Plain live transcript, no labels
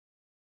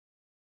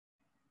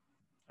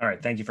All right,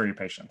 thank you for your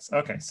patience.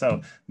 Okay, so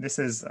this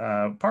is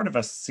part of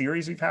a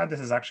series we've had. This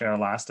is actually our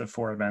last of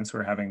 4 events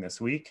we're having this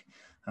week.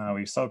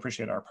 We so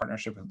appreciate our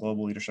partnership with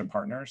Global Leadership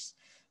Partners.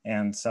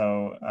 And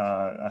so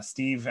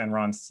Steve and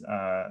Ron,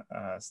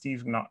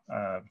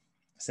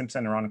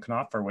 Simpson and Ron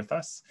Knopf are with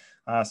us.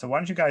 So why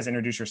don't you guys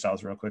introduce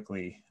yourselves real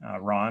quickly.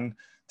 Ron,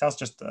 tell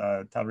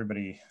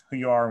everybody who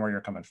you are and where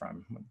you're coming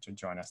from to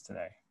join us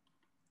today.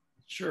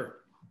 Sure.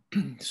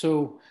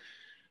 So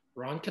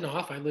Ron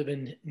Knopf, I live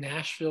in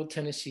Nashville,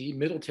 Tennessee,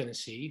 Middle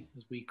Tennessee,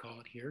 as we call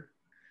it here.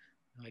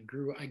 I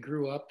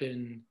grew up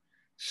in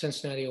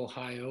Cincinnati,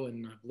 Ohio,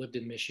 and I've lived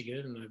in Michigan,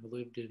 and I've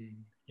lived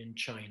in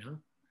China.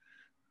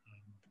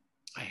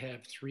 I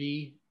have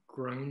 3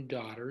 grown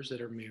daughters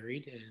that are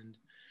married, and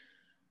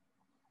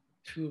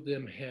 2 of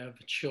them have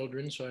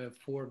children. So I have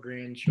 4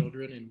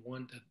 grandchildren,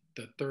 and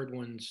the third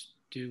one's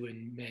due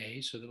in May,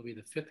 so that'll be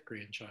the 5th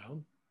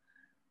grandchild.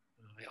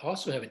 I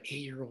also have an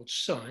 8-year-old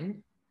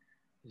son.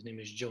 His name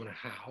is Jonah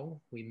Hao.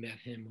 We met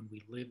him when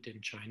we lived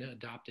in China,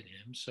 adopted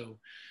him. So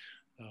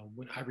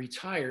when I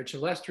retired, so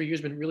the last 3 years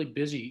have been really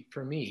busy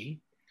for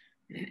me.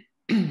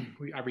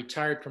 I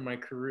retired from my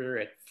career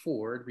at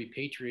Ford,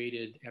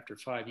 repatriated after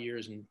 5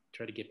 years and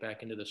tried to get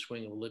back into the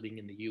swing of living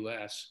in the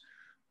US.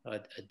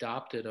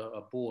 Adopted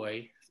a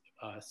boy.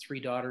 3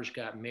 daughters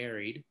got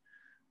married.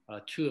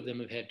 2 of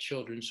them have had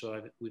children,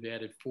 so we've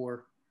added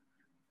 4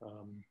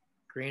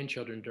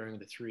 grandchildren during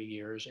the 3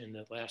 years, and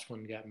the last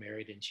one got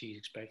married, and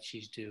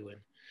she's due,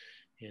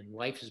 and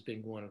life has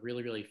been going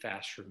really, really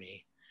fast for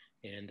me.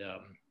 And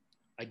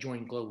I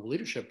joined Global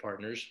Leadership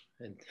Partners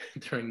and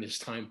during this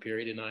time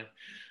period, and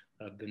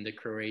I've been to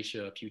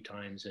Croatia a few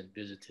times and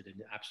visited,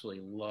 and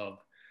absolutely love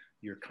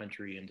your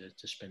country and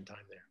to spend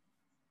time there.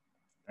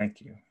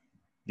 Thank you.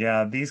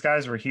 Yeah, these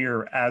guys were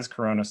here as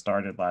Corona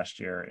started last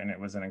year, and it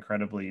was an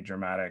incredibly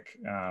dramatic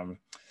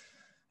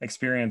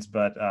experience,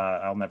 but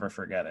I'll never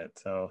forget it.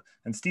 So,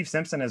 and Steve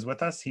Simpson is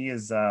with us. He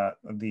is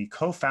the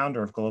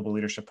co-founder of Global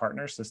Leadership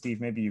Partners. So Steve,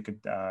 maybe you could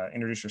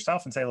introduce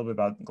yourself and say a little bit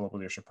about Global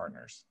Leadership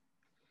Partners.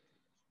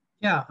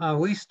 Yeah,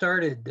 we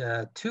started,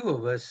 2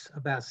 of us,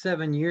 about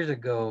 7 years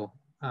ago.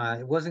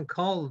 It wasn't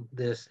called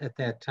this at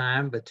that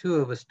time, but 2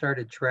 of us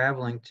started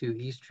traveling to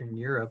Eastern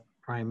Europe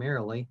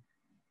primarily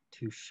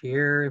to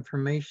share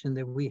information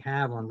that we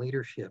have on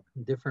leadership,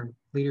 different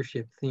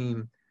leadership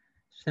theme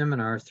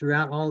seminars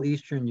throughout all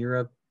Eastern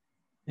Europe.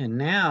 And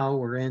now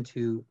we're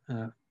into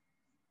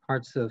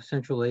parts of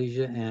Central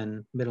Asia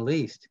and Middle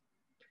East.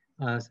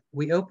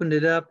 We opened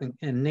it up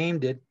and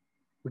named it,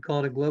 we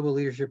called it Global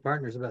Leadership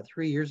Partners about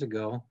 3 years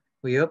ago.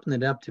 We opened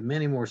it up to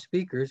many more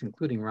speakers,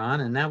 including Ron,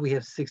 and now we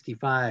have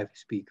 65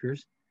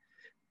 speakers.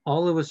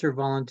 All of us are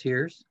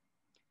volunteers,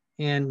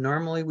 and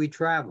normally we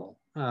travel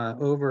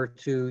over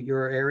to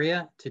your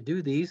area to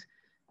do these.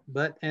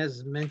 But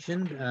as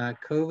mentioned,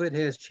 COVID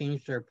has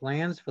changed our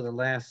plans for the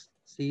last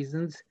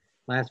seasons,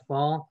 last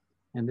fall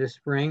and this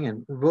spring.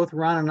 And both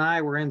Ron and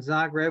I were in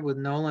Zagreb with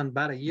Nolan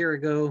about a year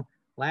ago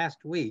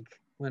last week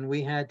when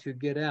we had to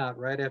get out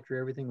right after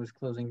everything was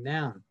closing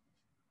down.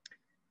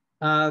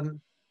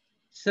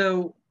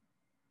 So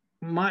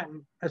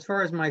as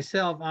far as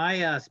myself,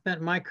 I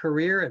spent my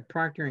career at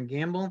Procter &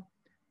 Gamble.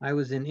 I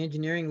was in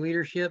engineering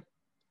leadership.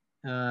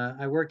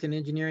 I worked in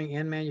engineering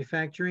and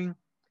manufacturing.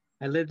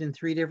 I lived in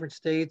 3 different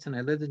states, and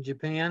I lived in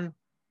Japan.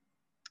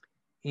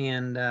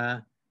 And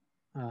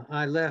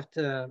I left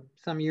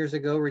some years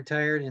ago,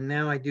 retired, and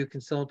now I do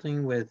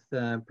consulting with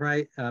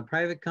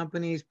private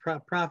companies,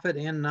 profit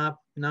and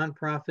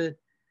nonprofit.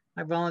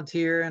 I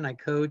volunteer and I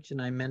coach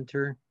and I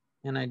mentor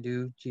and I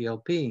do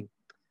GLP.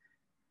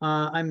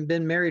 I've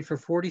been married for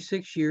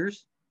 46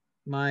 years.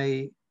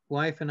 My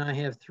wife and I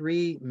have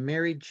 3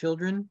 married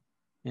children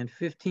and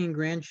 15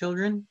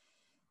 grandchildren.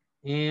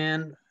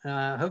 And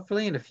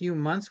hopefully in a few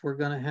months, we're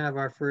going to have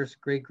our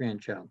first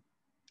great-grandchild.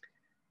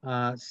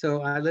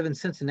 So I live in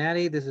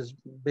Cincinnati. This is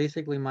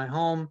basically my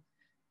home.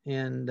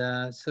 And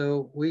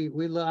so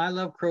I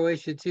love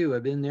Croatia too.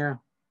 I've been there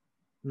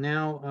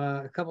now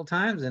a couple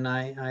times, and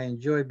I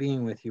enjoy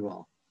being with you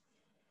all.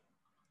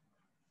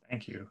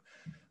 Thank you.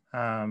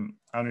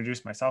 I'll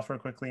introduce myself real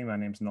quickly. My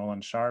name's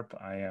Nolan Sharp.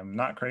 I am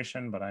not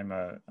Croatian, but I'm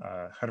a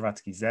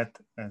Hrvatski Zet,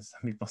 as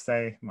some people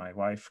say. My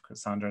wife,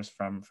 Sandra's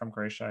from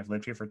Croatia. I've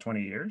lived here for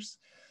 20 years.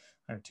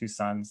 I have 2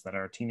 sons that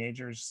are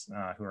teenagers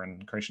who are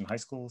in Croatian high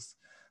schools.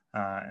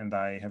 And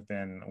I have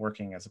been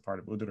working as a part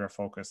of Udruga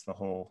Focus the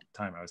whole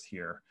time I was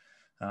here.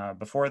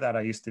 Before that,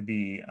 I used to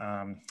be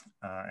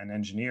an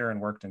engineer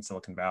and worked in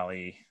Silicon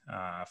Valley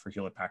for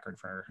Hewlett Packard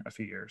for a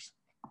few years.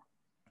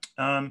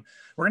 We're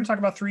going to talk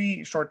about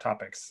 3 short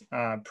topics: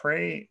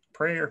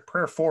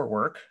 prayer for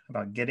work,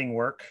 about getting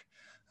work,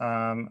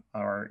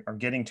 or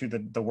getting to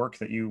the work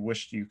that you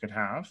wished you could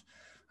have;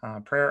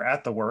 prayer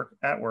at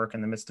work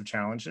in the midst of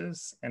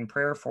challenges; and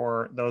prayer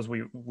for those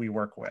we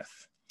work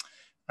with.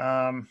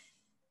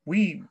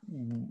 we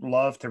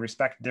love to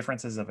respect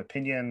differences of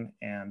opinion,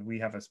 and we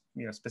have a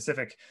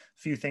specific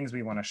few things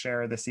we want to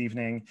share this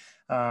evening.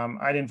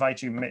 I'd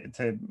invite you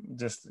to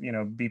just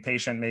be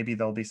patient. Maybe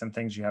there'll be some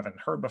things you haven't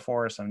heard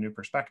before, some new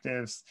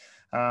perspectives.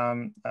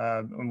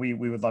 We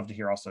would love to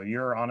hear also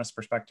your honest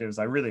perspectives.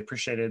 I really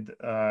appreciated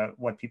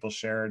what people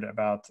shared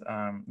about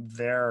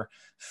their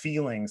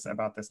feelings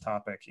about this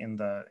topic in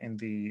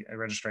the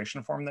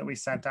registration form that we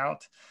sent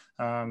out.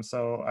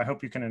 So I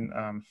hope you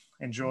can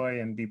enjoy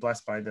and be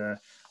blessed by the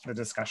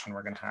discussion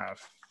we're going to have.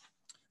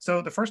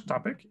 So the first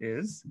topic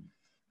is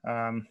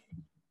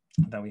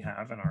that we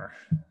have in our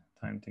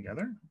time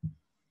together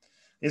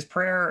is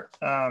prayer.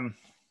 I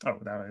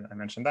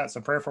mentioned that.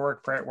 So prayer for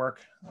work, prayer at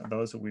work,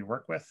 those that we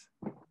work with.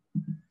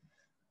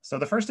 So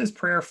the first is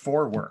prayer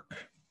for work.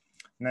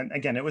 And then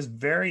again, it was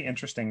very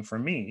interesting for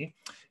me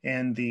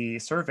in the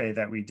survey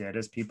that we did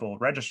as people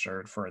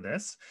registered for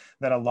this,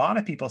 that a lot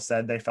of people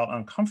said they felt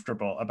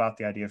uncomfortable about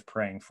the idea of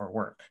praying for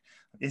work.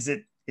 Is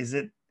it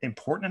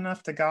important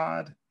enough to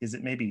God? Is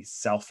it maybe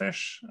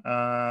selfish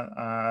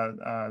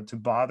to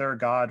bother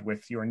God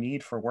with your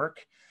need for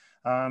work?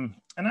 And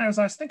as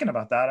I was thinking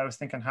about that, I was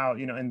thinking how,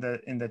 in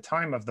the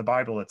time of the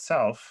Bible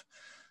itself,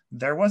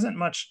 there wasn't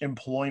much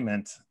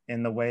employment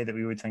in the way that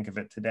we would think of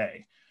it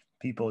today.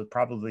 People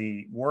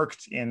probably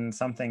worked in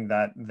something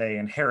that they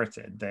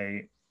inherited.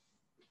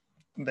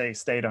 They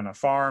stayed on a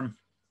farm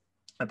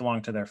that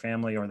belonged to their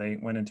family, or they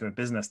went into a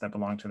business that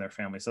belonged to their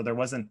family. So there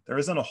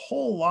isn't a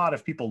whole lot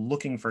of people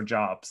looking for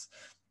jobs,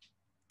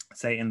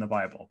 say, in the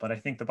Bible. But I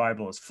think the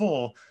Bible is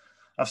full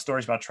of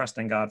stories about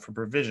trusting God for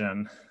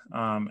provision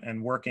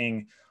and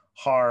working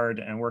hard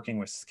and working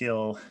with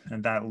skill,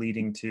 and that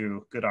leading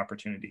to good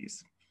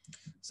opportunities.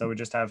 So we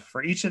just have,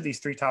 for each of these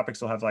three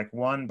topics, we'll have like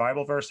one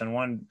Bible verse and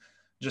one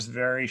just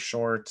very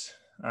short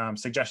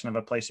suggestion of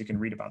a place you can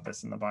read about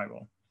this in the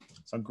Bible.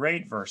 So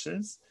great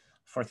verses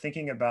for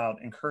thinking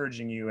about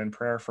encouraging you in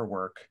prayer for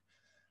work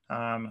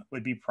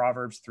would be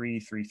Proverbs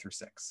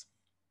 3:3-6.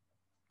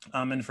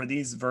 And for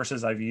these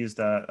verses, I've used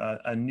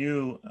a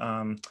new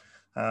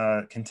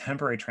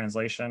contemporary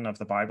translation of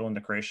the Bible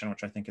into creation,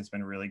 which I think has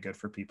been really good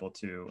for people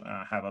to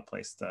have a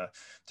place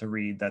to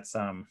read that's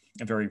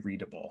very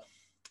readable.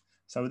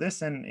 So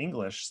this in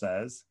English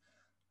says,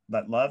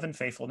 "Let love and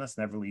faithfulness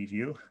never leave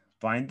you.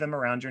 Bind them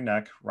around your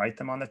neck, write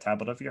them on the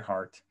tablet of your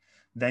heart.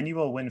 Then you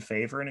will win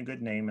favor and a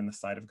good name in the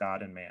sight of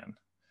God and man.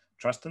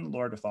 Trust in the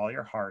Lord with all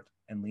your heart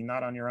and lean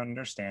not on your own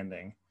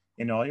understanding.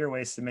 In all your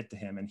ways submit to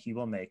him, and he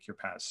will make your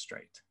paths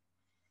straight."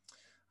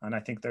 And I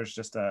think there's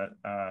just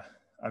a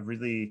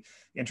really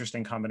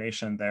interesting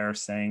combination there,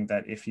 saying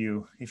that if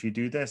you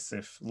do this,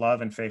 if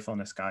love and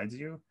faithfulness guides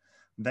you,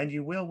 then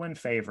you will win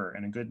favor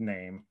and a good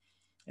name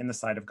in the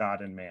sight of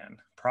God and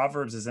man.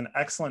 Proverbs is an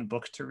excellent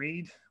book to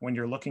read when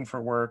you're looking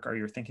for work, or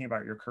you're thinking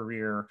about your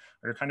career, or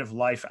your kind of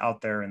life out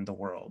there in the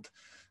world.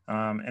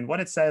 And what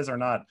it says are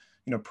not,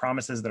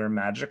 promises that are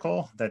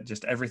magical, that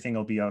just everything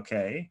will be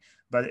okay.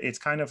 But it's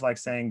kind of like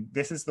saying,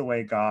 this is the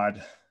way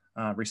God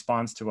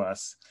responds to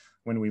us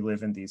when we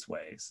live in these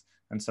ways.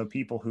 And so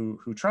people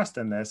who trust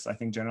in this, I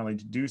think generally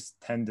do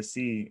tend to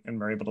see and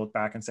are able to look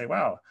back and say,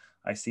 wow,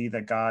 I see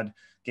that God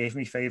gave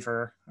me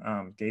favor,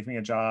 gave me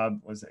a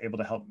job, was able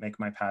to help make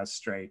my paths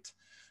straight.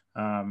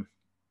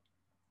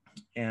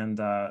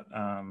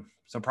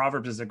 So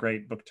Proverbs is a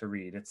great book to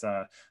read.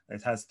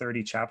 It has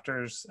 30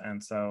 chapters,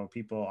 and so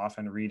people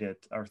often read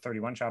it, or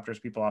 31 chapters,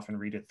 people often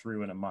read it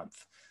through in a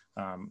month,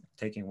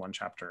 taking one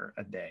chapter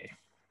a day.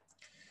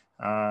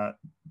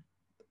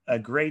 A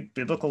great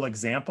biblical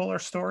example or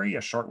story,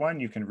 a short one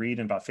you can read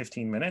in about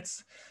 15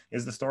 minutes,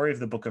 is the story of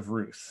the book of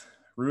Ruth.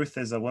 Ruth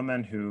is a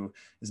woman who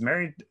is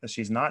married.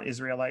 She's not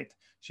Israelite.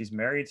 She's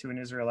married to an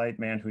Israelite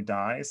man who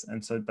dies.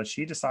 But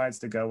she decides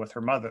to go with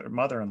her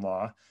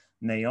mother-in-law,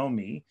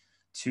 Naomi,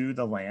 to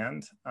the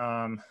land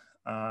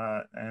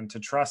and to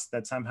trust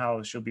that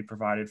somehow she'll be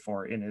provided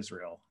for in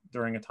Israel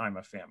during a time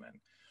of famine.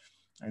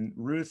 And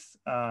Ruth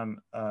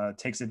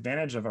takes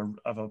advantage of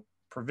a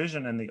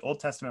provision in the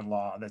Old Testament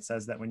law that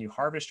says that when you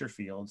harvest your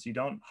fields, you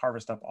don't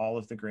harvest up all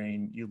of the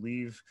grain. You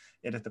leave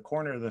it at the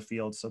corner of the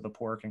field so the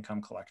poor can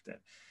come collect it.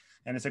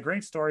 And it's a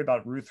great story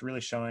about Ruth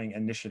really showing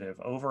initiative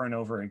over and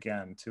over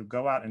again to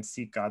go out and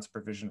seek God's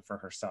provision for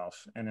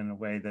herself, and in a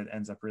way that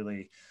ends up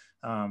really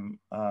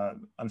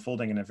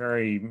unfolding in a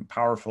very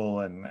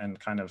powerful and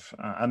kind of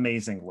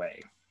amazing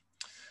way.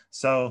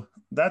 So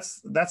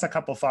that's a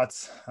couple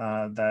thoughts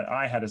that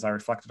I had as I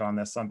reflected on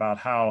this, about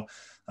how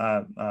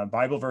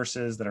Bible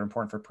verses that are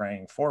important for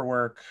praying for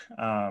work,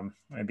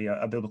 maybe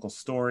a biblical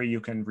story you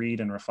can read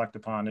and reflect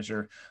upon as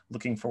you're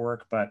looking for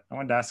work. But I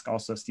wanted to ask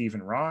also Steve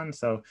and Ron.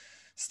 So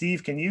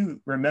Steve, can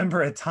you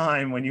remember a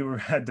time when you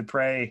had to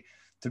pray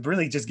to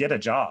really just get a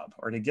job,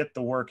 or to get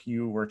the work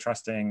you were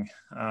trusting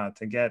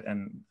to get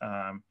and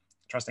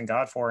trusting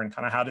God for, and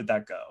kind of how did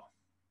that go?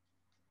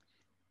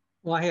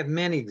 Well, I have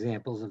many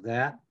examples of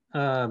that.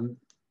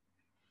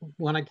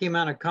 When I came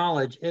out of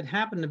college, it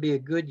happened to be a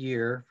good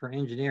year for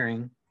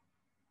engineering,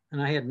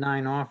 and I had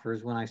 9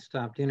 offers when I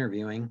stopped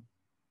interviewing.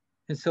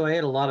 And so I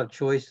had a lot of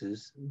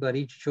choices, but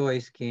each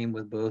choice came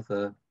with both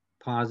a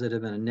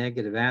positive and a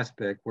negative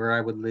aspect, where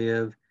I would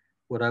live,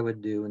 what I would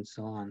do, and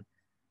so on.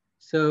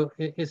 So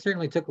it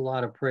certainly took a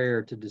lot of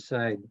prayer to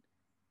decide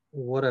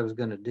what I was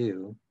going to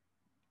do,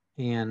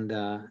 and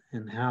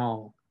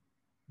how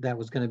that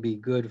was going to be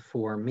good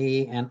for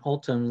me and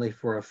ultimately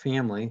for a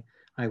family.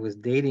 I was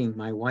dating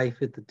my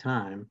wife at the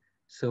time,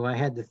 so I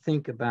had to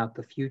think about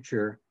the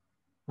future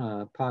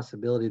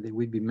possibility that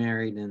we'd be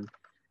married, and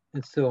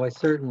so I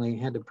certainly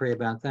had to pray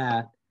about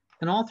that.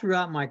 And all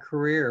throughout my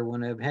career,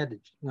 when I've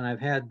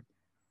had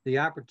the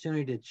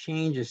opportunity to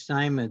change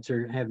assignments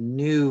or have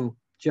new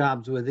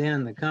jobs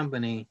within the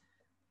company,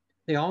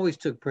 they always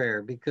took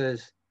prayer,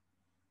 because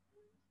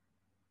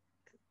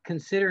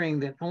considering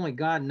that only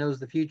God knows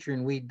the future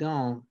and we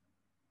don't,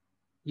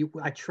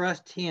 I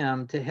trust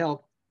him to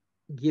help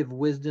give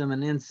wisdom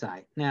and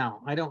insight.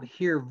 Now, I don't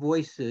hear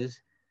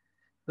voices,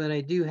 but I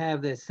do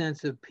have that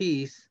sense of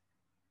peace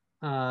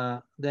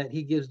that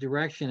he gives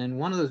direction. And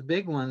one of those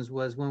big ones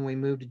was when we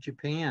moved to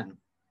Japan.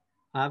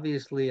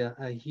 Obviously,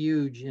 a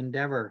huge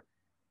endeavor.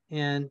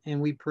 And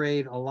we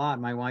prayed a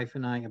lot, my wife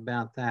and I,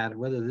 about that,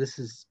 whether this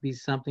is be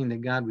something that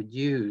God would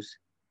use.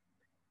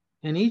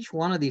 And each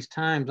one of these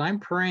times, I'm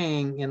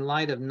praying in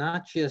light of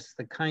not just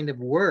the kind of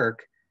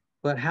work,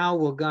 but how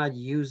will God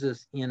use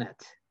us in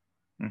it?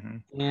 Mm-hmm.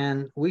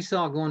 And we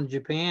saw going to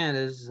Japan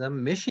as a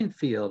mission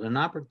field, an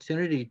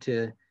opportunity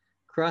to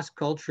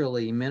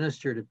cross-culturally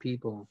minister to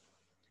people.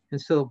 And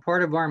so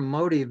part of our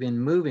motive in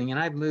moving, and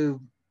I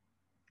moved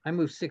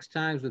 6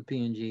 times with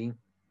P&G,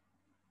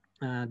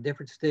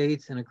 different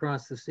states and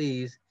across the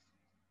seas.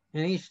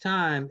 And each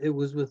time it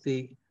was with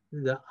the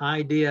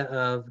idea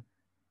of,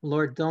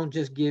 Lord, don't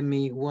just give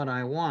me what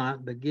I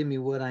want, but give me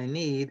what I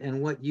need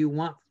and what you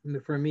want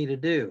for me to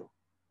do.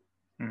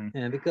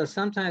 And because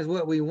sometimes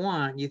what we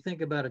want, you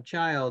think about a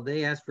child,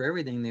 they ask for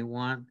everything they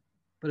want,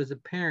 but as a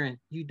parent,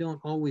 you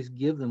don't always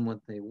give them what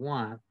they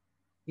want.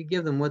 You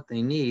give them what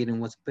they need and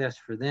what's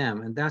best for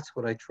them. And that's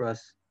what I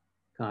trust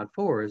God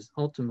for, is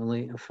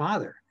ultimately a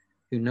father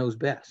who knows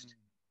best.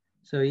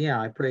 So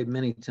yeah, I prayed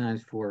many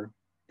times for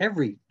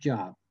every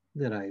job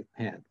that I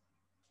had.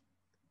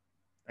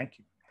 Thank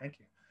you. Thank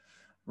you.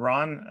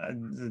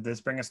 Ron, did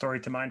this bring a story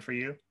to mind for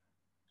you?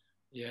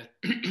 Yeah,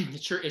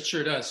 it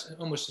sure does.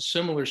 Almost a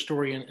similar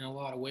story in a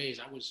lot of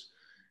ways. I was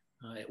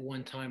at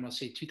one time, I'll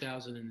say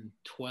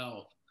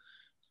 2012.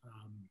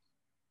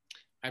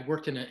 I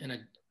worked in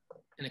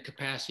a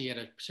capacity at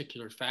a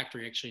particular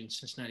factory, actually in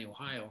Cincinnati,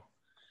 Ohio,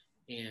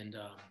 and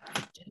I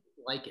didn't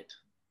like it.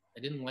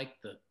 I didn't like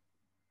the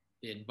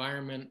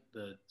environment.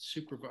 The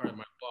supervisor,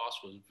 my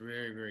boss, was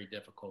very, very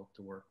difficult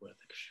to work with,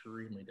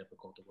 extremely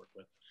difficult to work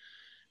with.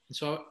 And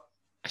so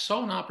I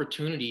saw an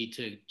opportunity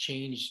to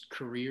change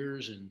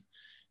careers and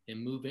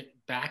move it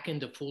back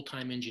into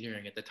full-time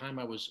engineering. At the time,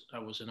 I was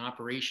in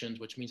operations,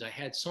 which means I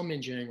had some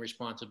engineering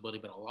responsibility,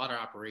 but a lot of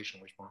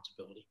operational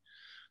responsibility.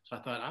 So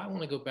I thought, I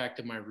want to go back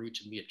to my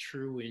roots and be a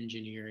true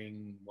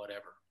engineering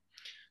whatever.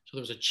 So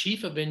there was a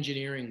chief of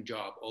engineering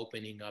job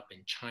opening up in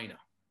China.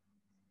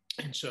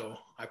 And so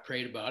I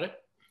prayed about it,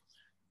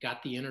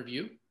 got the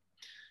interviewed,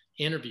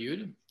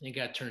 and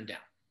got turned down.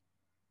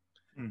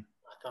 I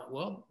thought,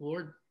 well,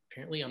 Lord,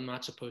 apparently I'm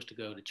not supposed to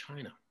go to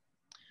China.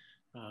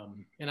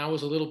 And I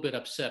was a little bit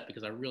upset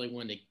because I really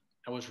wanted to,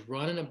 I was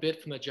running a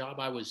bit from the job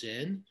I was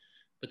in,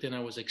 but then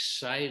I was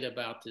excited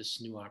about this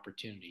new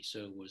opportunity. So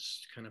it was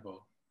kind of a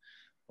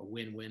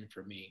win-win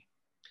for me.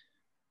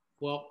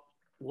 Well,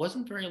 it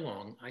wasn't very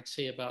long. I'd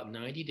say about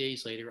 90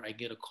 days later, I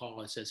get a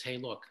call that says, hey,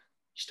 look,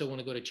 you still want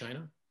to go to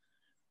China?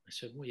 I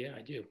said, well, yeah,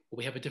 I do. Well,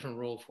 we have a different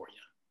role for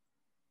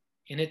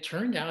you. And it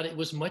turned out it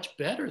was much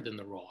better than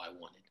the role I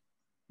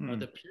wanted.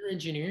 The pure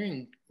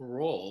engineering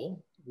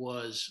role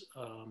was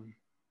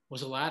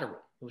a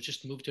lateral. It was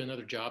just move to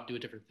another job, do a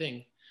different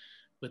thing.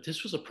 But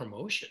this was a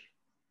promotion.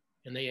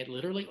 And they had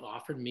literally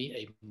offered me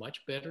a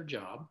much better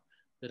job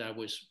that I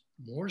was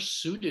more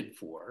suited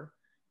for.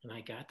 And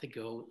I got to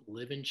go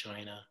live in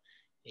China.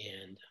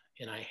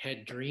 And I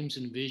had dreams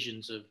and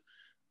visions of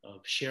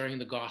sharing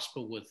the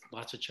gospel with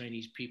lots of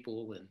Chinese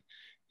people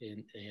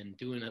and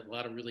doing a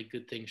lot of really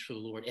good things for the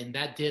Lord. And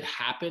that did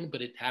happen,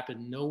 but it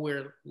happened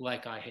nowhere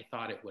like I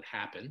thought it would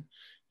happen.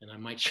 And I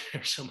might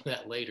share some of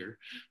that later.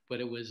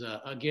 But it was,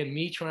 again,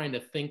 me trying to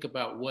think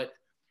about what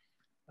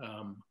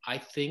I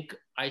think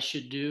I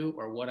should do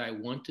or what I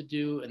want to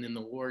do. And then the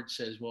Lord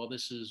says, well,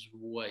 this is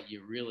what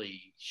you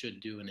really should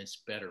do, and it's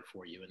better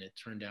for you. And it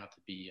turned out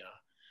to be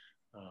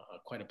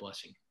quite a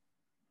blessing.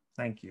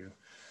 Thank you.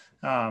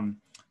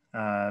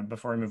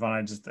 Before we move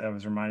on, I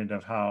was reminded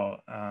of how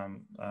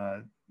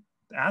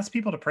ask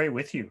people to pray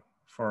with you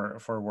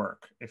for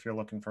work if you're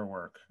looking for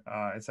work.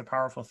 It's a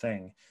powerful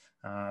thing.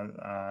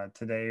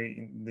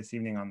 This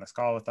evening on this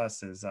call with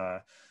us is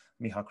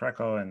Michal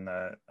Kreko, and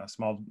a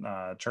small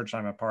church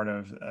I'm a part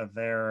of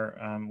there.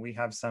 We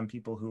have some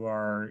people who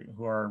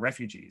are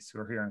refugees who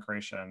are here in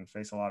Croatia and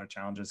face a lot of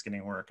challenges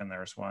getting work. And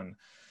there's one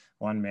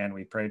one man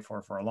we prayed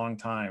for a long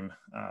time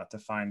to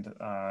find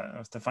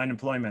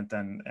employment,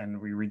 and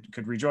we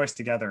could rejoice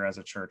together as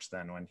a church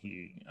then when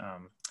he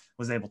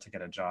was able to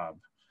get a job.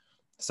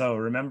 So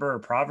remember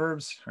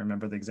Proverbs,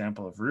 remember the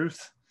example of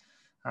Ruth.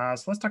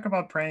 So let's talk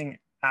about praying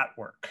at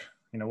work.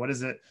 What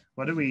is it?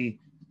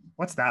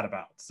 What's that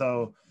about?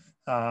 So,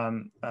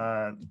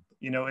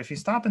 if you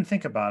stop and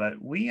think about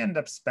it, we end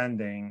up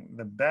spending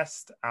the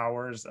best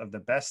hours of the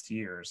best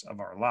years of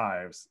our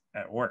lives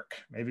at work.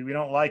 Maybe we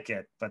don't like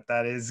it, but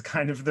that is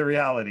kind of the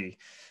reality.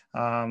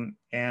 And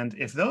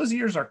if those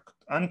years are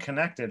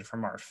unconnected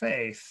from our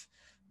faith,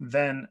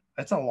 then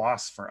it's a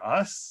loss for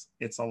us.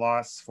 It's a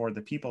loss for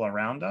the people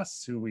around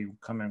us who we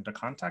come into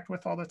contact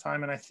with all the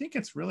time. And I think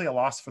it's really a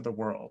loss for the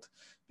world,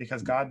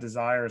 because God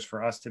desires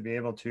for us to be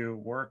able to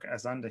work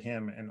as unto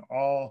him in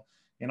all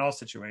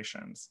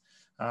situations.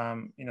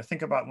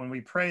 Think about when we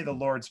pray the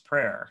Lord's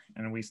Prayer,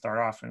 and we start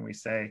off and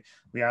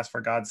we ask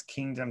for God's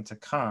kingdom to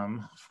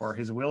come, for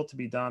his will to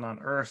be done on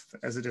earth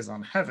as it is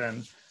on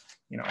heaven.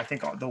 I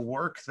think the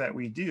work that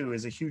we do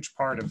is a huge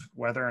part of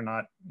whether or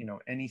not,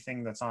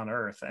 anything that's on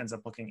earth ends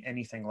up looking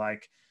anything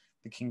like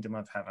the kingdom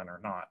of heaven or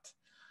not.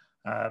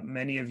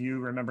 Many of you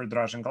remember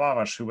Dražen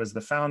Glavaš, who was the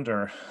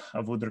founder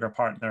of Udruga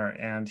Partner,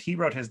 and he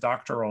wrote his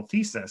doctoral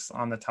thesis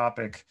on the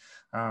topic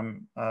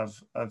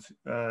of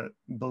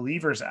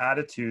believers'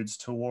 attitudes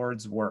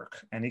towards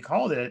work. And he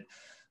called it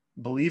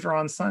Believer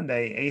on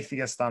Sunday,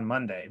 Atheist on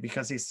Monday,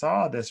 because he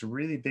saw this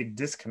really big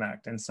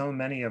disconnect in so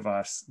many of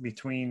us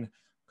between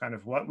kind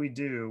of what we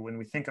do when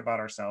we think about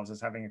ourselves as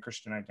having a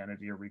Christian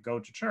identity, or we go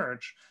to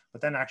church,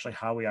 but then actually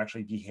how we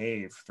actually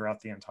behave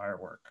throughout the entire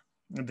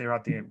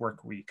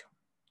work week.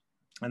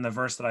 And the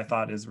verse that I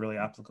thought is really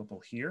applicable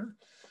here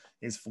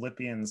is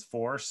Philippians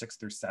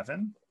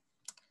 4:6-7,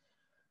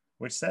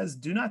 which says,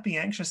 "Do not be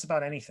anxious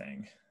about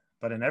anything,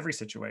 but in every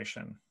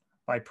situation,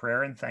 by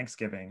prayer and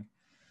thanksgiving,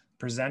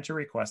 present your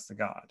requests to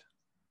God.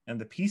 And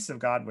the peace of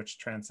God, which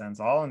transcends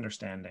all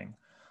understanding,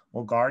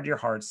 will guard your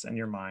hearts and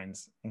your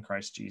minds in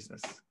Christ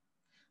Jesus."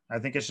 I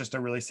think it's just a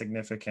really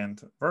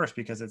significant verse,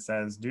 because it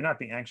says, do not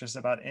be anxious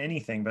about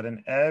anything, but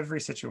in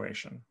every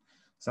situation.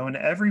 So in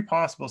every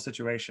possible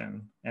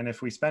situation, and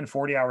if we spend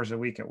 40 hours a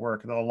week at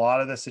work, a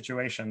lot of the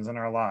situations in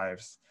our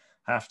lives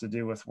have to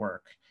do with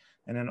work.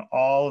 And in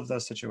all of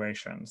those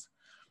situations,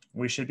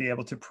 we should be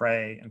able to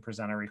pray and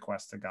present a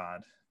request to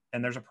God.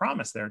 And there's a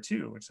promise there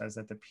too, which says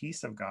that the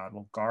peace of God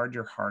will guard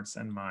your hearts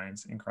and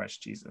minds in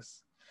Christ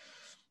Jesus.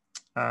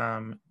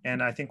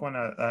 And I think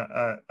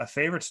a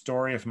favorite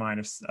story of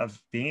mine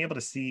of being able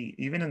to see,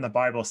 even in the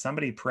Bible,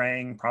 somebody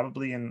praying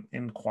probably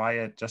in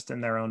quiet, just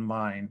in their own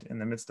mind, in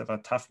the midst of a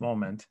tough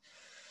moment,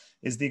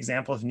 is the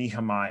example of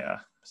Nehemiah.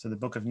 So the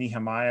book of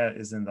Nehemiah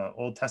is in the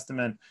Old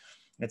Testament.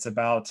 It's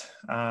about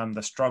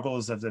the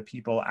struggles of the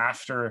people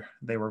after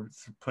they were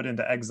put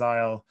into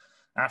exile,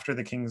 after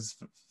the kings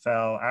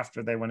fell,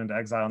 after they went into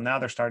exile. Now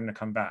they're starting to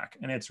come back,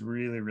 and it's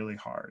really, really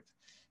hard.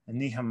 And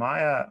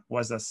Nehemiah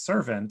was a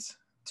servant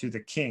to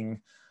the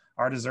king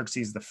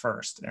Artaxerxes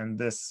I. And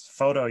this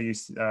photo you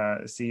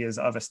see is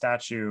of a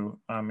statue,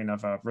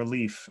 of a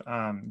relief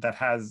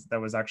that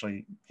was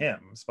actually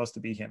him, supposed to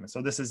be him. And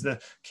so this is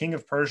the king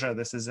of Persia.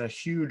 This is a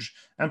huge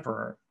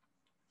emperor.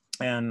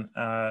 And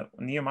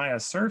Nehemiah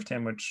served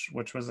him,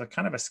 which was a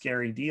kind of a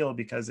scary deal,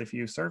 because if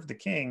you served the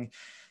king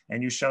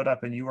and you showed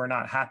up and you were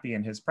not happy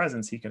in his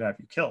presence, he could have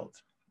you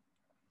killed.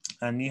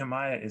 And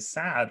Nehemiah is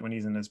sad when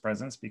he's in his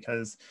presence,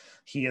 because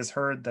he has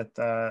heard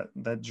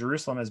that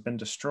Jerusalem has been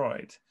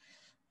destroyed.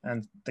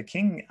 And the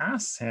king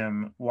asks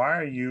him, "Why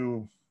are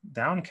you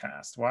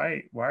downcast?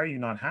 Why are you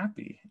not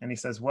happy?" And he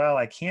says, "Well,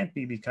 I can't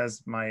be,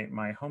 because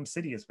my home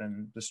city has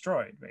been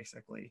destroyed,"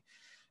 basically.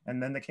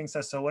 And then the king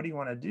says, "So what do you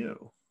want to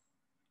do?"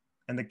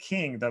 And the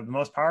king, the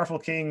most powerful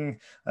king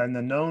in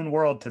the known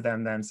world to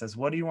them, then says,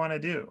 "What do you want to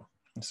do?"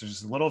 And so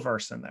there's a little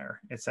verse in there.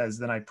 It says,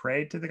 "Then I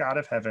prayed to the God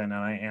of heaven, and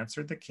I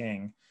answered the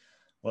king,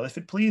 'Well, if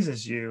it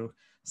pleases you,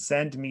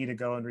 send me to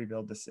go and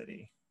rebuild the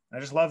city.'" I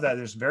just love that.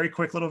 There's a very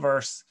quick little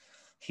verse.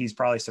 He's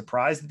probably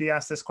surprised to be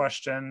asked this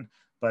question,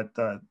 but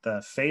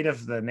the fate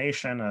of the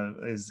nation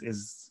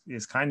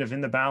is kind of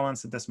in the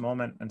balance at this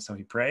moment. And so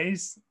he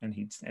prays, and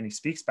he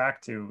speaks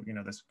back to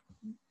this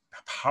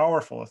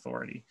powerful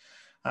authority,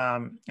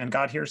 and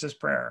God hears his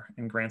prayer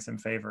and grants him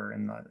favor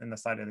in the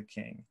sight of the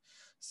king.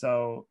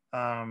 So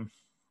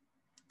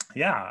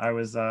I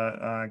was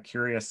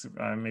curious.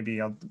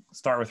 Maybe I'll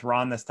start with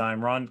Ron this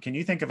time. Ron, can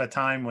you think of a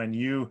time when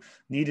you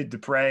needed to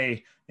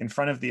pray in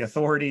front of the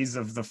authorities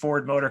of the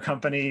Ford Motor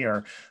Company,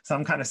 or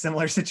some kind of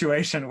similar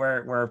situation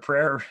where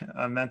prayer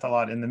meant a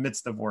lot in the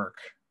midst of work?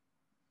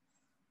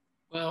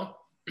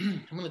 Well,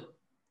 I'm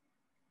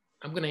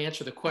gonna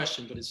answer the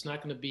question, but it's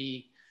not going to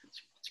be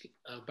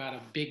about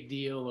a big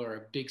deal or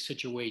a big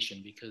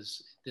situation,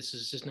 because this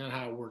is just not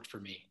how it worked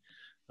for me.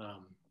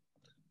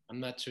 I'm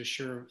not so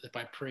sure if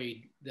I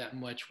prayed that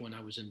much when I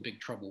was in big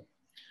trouble.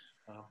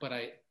 But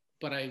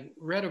I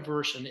read a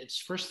verse, and it's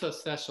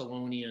 1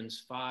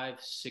 Thessalonians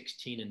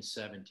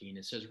 5:16-17.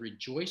 It says,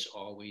 "Rejoice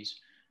always,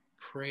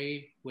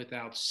 pray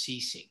without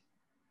ceasing."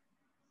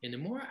 And the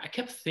more I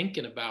kept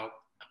thinking about,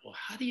 well,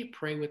 how do you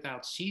pray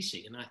without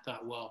ceasing? And I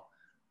thought, well,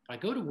 if I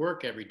go to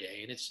work every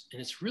day and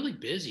it's really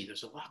busy,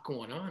 there's a lot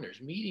going on,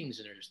 there's meetings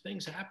and there's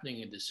things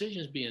happening and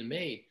decisions being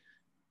made.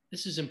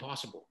 This is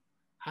impossible.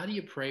 How do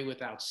you pray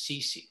without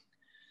ceasing?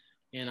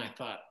 And I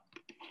thought,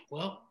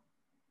 well,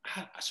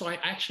 so I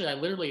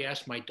literally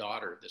asked my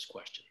daughter this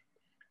question.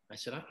 I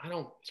said, I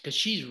don't, because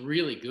she's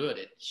really good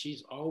at,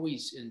 she's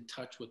always in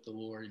touch with the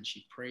Lord and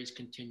she prays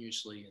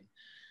continuously.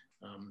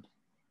 And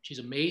she's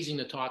amazing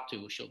to talk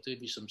to. She'll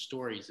give you some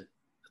stories, the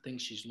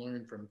things she's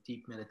learned from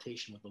deep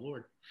meditation with the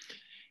Lord.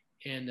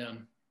 And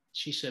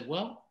she said,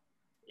 well,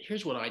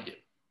 here's what I do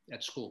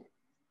at school.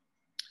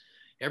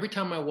 Every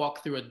time I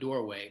walk through a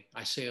doorway,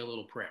 I say a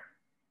little prayer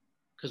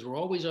because we're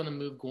always on the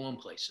move going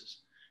places.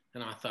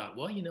 And I thought,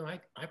 well, you know,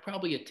 I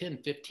probably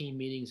attend 15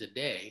 meetings a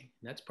day.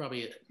 And that's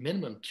probably a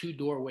minimum 2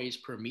 doorways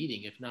per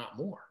meeting, if not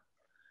more.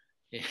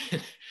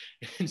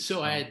 And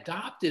so I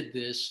adopted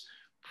this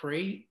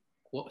pray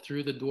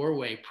through the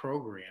doorway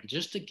program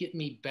just to get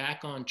me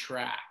back on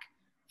track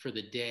for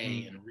the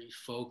day and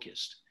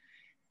refocused.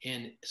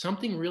 And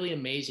something really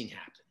amazing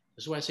happened.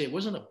 This is why I say it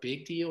wasn't a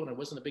big deal and it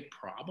wasn't a big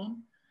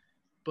problem,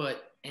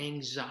 but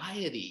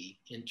anxiety,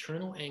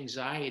 internal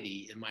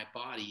anxiety in my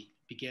body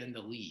began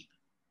to leave.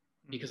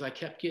 Because I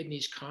kept getting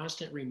these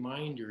constant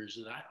reminders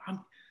that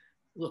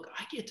look,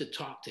 I get to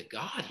talk to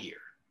God here.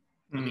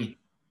 I mean,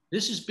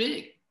 this is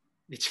big.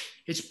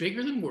 It's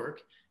bigger than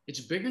work. It's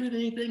bigger than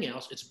anything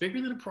else. It's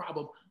bigger than a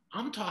problem.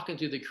 I'm talking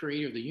to the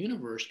creator of the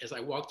universe as I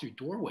walk through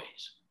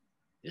doorways.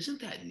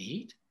 Isn't that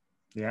neat?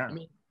 Yeah. I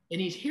mean, and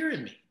he's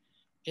hearing me.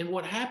 And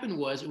what happened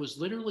was, it was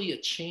literally a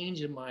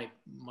change in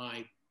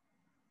my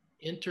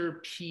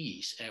inner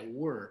peace at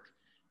work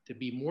to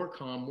be more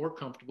calm, more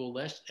comfortable,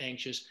 less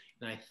anxious.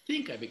 And I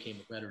think I became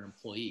a better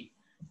employee,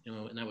 you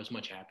know, and I was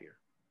much happier.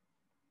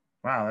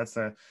 Wow,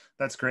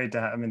 that's great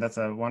to have. I mean, that's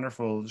a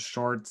wonderful,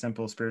 short,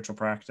 simple spiritual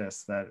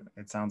practice that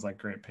it sounds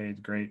like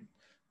paid great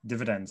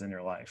dividends in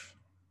your life.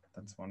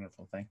 That's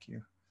wonderful. Thank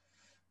you.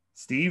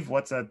 Steve,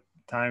 what's a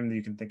time that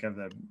you can think of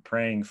that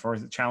praying for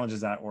the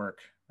challenges at work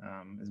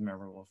is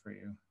memorable for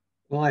you?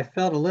 Well, I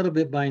felt a little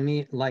bit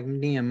like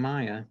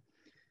Nehemiah.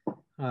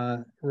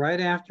 Right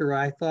after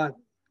I thought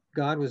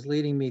God was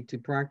leading me to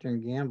Procter &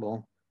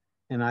 Gamble,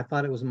 and I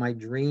thought it was my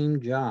dream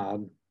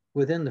job,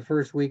 within the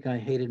first week, I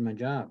hated my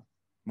job.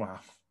 Wow.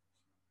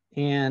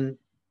 And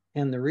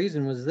the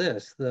reason was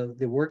this: the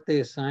work they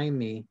assigned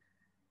me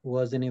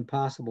was an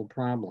impossible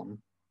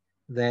problem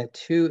that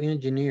 2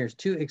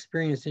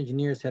 experienced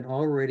engineers had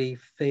already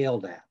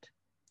failed at.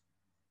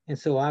 And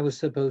so I was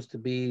supposed to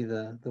be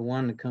the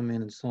one to come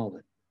in and solve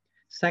it.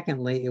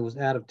 Secondly, it was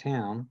out of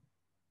town,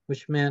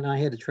 which meant I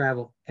had to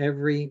travel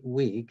every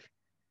week.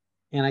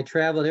 And I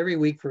traveled every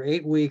week for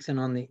 8 weeks. And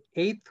on the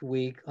 8th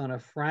week, on a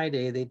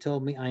Friday, they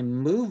told me I'm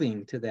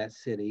moving to that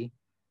city.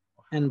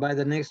 And by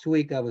the next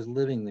week, I was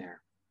living there.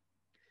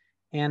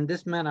 And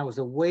this meant I was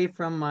away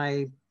from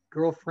my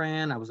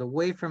girlfriend. I was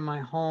away from my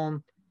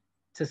home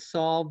to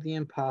solve the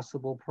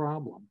impossible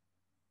problem.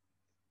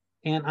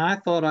 And I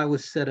thought I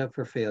was set up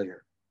for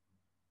failure.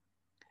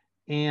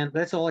 And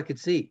that's all I could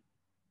see.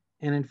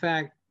 And in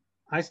fact,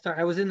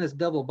 I was in this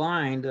double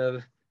bind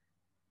of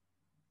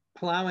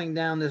plowing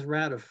down this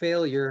route of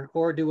failure,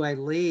 or do I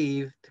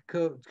leave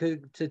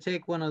to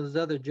take one of those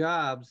other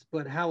jobs?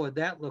 But how would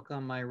that look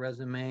on my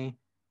resume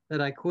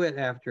that I quit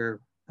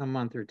after a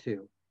month or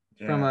 2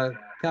 from a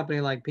company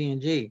like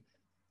P&G?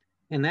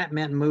 And that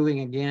meant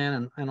moving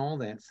again and all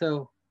that.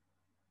 So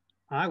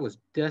I was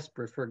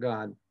desperate for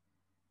God.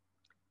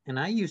 And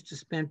I used to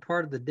spend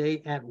part of the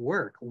day at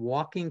work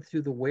walking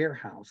through the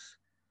warehouse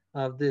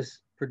of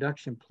this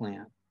production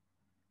plant,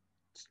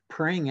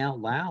 praying out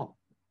loud,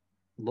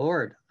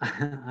 Lord,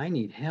 I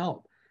need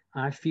help.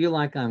 I feel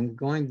like I'm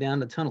going down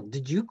the tunnel.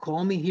 Did you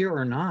call me here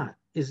or not?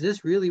 Is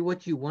this really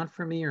what you want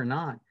from me or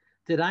not?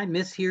 Did I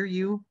mishear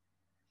you?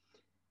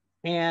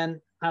 And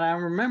I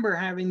remember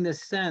having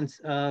this sense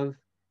of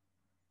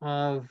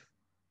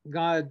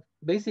God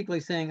basically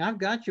saying, I've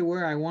got you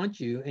where I want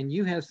you, and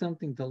you have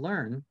something to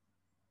learn.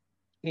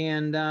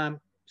 And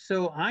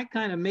so I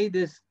kind of made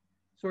this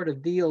sort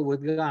of deal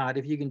with God,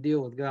 if you can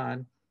deal with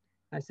God.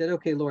 I said,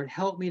 okay, Lord,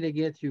 help me to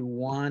get through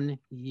 1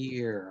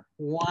 year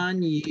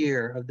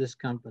of this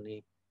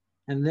company.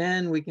 And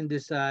then we can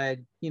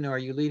decide, are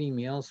you leading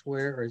me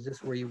elsewhere, or is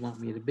this where you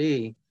want me to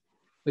be?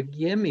 But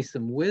give me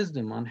some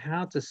wisdom on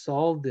how to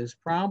solve this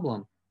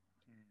problem.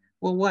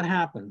 Well, what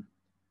happened?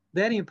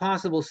 That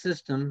impossible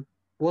system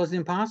was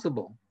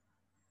impossible.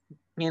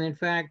 And in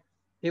fact,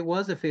 it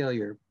was a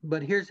failure.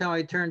 But here's how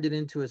I turned it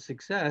into a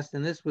success.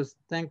 And this was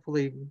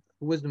thankfully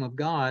the wisdom of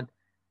God.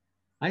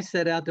 I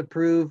set out to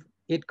prove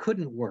it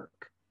couldn't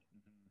work.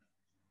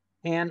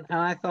 And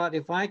I thought,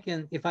 if I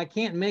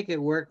can't make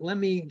it work, let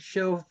me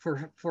show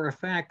for a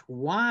fact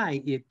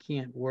why it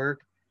can't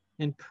work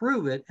and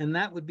prove it, and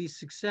that would be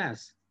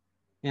success.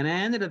 And I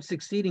ended up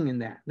succeeding in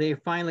that. They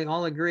finally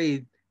all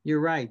agreed, you're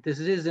right, this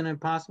is an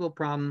impossible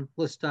problem,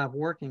 let's stop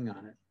working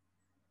on it.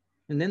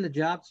 And then the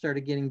job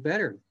started getting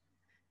better.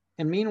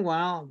 And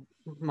meanwhile,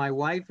 my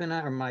wife and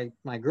I, or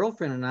my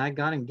girlfriend and I,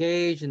 got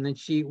engaged, and then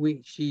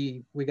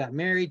we got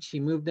married. She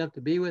moved up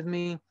to be with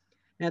me.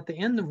 And at the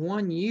end of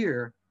 1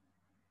 year,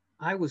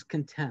 I was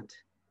content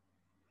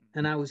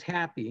and I was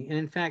happy. And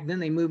in fact, then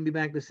they moved me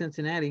back to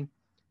Cincinnati.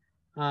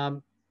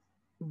 Um,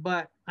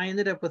 but I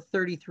ended up with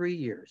 33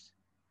 years.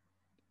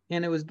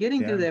 And it was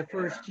getting through Yeah. that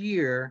first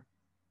year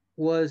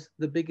was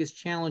the biggest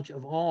challenge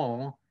of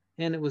all.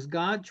 And it was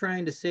God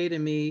trying to say to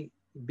me,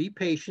 be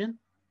patient.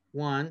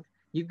 One,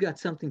 you've got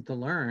something to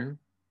learn.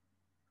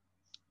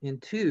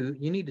 And two,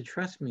 you need to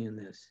trust me in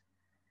this.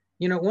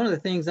 You know, one of the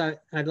things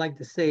I'd like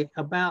to say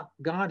about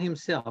God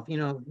himself, you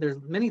know,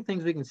 there's many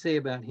things we can say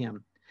about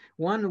him.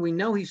 One, we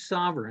know he's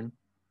sovereign,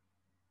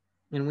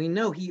 and we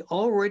know he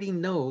already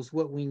knows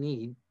what we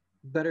need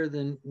better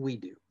than we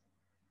do.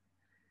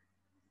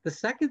 The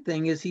second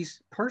thing is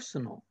he's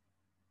personal.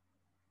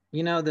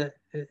 You know,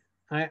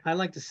 I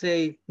like to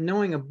say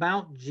knowing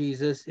about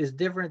Jesus is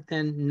different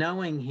than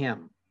knowing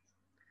him.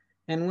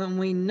 And when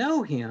we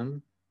know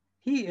him,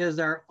 he is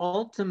our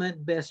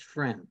ultimate best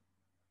friend.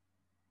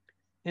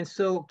 And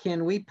so,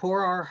 can we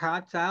pour our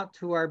hearts out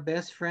to our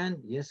best friend?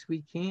 Yes,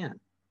 we can.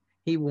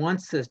 He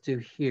wants us to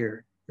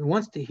hear. He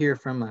wants to hear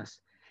from us.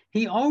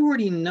 He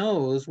already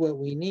knows what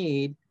we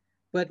need,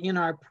 but in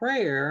our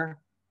prayer,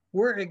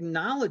 we're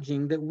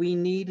acknowledging that we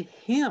need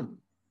him,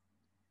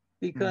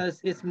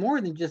 because it's more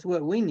than just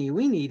what we need.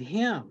 We need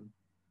him.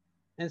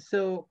 And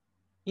so,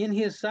 in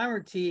his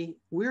sovereignty,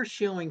 we're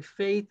showing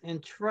faith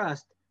and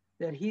trust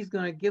that he's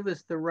going to give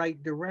us the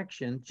right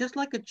direction, just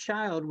like a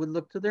child would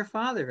look to their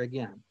father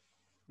again,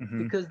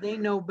 because they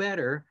know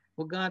better.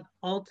 Well, God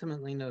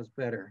ultimately knows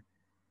better.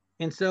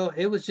 And so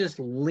it was just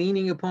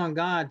leaning upon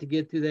God to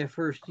get through that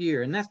first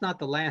year. And that's not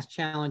the last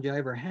challenge I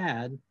ever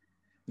had,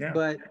 Yeah.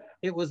 but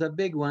it was a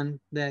big one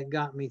that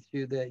got me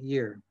through that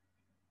year.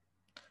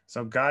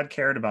 So God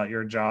cared about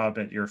your job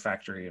at your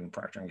factory in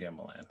Procter and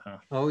Gamble land, huh?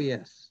 Oh,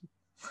 yes.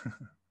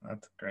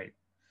 That's great.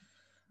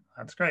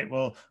 That's great.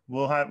 Well,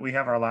 we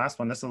have our last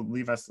one. This will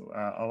leave us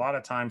a lot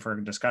of time for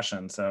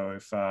discussion. So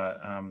if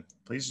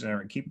please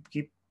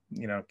keep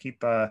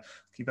a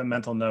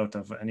mental note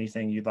of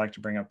anything you'd like to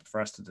bring up for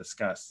us to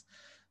discuss.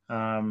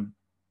 The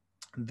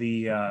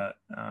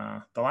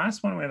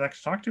last one we'd like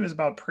to talk to is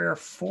about prayer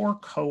for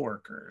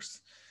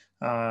coworkers,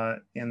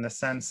 in the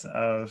sense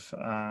of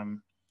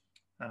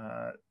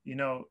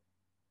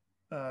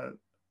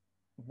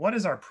what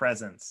is our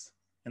presence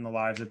in the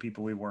lives of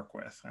people we work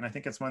with. And I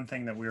think it's one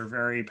thing that we're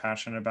very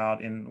passionate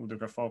about in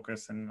Uduga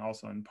Focus and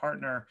also in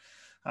Partner,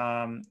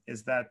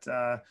 is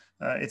that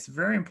it's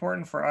very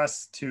important for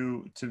us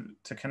to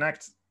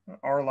connect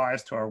our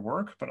lives to our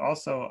work, but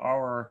also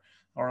our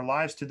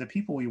lives to the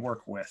people we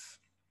work with.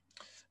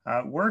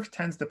 Work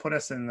tends to put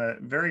us in the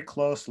very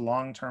close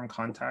long-term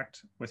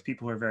contact with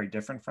people who are very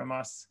different from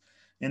us.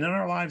 And in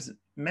our lives,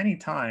 many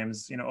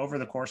times, over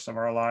the course of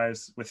our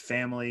lives with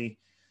family,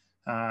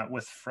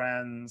 with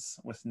friends,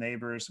 with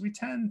neighbors, we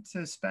tend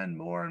to spend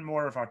more and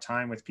more of our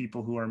time with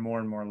people who are more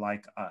and more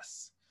like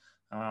us.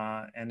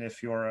 And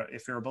if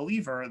you're a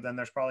believer, then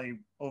there's probably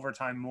over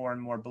time more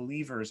and more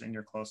believers in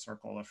your close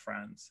circle of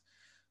friends.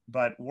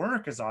 But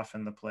work is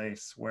often the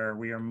place where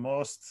we are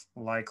most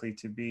likely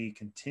to be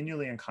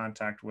continually in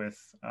contact with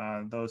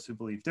those who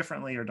believe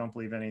differently or don't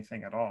believe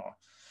anything at all.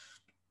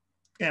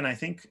 And I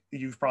think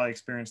you've probably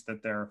experienced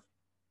that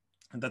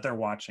they're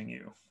watching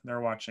you.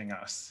 They're watching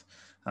us.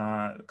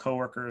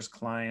 Coworkers,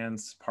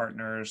 clients,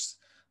 partners,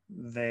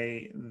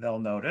 they'll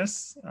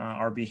notice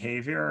our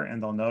behavior,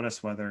 and they'll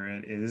notice whether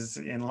it is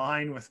in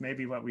line with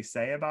maybe what we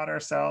say about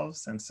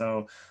ourselves. And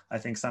so I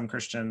think some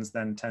Christians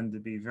then tend to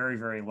be very,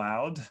 very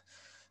loud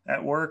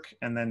at work,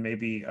 and then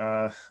maybe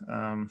are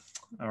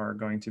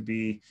going to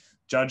be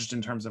judged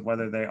in terms of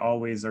whether they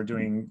always are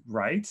doing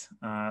right.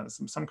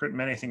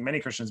 Many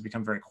Christians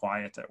become very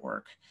quiet at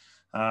work,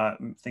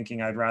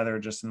 thinking I'd rather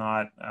just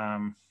not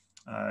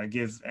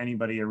give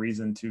anybody a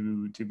reason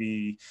to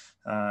be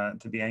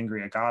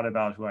angry at God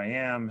about who I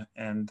am.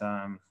 And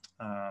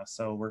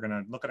so we're going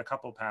to look at a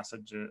couple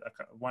passages,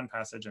 one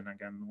passage, and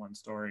again one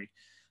story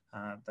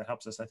that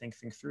helps us, I think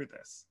through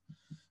this.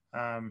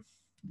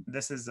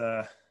 This is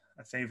a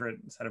favorite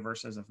set of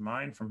verses of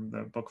mine from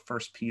the book 1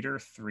 Peter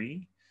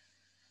 3.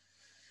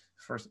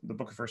 The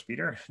book of 1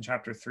 Peter,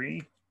 chapter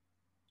 3.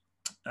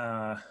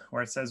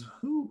 Where it says,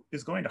 "Who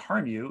is going to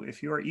harm you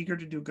if you are eager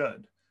to do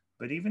good?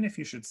 But even if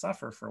you should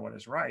suffer for what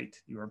is right,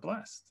 you are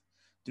blessed.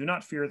 Do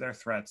not fear their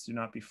threats, do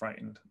not be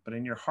frightened, but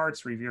in your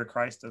hearts revere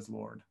Christ as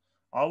Lord.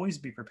 Always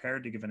be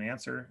prepared to give an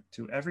answer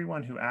to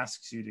everyone who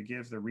asks you to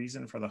give the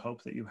reason for the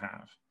hope that you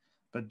have.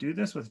 But do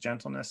this with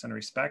gentleness and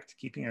respect,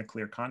 keeping a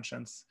clear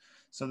conscience,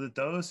 so that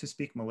those who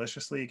speak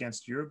maliciously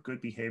against your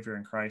good behavior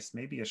in Christ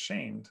may be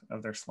ashamed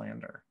of their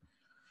slander."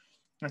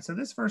 And so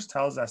this verse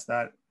tells us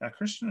that a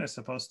Christian is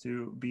supposed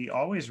to be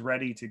always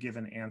ready to give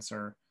an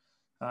answer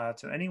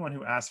to anyone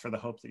who asks for the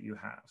hope that you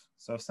have.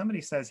 So if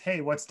somebody says, hey,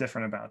 what's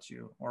different about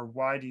you? Or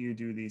why do you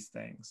do these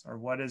things? Or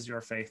what is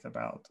your faith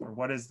about? Or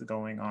what is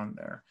going on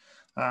there?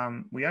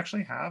 We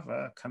actually have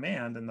a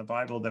command in the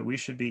Bible that we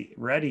should be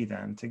ready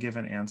then to give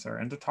an answer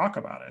and to talk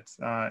about it.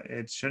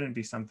 It shouldn't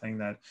be something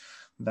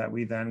that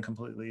we then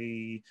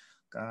completely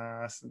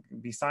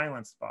be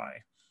silenced by.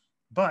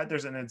 But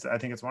I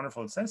think it's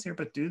wonderful it says here,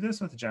 but do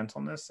this with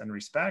gentleness and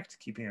respect,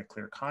 keeping a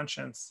clear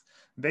conscience,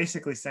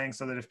 basically saying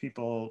so that if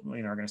people,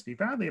 are going to speak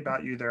badly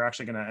about you, they're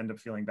actually going to end up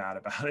feeling bad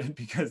about it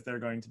because they're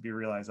going to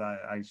realize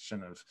I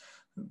shouldn't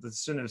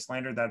have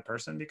slandered that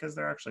person because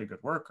they're actually a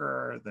good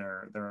worker.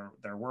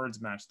 Their words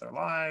match their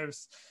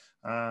lives.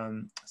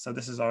 So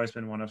this has always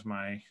been one of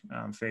my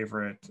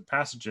favorite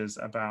passages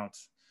about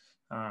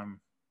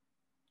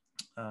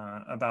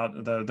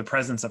the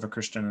presence of a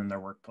Christian in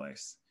their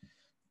workplace.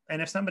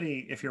 And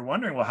if you're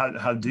wondering, well,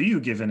 how do you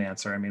give an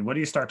answer? I mean, what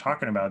do you start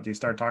talking about? Do you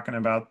start talking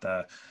about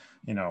I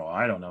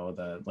don't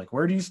know,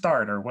 where do you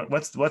start, or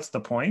what's the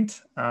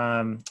point?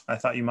 I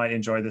thought you might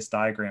enjoy this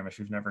diagram if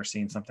you've never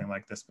seen something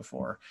like this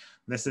before.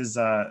 This is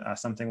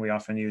something we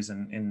often use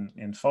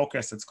in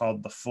Focus. It's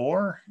called the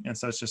four. And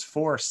so it's just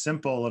four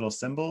simple little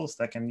symbols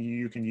that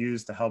you can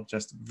use to help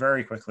just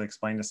very quickly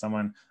explain to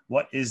someone,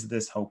 what is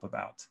this hope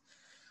about?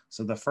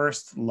 So the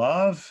first,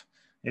 love,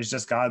 is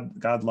just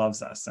God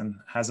loves us and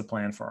has a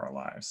plan for our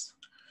lives.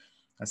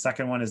 The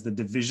second one is the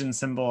division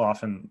symbol,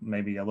 often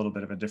maybe a little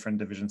bit of a different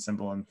division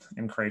symbol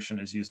in creation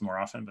is used more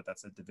often, but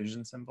that's a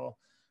division symbol.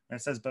 And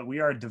it says, but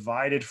we are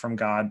divided from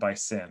God by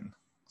sin.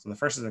 So the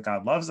first is that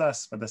God loves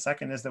us, but the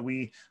second is that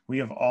we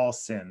have all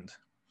sinned.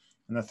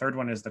 And the third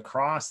one is the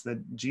cross,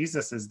 that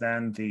Jesus is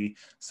then the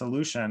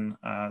solution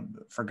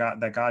for God,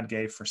 that God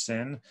gave for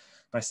sin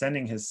by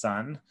sending his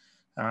son,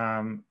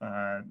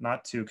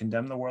 not to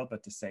condemn the world,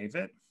 but to save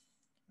it.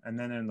 And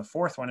then in the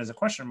fourth one is a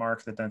question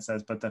mark that then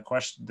says, but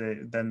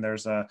then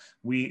there's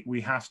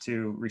we have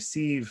to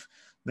receive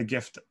the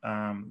gift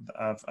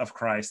of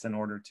Christ in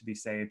order to be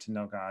saved, to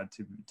know God,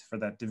 for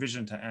that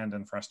division to end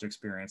and for us to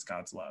experience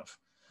God's love.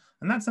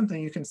 And that's something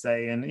you can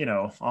say in,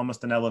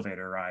 almost an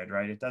elevator ride,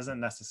 right? It doesn't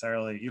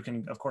necessarily, you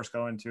can of course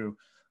go into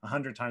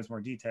 100 times more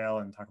detail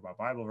and talk about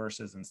Bible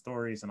verses and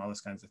stories and all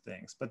those kinds of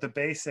things. But the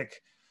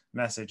basic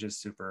message is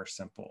super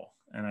simple.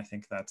 And I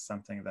think that's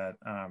something that,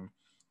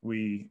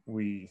 we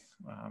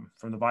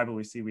from the Bible,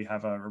 we see we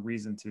have a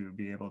reason to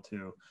be able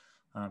to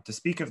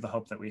speak of the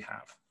hope that we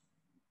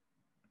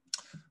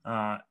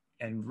have.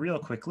 And real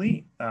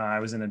quickly, I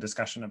was in a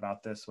discussion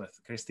about this with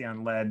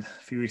Christian Led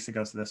a few weeks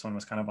ago, so this one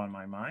was kind of on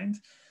my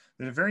mind.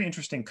 There's a very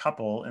interesting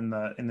couple in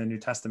the New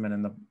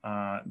Testament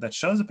that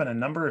shows up in a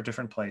number of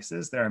different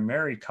places. They're a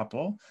married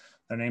couple.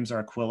 Their names are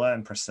Aquila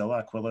and Priscilla.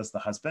 Aquila is the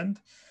husband.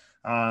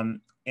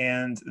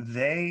 And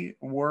they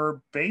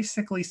were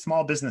basically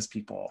small business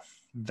people.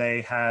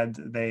 They had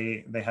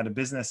a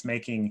business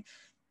making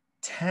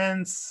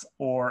tents,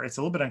 or it's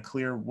a little bit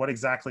unclear what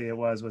exactly it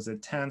was. Was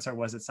it tents, or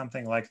was it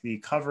something like the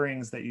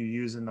coverings that you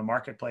use in the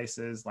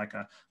marketplaces, like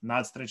a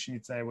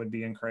nadstrečnice would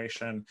be in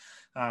Croatian.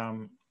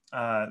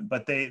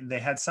 But they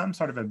had some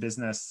sort of a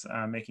business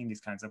making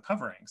these kinds of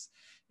coverings.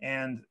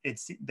 And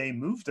they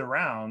moved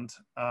around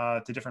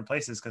to different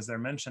places because they're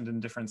mentioned in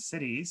different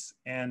cities.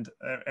 And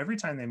every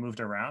time they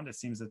moved around, it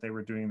seems that they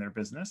were doing their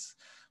business,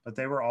 but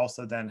they were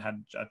also then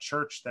had a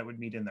church that would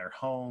meet in their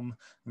home.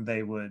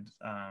 They would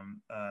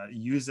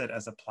use it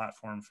as a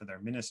platform for their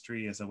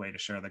ministry, as a way to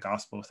share the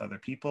gospel with other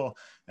people.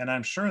 And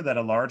I'm sure that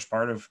a large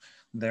part of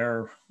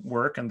their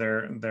work and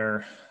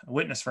their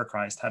witness for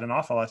Christ had an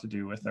awful lot to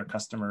do with their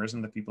customers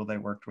and the people they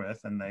worked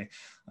with. And I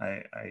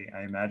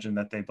imagine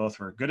that they both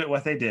were good at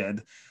what they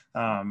did,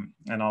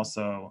 and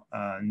also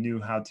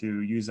knew how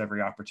to use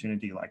every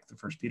opportunity, like the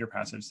First Peter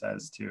passage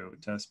says, to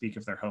speak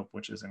of their hope,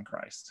 which is in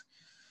Christ.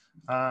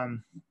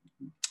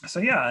 So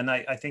yeah, and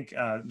I think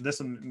this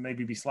will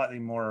maybe be slightly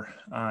more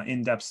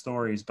in-depth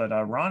stories, but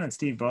Ron and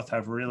Steve both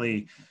have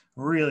really,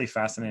 really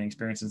fascinating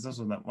experiences. This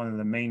was one of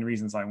the main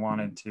reasons I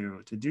wanted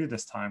to do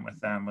this time with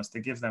them, was to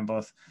give them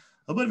both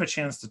a little bit of a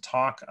chance to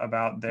talk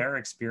about their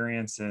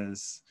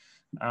experiences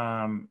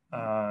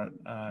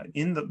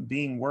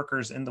being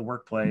workers in the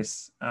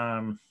workplace,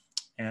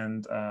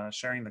 and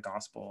sharing the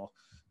gospel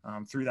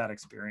through that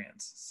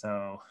experience.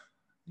 So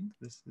I think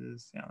this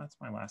is, that's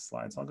my last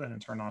slide. So I'll go ahead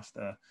and turn off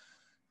the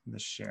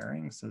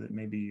sharing so that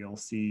maybe you'll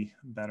see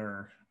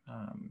better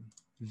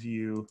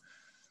view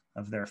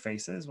of their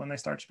faces when they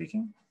start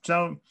speaking.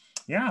 So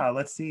yeah,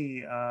 let's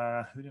see,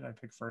 who did I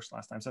pick first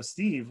last time? So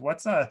Steve,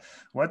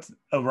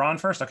 Ron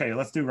first? Okay,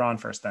 let's do Ron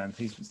first then.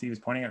 Steve is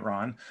pointing at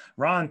Ron.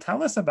 Ron,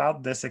 tell us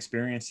about this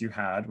experience you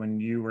had when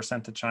you were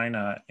sent to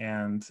China,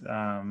 and tell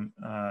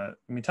us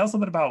a little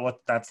bit about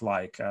what that's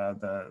like,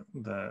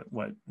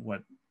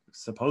 what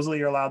supposedly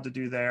you're allowed to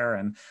do there,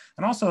 and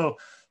also,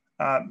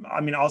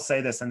 I'll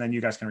say this and then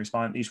you guys can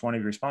respond, each one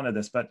of you respond to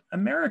this, but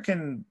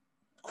American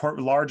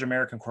large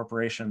American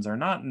corporations are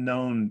not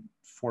known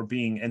for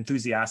being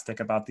enthusiastic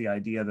about the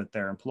idea that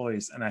their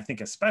employees, and I think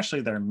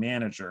especially their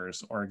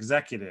managers or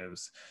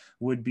executives,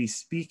 would be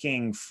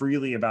speaking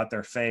freely about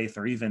their faith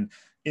or even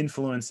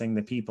influencing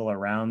the people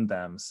around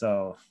them.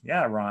 So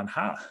yeah, Ron,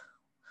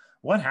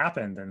 what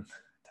happened? And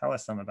tell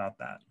us some about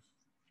that.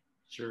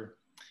 Sure.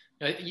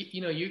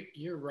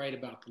 You're right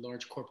about the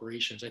large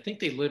corporations. I think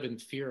they live in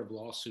fear of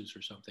lawsuits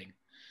or something.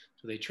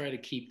 So they try to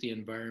keep the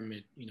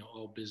environment,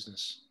 all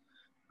business.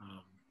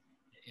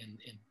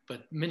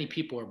 But many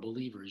people are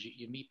believers.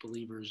 You meet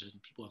believers and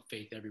people of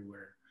faith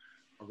everywhere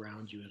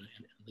around you in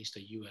at least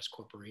a U.S.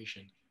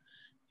 corporation.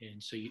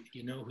 And so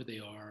you know who they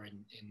are.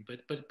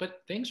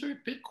 But things are a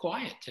bit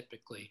quiet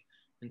typically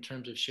in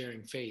terms of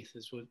sharing faith.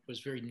 This was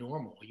very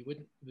normal. It was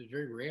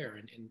very rare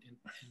and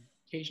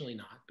occasionally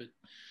not. But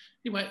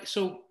anyway,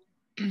 so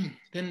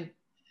then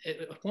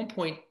at one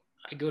point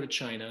I go to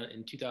China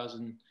in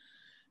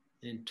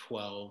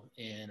 2012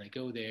 and I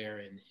go there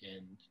and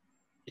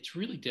it's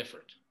really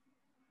different.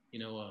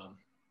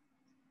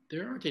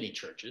 There aren't any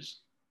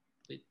churches.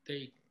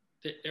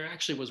 There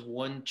actually was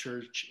one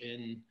church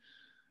in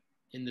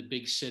the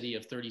big city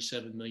of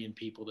 37 million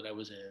people that I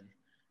was in.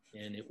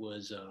 And it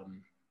was,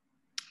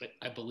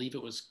 I believe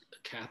it was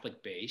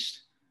Catholic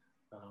based.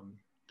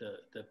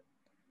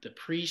 The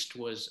priest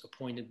was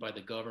appointed by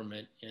the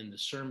government and the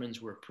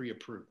sermons were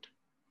pre-approved.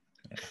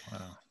 Yeah,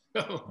 wow.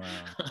 So,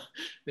 wow.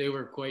 They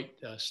were quite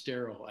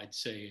sterile, I'd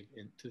say,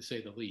 to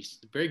say the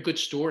least. Very good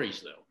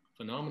stories though,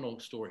 phenomenal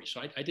stories.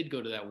 So I did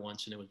go to that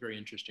once and it was very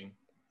interesting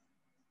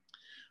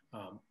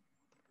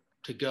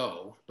to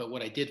go. But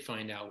what I did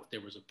find out,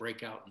 there was a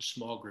breakout in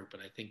small group,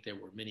 and I think there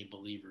were many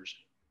believers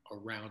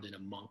around and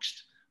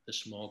amongst the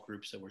small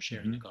groups that were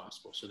sharing the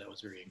gospel. So that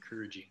was very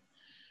encouraging.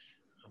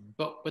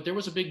 But there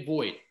was a big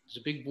void. There's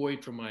a big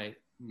void for my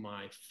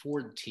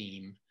Ford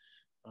team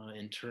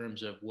in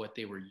terms of what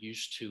they were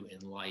used to in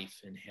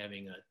life and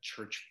having a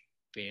church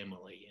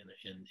family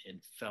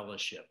and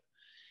fellowship.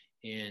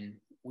 And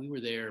we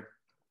were there.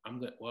 I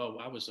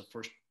was the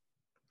first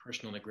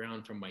person on the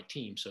ground from my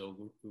team, so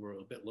we were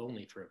a bit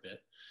lonely for a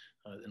bit,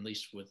 at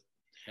least with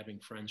having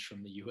friends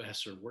from the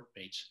U.S. or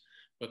workmates.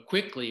 But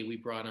quickly we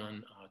brought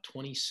on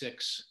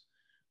 26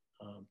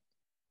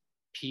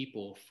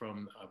 people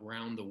from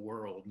around the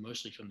world,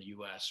 mostly from the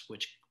U.S.,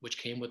 which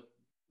came with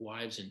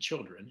wives and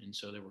children, and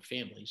so there were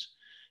families.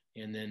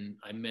 And then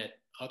I met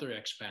other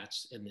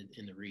expats in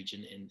the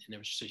region, and there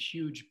was just a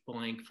huge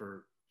blank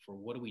for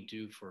what do we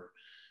do for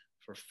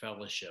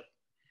fellowship.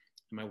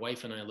 And my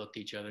wife and I looked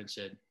at each other and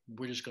said,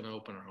 we're just going to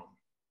open our home.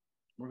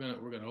 We're going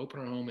to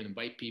open our home and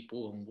invite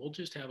people, and we'll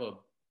just have a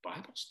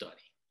Bible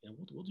study, and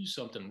we'll do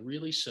something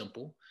really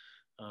simple.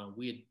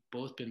 We had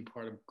both been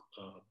part of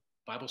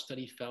Bible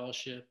Study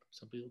Fellowship.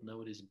 Some people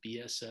know it as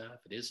BSF.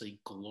 It is a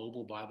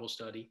global Bible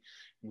study.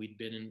 We'd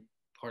been in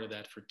part of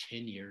that for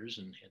 10 years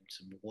and had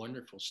some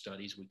wonderful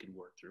studies we could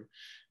work through.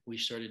 We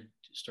started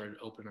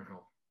opening our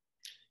home.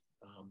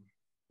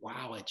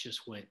 Wow, it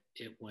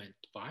went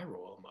viral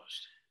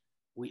almost.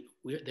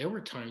 There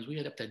were times we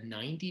had up to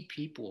 90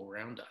 people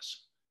around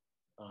us.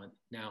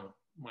 Now,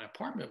 my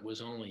apartment was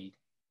only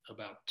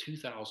about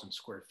 2,000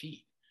 square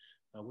feet,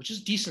 which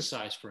is decent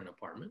size for an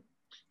apartment.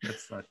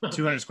 That's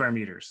 200 square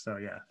meters. So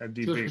yeah, that'd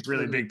be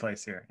really big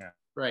place here. Yeah.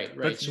 Right.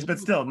 But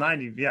still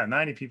 90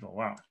 people.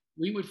 Wow.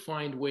 We would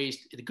find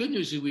ways. The good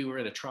news is we were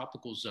in a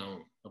tropical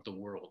zone of the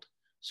world.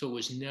 So it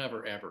was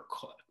never, ever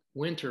cold.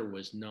 Winter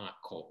was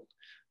not cold.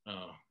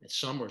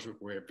 Summers were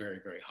very,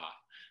 very hot.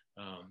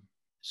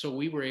 So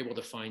we were able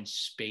to find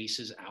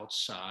spaces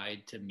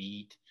outside to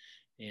meet.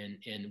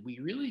 And we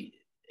really,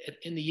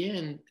 in the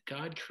end,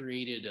 God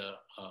created a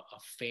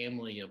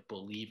family of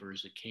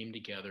believers that came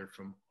together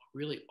from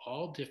really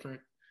all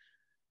different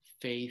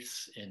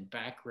faiths and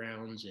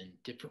backgrounds and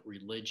different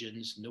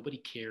religions. Nobody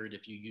cared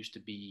if you used to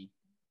be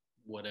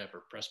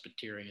whatever,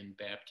 Presbyterian,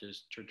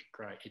 Baptist, Church of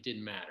Christ. It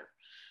didn't matter.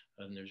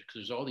 And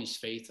there's all these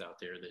faiths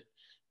out there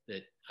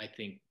that I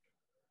think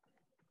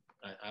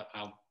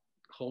I'll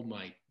hold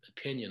my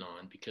opinion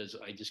on, because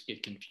I just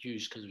get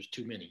confused because there's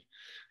too many.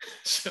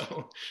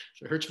 So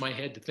it hurts my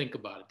head to think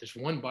about it. There's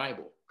one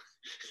Bible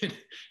and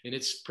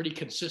it's pretty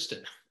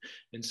consistent.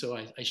 And so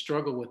I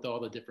struggle with all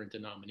the different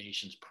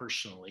denominations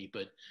personally,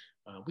 but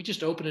we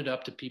just open it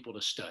up to people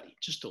to study,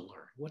 just to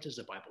learn. What does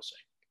the Bible say?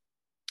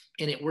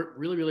 And it worked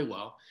really, really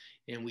well.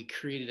 And we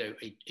created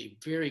a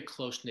very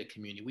close-knit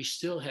community. We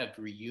still have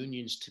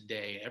reunions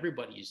today.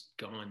 Everybody's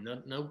gone.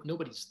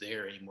 Nobody's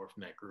there anymore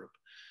from that group.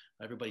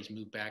 Everybody's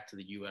moved back to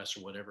the U.S.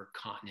 or whatever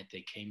continent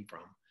they came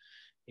from.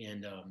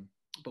 And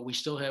but we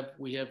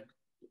have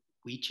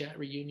WeChat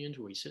reunions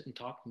where we sit and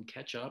talk and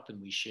catch up and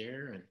we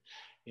share.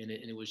 And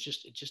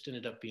it just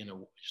ended up being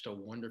just a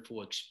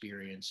wonderful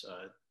experience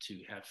to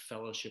have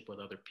fellowship with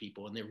other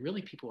people. And they're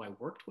really people I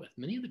worked with.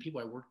 Many of the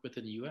people I worked with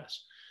in the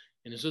U.S.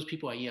 And there's those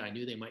people I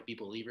knew they might be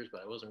believers,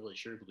 but I wasn't really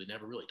sure because we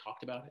never really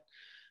talked about it.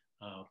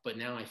 But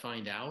now I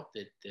find out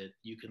that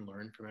you can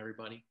learn from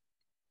everybody.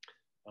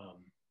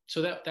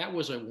 So that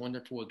was a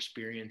wonderful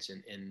experience,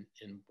 and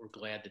we're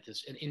glad that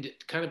this and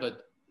kind of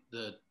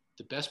the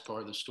the best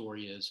part of the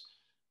story is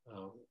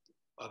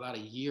about a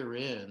year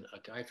in, a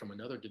guy from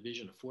another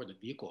division of Ford, the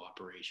vehicle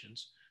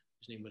operations,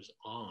 his name was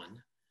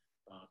An,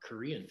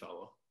 Korean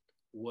fellow,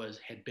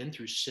 had been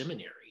through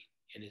seminary,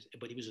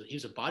 but he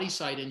was a body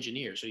side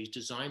engineer, so he's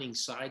designing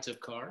sides of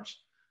cars.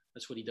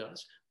 That's what he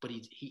does. But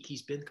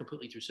he's been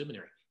completely through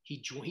seminary.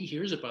 He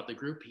hears about the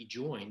group, he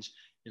joins,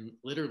 and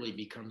literally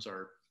becomes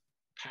our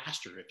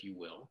pastor, if you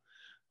will.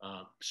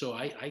 So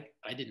I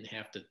didn't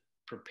have to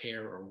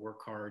prepare or work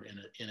hard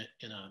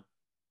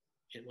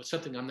it was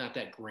something I'm not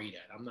that great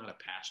at. I'm not a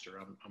pastor.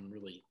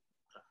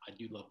 I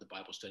do love the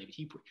Bible study,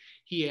 but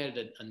he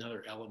added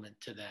another element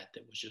to that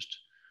was just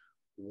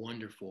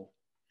wonderful.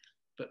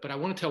 But I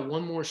want to tell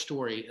one more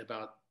story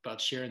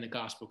about sharing the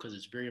gospel, because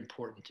it's very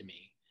important to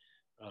me.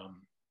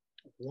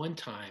 One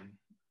time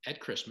at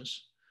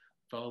Christmas,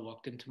 a fellow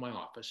walked into my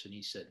office and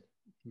he said,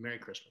 "Merry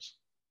Christmas."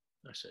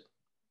 I said,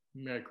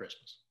 "Merry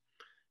Christmas."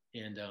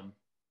 And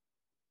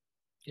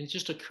it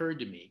just occurred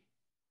to me,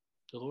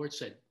 the Lord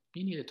said,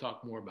 "You need to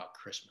talk more about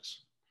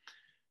Christmas."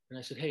 And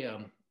I said, "Hey,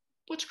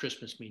 what's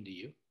Christmas mean to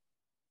you?"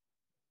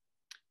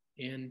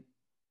 And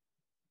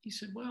he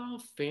said, "Well,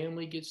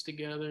 family gets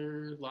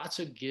together, lots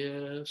of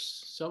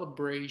gifts,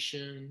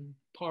 celebration,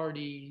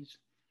 parties."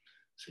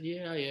 I said,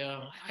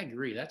 yeah, I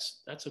agree.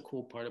 That's a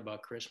cool part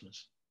about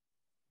Christmas.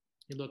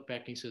 He looked back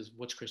and he says,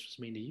 "What's Christmas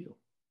mean to you?"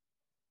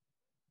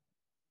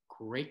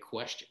 Great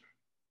question.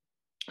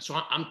 So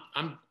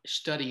I'm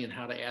studying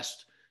how to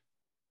ask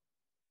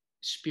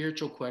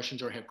spiritual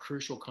questions or have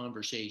crucial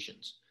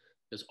conversations,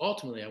 because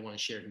ultimately I want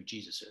to share who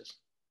Jesus is.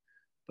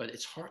 But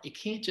it's hard. You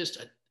can't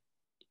just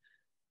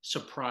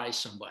surprise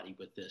somebody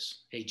with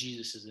this. "Hey,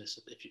 Jesus is this,"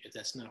 if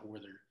that's not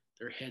where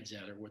their head's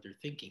at or what they're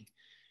thinking.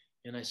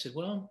 And I said,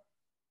 "Well,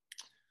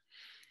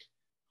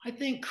 I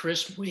think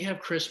we have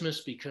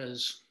Christmas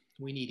because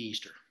we need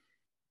Easter."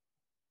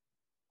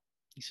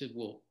 He said,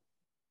 "Well,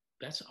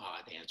 that's an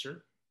odd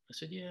answer." I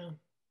said, "Yeah,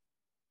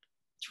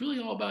 it's really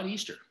all about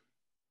Easter.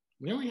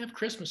 We only have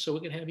Christmas so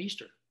we can have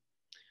Easter."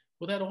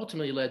 Well, that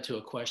ultimately led to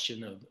a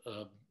question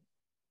of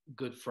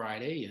Good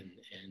Friday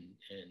and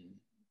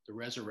the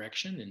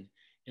resurrection,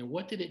 and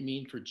what did it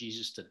mean for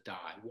Jesus to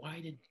die?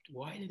 Why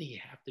did he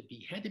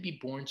had to be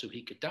born so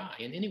he could die?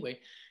 And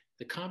anyway,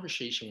 the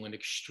conversation went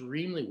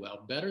extremely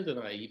well, better than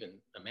I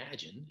even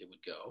imagined it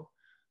would go.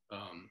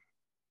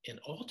 And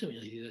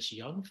ultimately, this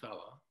young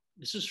fella,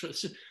 this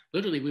is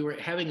literally, we were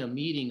having a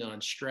meeting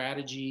on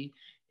strategy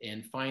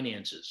and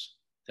finances.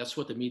 That's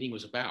what the meeting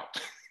was about.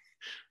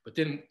 But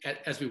then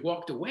as we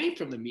walked away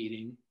from the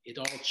meeting, it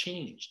all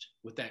changed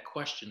with that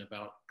question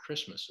about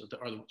Christmas,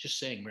 or just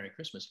saying Merry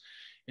Christmas.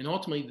 And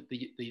ultimately,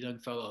 the young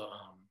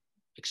fellow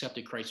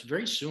accepted Christ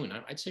very soon.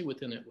 I'd say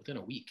within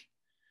a week.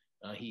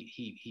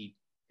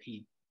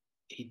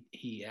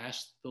 He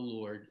asked the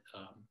Lord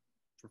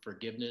for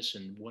forgiveness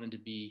and wanted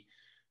to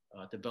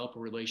develop a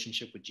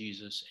relationship with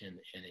Jesus, and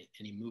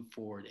he moved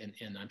forward.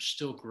 And I'm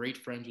still great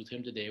friends with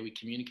him today. We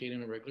communicate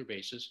on a regular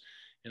basis,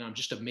 and I'm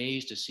just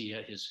amazed to see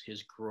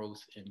his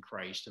growth in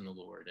Christ and the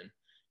Lord.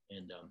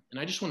 And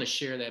I just want to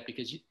share that,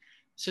 because it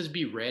says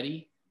be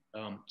ready.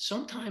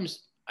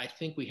 Sometimes I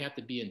think we have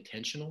to be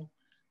intentional.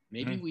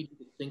 Maybe we need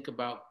to think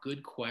about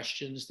good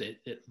questions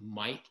that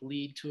might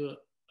lead to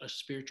a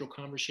spiritual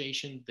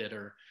conversation that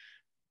are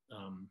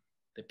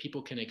that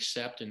people can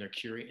accept, and they're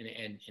curious,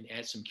 and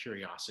add some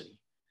curiosity.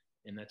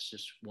 And that's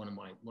just one of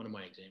my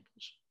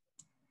examples.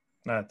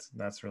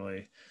 That's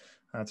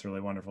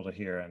really wonderful to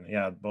hear. And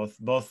yeah,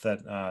 both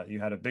that you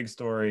had a big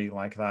story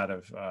like that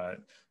of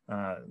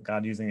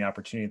God using the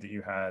opportunity that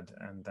you had,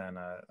 and then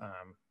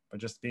but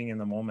just being in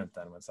the moment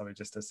then with something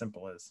just as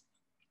simple as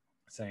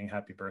saying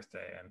happy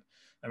birthday, and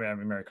I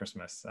mean Merry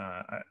Christmas.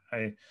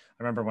 I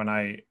remember when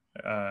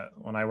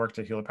I worked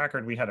at Hewlett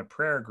Packard, we had a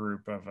prayer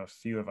group of a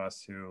few of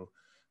us who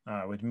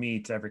would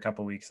meet every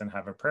couple of weeks and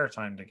have a prayer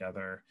time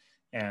together.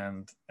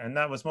 And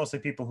that was mostly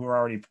people who were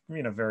already,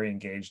 very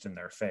engaged in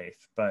their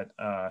faith. But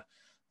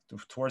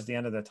towards the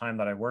end of the time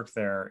that I worked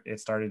there,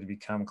 it started to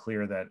become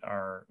clear that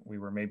we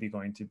were maybe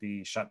going to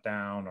be shut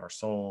down or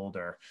sold,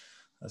 or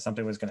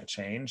something was going to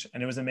change.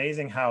 And it was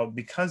amazing how,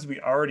 because we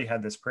already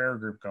had this prayer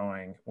group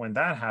going, when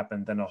that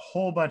happened, then a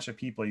whole bunch of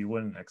people you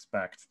wouldn't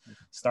expect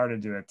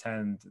started to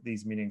attend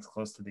these meetings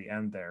close to the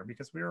end there,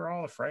 because we were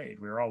all afraid.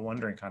 We were all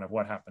wondering kind of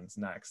what happens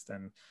next.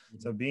 And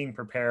so being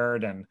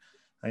prepared and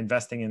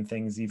investing in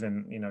things,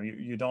 even,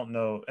 you don't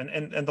know.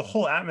 And the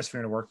whole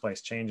atmosphere in a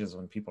workplace changes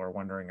when people are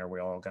wondering, are we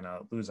all going to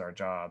lose our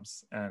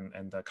jobs?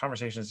 And the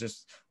conversations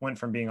just went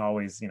from being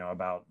always,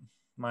 about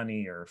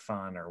money or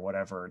fun or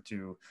whatever,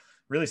 to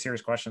really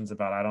serious questions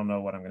about, I don't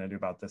know what I'm going to do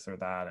about this or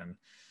that. And,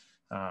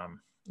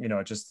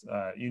 it just,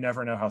 you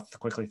never know how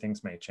quickly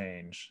things may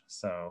change.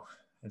 So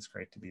it's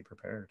great to be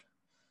prepared.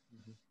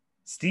 Mm-hmm.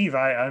 Steve,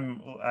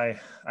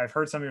 I've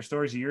heard some of your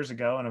stories years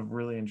ago and I've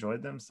really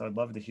enjoyed them. So I'd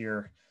love to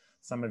hear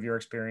some of your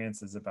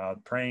experiences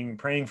about praying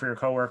for your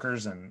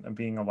coworkers and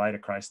being a light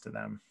of Christ to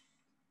them.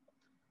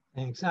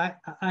 Thanks. I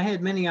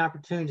had many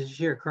opportunities to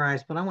share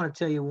Christ, but I want to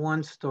tell you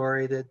one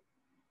story that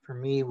for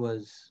me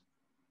was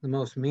the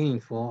most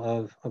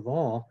meaningful of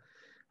all.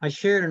 I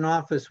shared an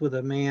office with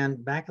a man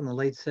back in the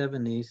late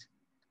 70s.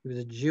 He was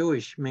a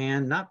Jewish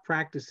man, not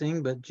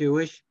practicing, but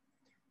Jewish.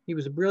 He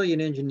was a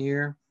brilliant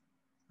engineer.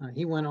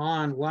 He went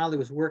on while he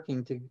was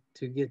working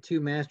to get 2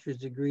 master's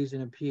degrees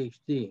and a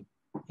PhD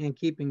and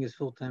keeping his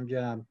full-time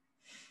job,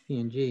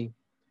 P&G.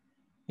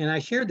 And I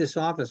shared this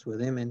office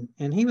with him,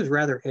 and he was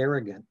rather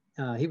arrogant.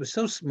 He was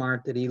so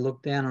smart that he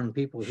looked down on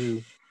people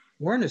who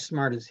weren't as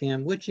smart as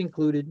him, which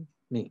included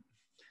me.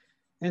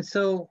 And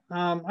so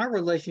our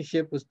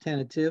relationship was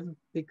tentative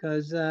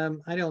because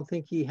I don't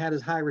think he had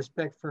as high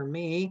respect for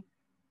me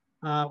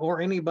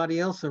or anybody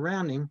else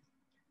around him.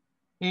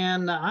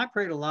 And I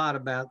prayed a lot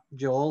about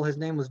Joel. His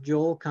name was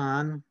Joel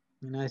Kahn.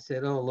 And I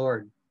said, oh,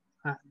 Lord,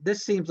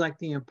 this seems like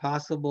the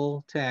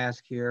impossible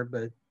task here,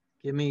 but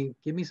give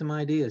me some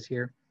ideas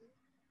here.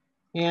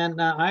 And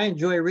I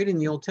enjoy reading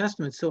the Old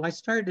Testament. So I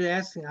started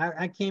asking,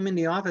 I came in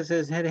the office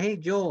and said, hey,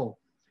 Joel,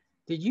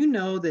 did you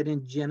know that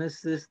in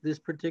Genesis, this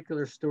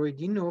particular story,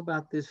 do you know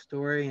about this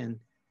story? And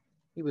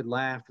he would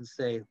laugh and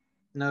say,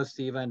 no,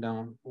 Steve, I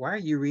don't. Why are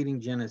you reading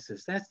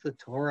Genesis? That's the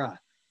Torah.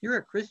 You're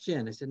a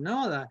Christian. I said,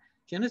 no,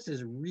 Genesis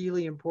is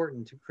really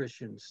important to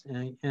Christians.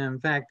 And in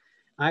fact,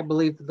 I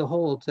believe that the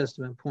whole Old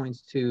Testament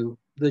points to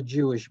the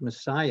Jewish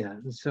Messiah.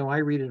 And so I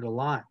read it a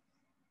lot.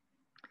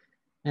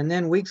 And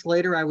then weeks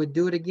later, I would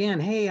do it again.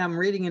 Hey, I'm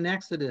reading in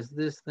Exodus,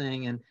 this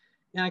thing. And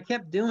I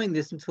kept doing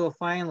this until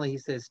finally he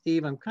says,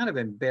 Steve, I'm kind of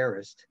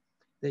embarrassed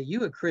that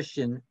you, a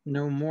Christian,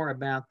 know more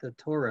about the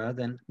Torah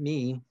than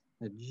me,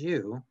 a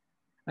Jew.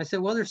 I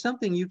said, well, there's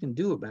something you can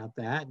do about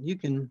that. You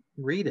can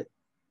read it.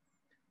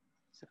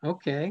 Said,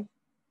 okay,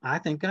 I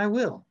think I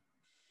will.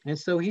 And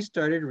so he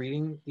started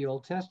reading the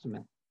Old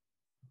Testament.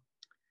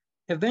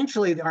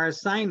 Eventually, our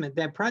assignment,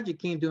 that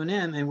project came to an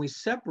end and we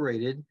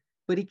separated,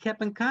 but he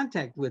kept in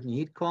contact with me.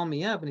 He'd call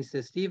me up and he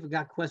said, Steve, I've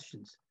got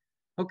questions.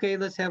 Okay,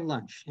 let's have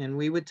lunch. And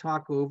we would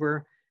talk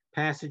over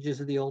passages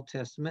of the Old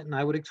Testament and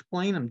I would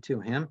explain them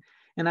to him.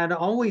 And I'd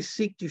always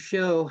seek to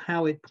show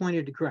how it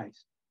pointed to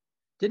Christ.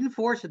 Didn't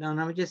force it on him.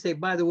 I would just say,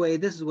 by the way,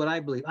 this is what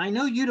I believe. I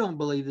know you don't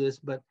believe this,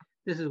 but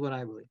this is what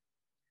I believe.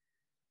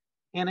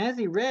 And as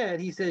he read,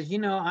 he says, you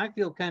know, I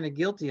feel kind of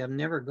guilty. I've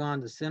never gone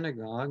to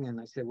synagogue.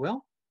 And I said,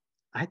 well,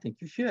 I think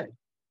you should.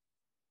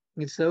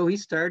 And so he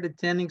started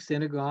attending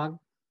synagogue.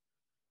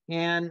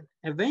 And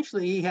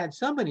eventually he had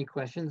so many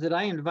questions that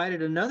I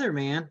invited another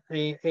man,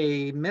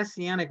 a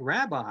Messianic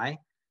rabbi,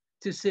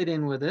 to sit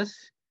in with us.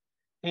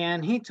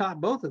 And he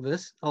taught both of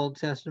us Old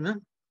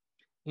Testament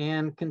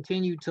and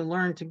continued to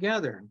learn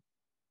together.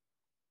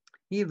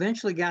 He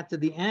eventually got to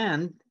the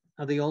end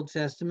of the Old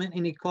Testament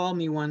and he called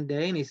me one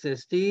day and he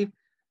says, Steve,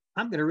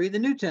 I'm going to read the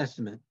New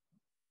Testament.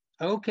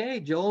 Okay,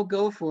 Joel,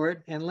 go for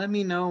it and let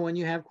me know when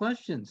you have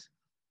questions.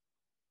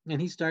 And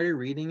he started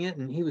reading it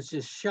and he was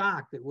just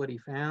shocked at what he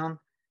found,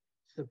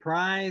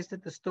 surprised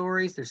at the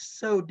stories. They're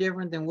so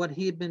different than what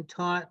he had been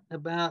taught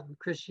about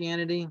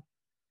Christianity.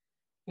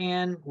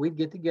 And we'd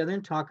get together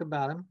and talk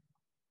about them.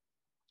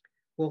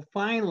 Well,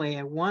 finally,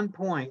 at one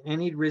point,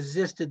 and he'd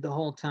resisted the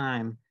whole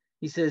time,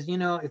 he says, you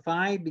know, if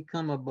I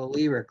become a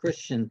believer, a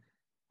Christian,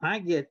 I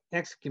get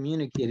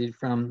excommunicated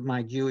from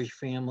my Jewish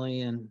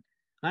family and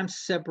I'm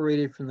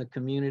separated from the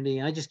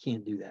community. I just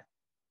can't do that.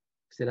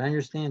 I said, I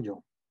understand,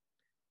 Joel.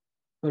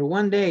 But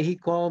one day he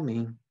called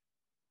me,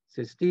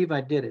 said, Steve,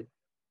 I did it.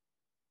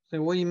 I said,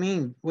 what do you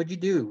mean? What'd you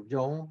do,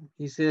 Joel?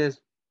 He says,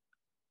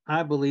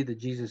 I believe that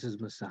Jesus is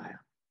Messiah.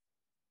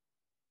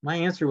 My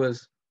answer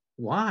was,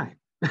 why?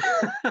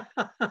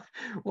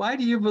 Why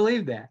do you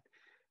believe that?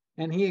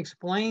 And he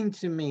explained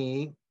to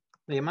me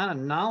the amount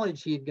of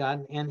knowledge he had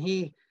gotten, and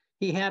he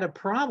had a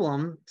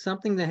problem,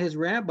 something that his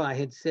rabbi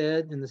had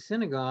said in the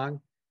synagogue,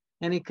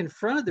 and he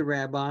confronted the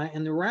rabbi,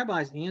 and the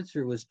rabbi's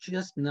answer was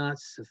just not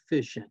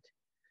sufficient.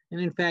 And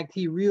in fact,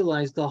 he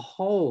realized the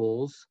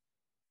holes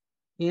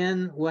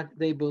in what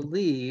they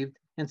believed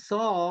and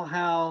saw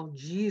how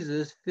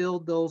Jesus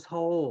filled those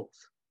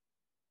holes.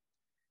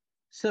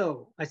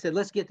 So I said,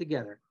 let's get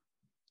together.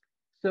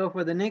 So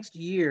for the next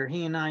year,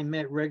 he and I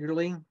met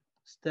regularly,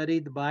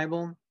 studied the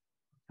Bible.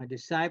 I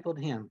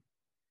discipled him.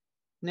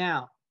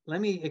 Now, let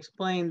me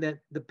explain that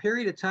the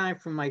period of time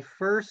from my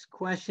first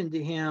question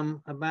to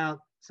him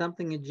about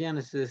something in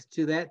Genesis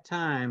to that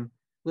time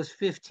was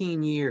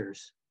 15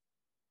 years.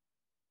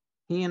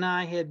 He and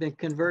I had been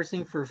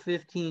conversing for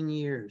 15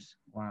 years.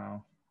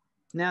 Wow.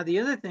 Now, the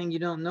other thing you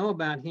don't know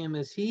about him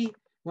is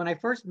when I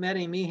first met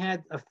him, he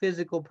had a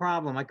physical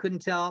problem. I couldn't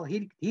tell.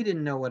 He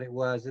didn't know what it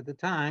was at the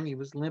time. He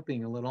was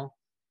limping a little.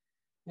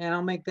 And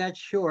I'll make that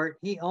short.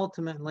 He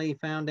ultimately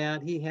found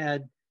out he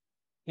had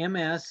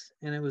MS,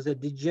 and it was a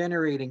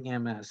degenerating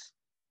MS.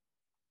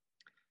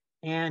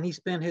 And he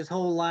spent his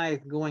whole life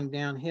going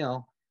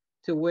downhill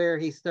to where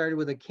he started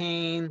with a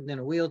cane, then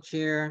a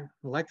wheelchair,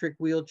 electric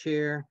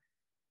wheelchair,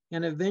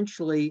 and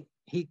eventually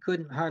he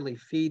couldn't hardly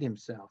feed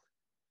himself,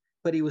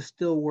 but he was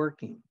still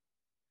working.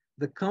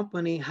 The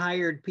company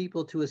hired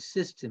people to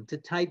assist him, to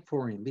type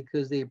for him,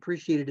 because they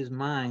appreciated his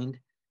mind,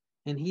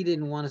 and he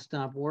didn't want to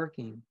stop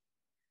working.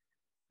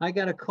 I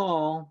got a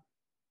call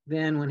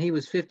then when he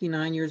was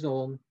 59 years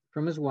old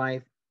from his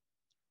wife,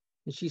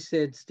 And she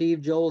said,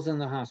 Steve, Joel's in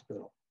the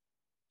hospital.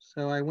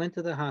 So I went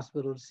to the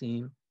hospital to see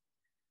him.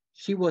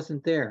 She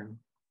wasn't there.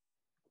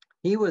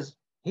 He was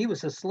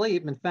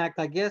asleep. In fact,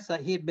 I guess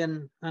he had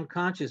been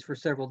unconscious for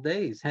several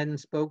days, hadn't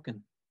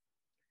spoken.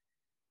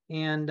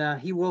 And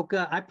he woke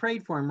up. I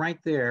prayed for him right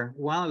there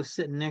while I was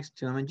sitting next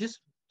to him, and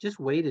just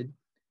waited.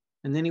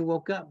 And then he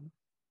woke up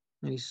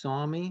and he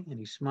saw me and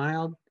he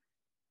smiled.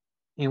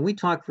 And we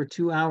talked for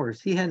 2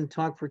 hours. He hadn't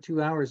talked for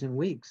 2 hours in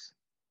weeks.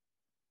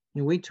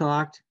 And we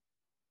talked.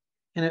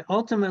 And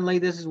ultimately,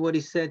 this is what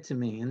he said to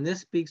me. And this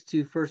speaks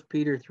to 1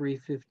 Peter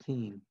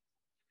 3:15. He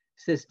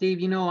says,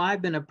 Steve, you know,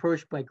 I've been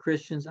approached by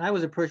Christians. I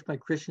was approached by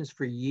Christians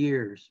for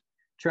years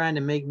trying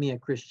to make me a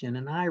Christian,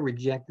 and I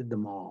rejected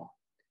them all.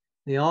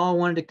 They all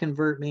wanted to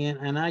convert me,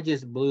 and I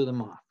just blew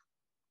them off.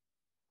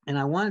 And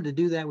I wanted to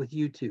do that with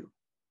you too.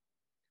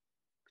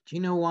 But you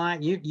know why?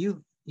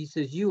 He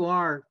says, you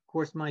are, of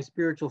course, my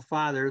spiritual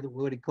father,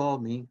 what he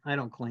called me. I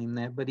don't claim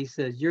that, but he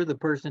says, you're the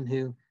person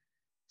who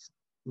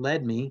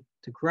led me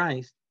to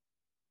Christ.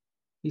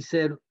 He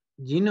said, do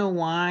you know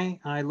why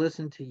I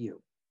listen to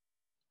you?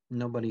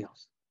 Nobody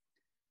else.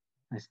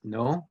 I said,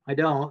 no, I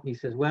don't. He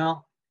says,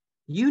 well,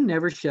 you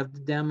never shoved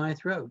it down my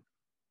throat.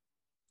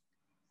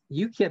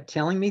 You kept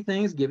telling me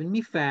things, giving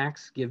me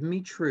facts, giving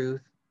me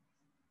truth.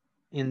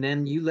 And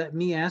then you let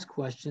me ask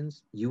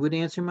questions. You would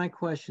answer my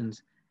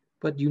questions,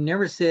 but you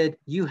never said,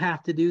 you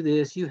have to do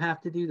this, you have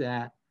to do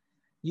that.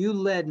 You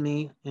led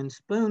me and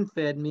spoon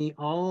fed me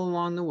all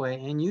along the way,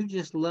 and you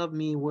just loved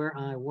me where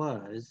I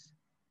was.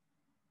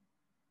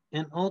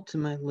 And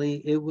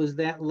ultimately, it was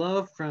that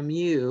love from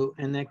you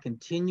and that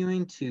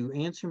continuing to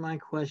answer my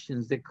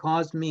questions that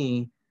caused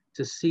me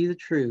to see the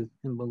truth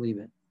and believe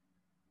it.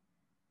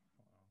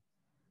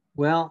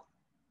 Well,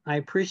 I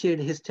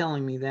appreciated his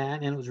telling me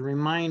that, and it was a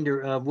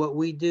reminder of what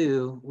we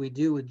do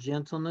with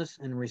gentleness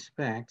and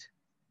respect.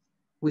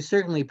 We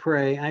certainly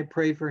pray. I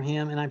prayed for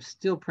him, and I'm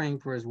still praying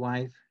for his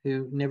wife,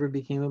 who never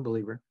became a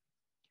believer.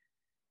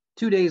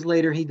 2 days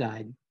later, he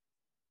died.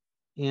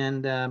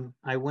 And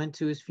I went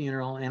to his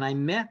funeral, and I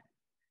met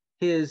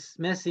his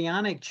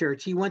Messianic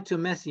church. He went to a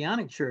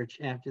Messianic church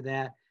after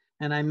that,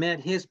 and I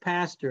met his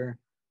pastor.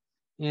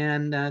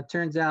 And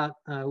turns out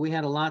we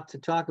had a lot to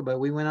talk about.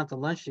 We went out to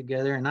lunch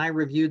together, and I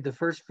reviewed the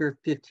first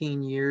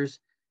 15 years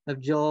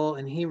of Joel,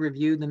 and he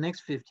reviewed the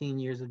next 15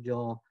 years of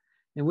Joel.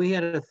 And we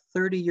had a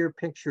 30-year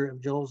picture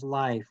of Joel's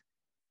life,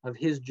 of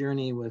his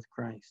journey with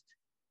Christ.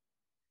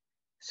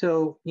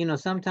 So, you know,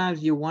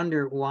 sometimes you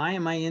wonder, why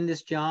am I in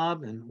this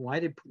job? And why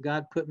did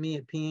God put me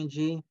at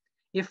P&G?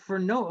 If for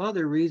no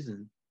other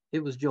reason,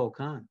 it was Joel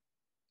Kahn.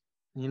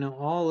 You know,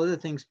 all other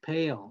things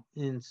pale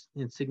in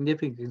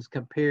significance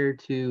compared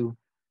to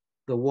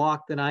the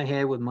walk that I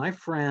had with my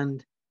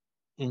friend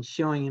and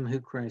showing him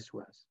who Christ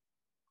was.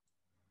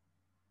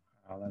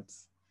 Wow,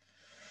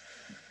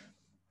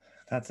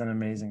 that's an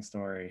amazing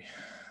story,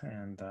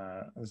 and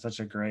it's such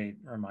a great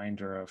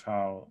reminder of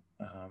how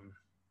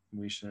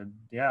we should,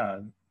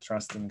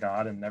 trust in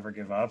God and never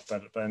give up,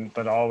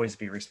 but always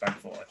be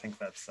respectful. I think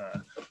that's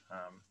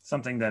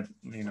something that,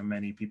 you know,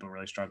 many people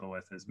really struggle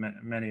with. Is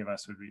many of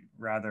us would be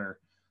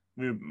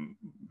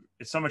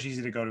it's so much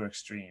easier to go to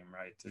extreme,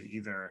 right? To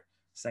either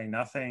say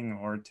nothing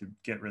or to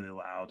get really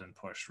loud and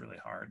push really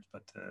hard,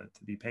 but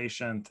to be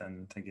patient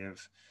and to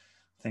give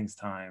things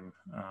time,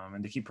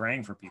 and to keep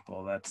praying for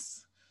people.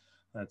 That's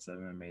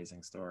an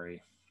amazing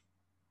story.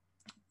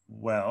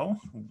 Well,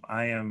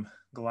 I am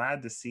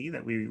glad to see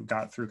that we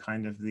got through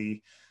kind of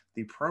the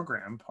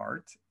program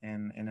part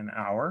in an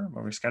hour,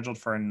 where we're scheduled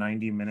for a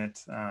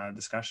 90-minute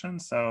discussion.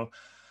 So,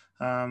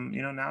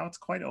 you know, now it's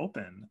quite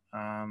open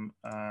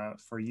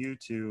for you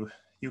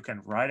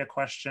can write a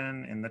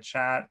question in the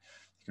chat.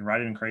 You can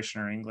write it in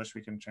Croatian or English.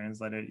 We can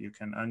translate it. You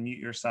can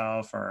unmute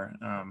yourself or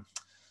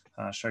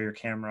show your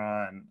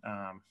camera and,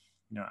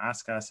 you know,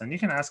 ask us. And you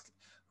can ask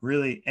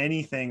really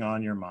anything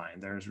on your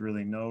mind. There's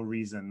really no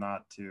reason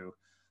not to.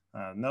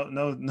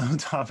 No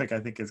topic I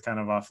think is kind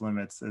of off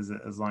limits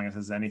as long as it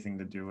has anything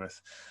to do with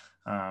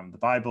the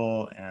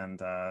Bible and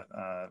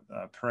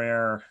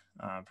prayer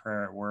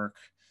at work.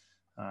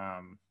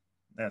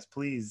 Yes,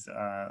 please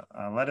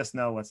let us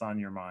know what's on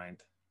your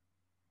mind.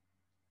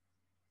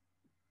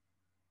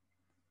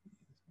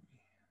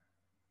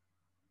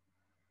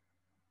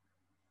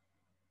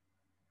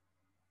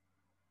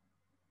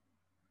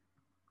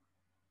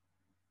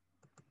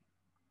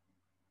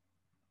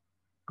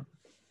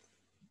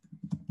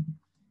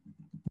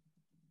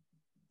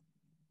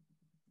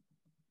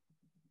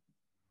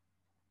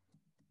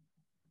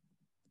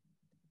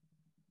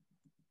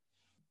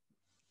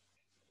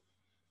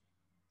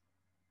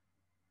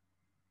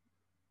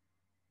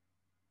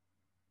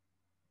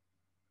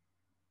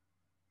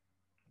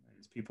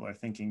 People are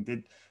thinking,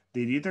 did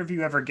either of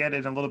you ever get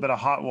in a little bit of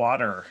hot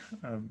water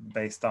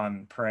based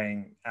on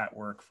praying at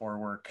work, for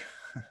work,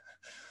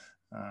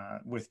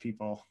 with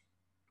people?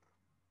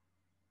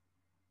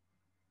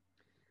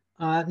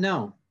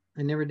 No,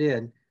 I never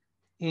did.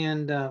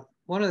 And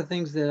one of the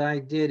things that I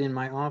did in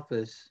my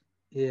office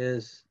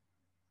is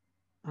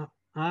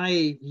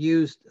I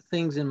used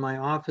things in my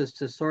office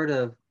to sort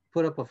of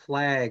put up a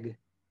flag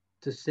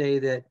to say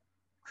that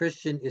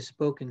Christian is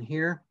spoken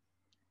here.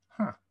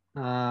 Huh.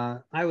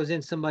 I was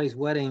in somebody's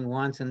wedding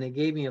once, and they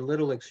gave me a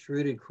little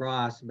extruded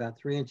cross about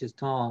 3 inches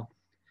tall,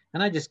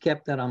 and I just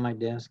kept that on my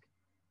desk.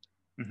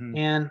 Mm-hmm.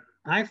 And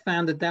I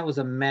found that that was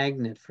a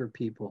magnet for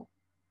people.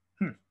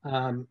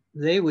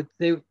 They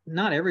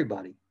not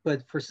everybody,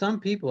 but for some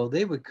people,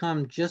 they would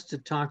come just to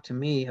talk to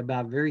me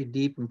about very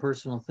deep and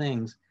personal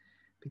things,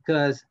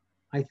 because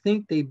I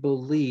think they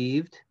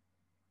believed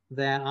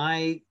that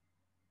I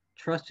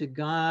trusted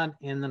God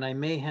and that I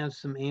may have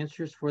some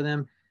answers for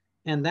them.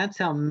 And that's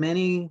how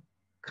many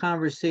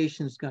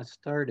conversations got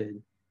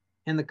started.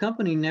 And the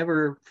company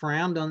never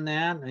frowned on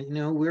that. You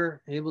know,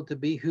 we're able to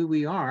be who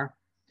we are.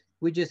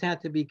 We just have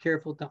to be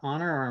careful to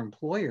honor our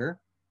employer.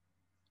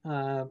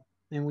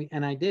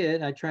 And I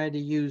did. I tried to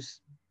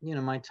use, you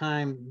know, my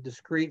time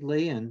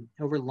discreetly and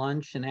over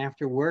lunch and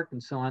after work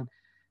and so on.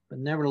 But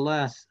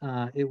nevertheless,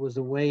 it was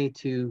a way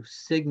to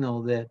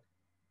signal that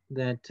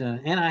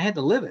and I had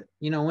to live it.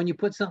 You know, when you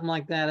put something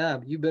like that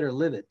up, you better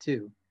live it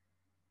too,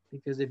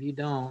 because if you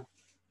don't,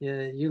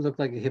 you look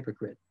like a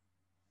hypocrite.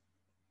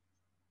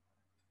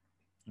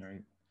 All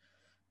right.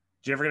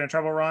 Did you ever get in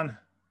trouble, Ron?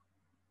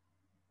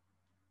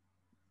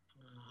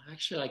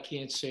 Actually, I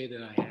can't say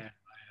that I have.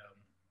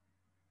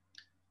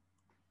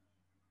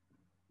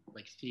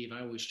 Like Steve,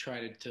 I always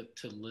try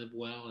to live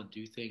well and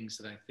do things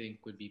that I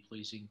think would be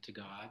pleasing to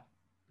God.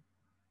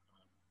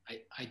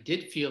 I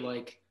did feel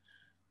like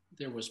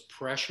there was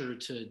pressure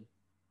to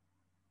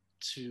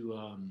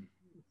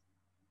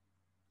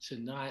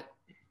not,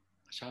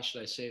 how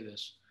should I say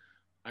this?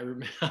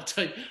 I'll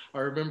tell you, I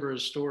remember a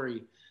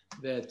story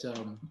that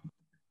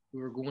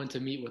we were going to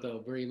meet with a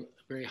very,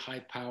 very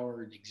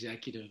high-powered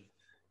executive,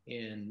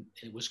 and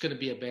it was going to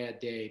be a bad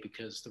day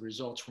because the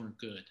results weren't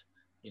good,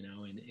 you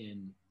know.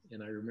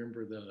 And I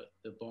remember the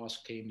boss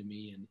came to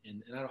me,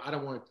 and I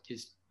don't want to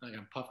just, like,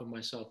 I'm puffing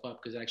myself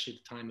up, because actually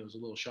at the time it was a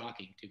little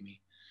shocking to me.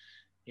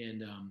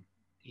 And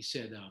he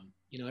said,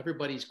 you know,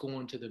 everybody's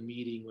going to the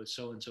meeting with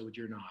so-and-so, but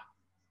you're not.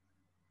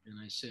 And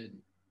I said,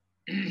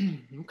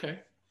 okay.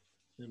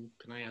 And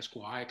can I ask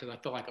why? Because I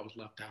felt like I was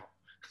left out.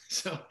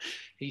 So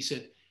he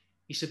said,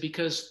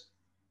 because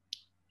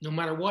no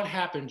matter what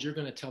happens, you're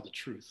going to tell the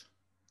truth.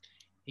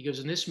 He goes,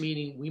 in this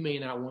meeting, we may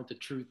not want the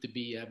truth to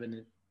be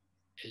evident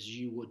as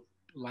you would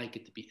like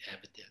it to be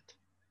evident.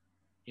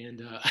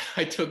 And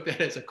I took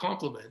that as a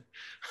compliment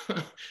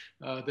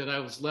that I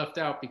was left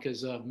out,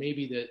 because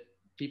maybe that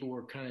people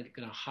were kind of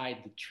going to hide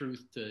the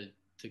truth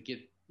to get,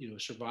 you know,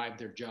 survive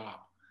their job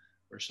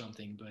or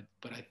something.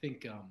 But I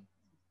think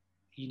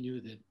he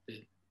knew that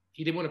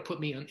he didn't want to put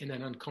me in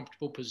an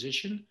uncomfortable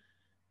position.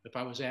 If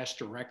I was asked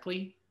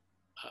directly,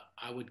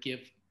 I would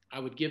give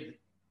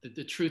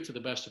the truth to the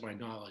best of my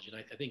knowledge. And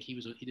I think he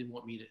didn't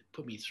want me to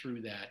put me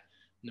through that,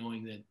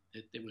 knowing that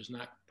it was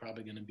not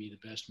probably going to be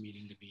the best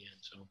meeting to be in.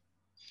 So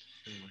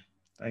anyway.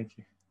 Thank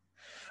you.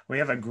 We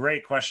have a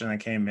great question that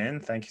came in.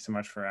 Thank you so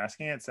much for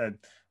asking. It said,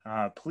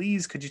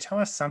 please, could you tell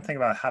us something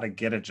about how to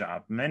get a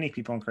job? Many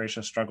people in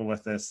Croatia struggle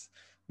with this,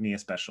 me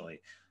especially.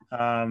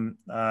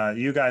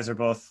 You guys are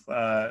both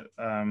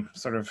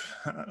sort of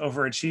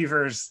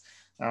overachievers,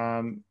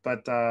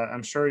 but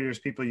I'm sure there's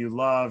people you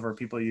love or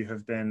people you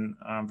have been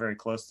very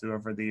close to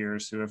over the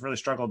years who have really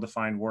struggled to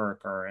find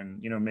work, or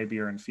maybe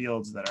you're in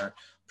fields that are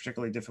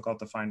particularly difficult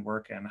to find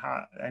work in.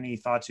 Any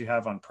thoughts you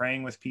have on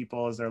praying with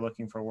people as they're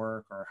looking for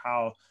work, or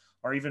how,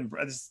 or even,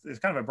 it's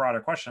kind of a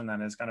broader question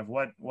then, is kind of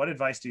what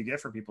advice do you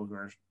give for people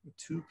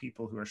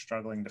who are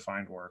struggling to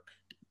find work?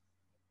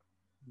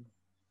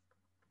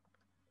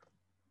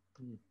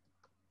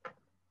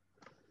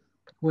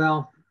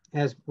 Well,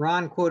 as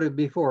Ron quoted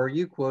before,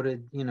 you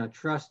quoted,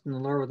 trust in the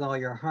Lord with all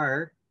your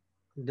heart.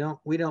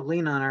 We don't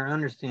lean on our own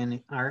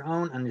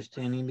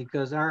understanding,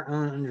 because our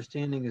own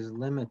understanding is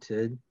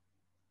limited.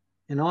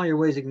 In all your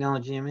ways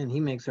acknowledge him, and he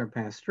makes our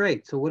path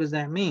straight. So what does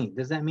that mean?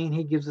 Does that mean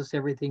he gives us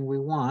everything we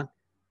want?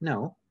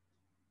 No.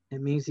 It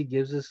means he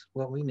gives us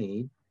what we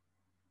need.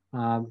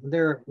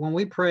 When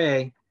we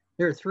pray,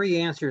 there are three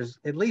answers,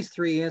 at least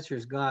three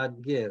answers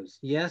God gives: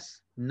 yes,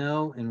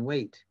 no, and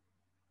wait.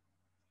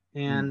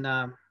 And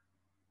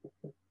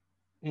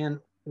and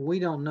we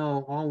don't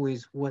know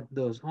always what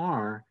those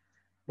are,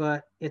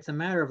 but it's a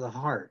matter of the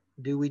heart.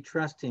 Do we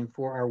trust him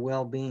for our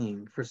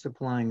well-being, for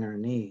supplying our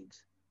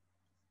needs?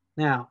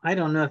 Now, I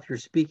don't know if you're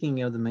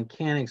speaking of the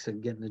mechanics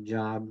of getting a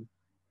job.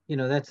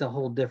 That's a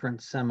whole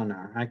different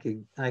seminar. I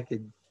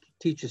could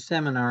teach a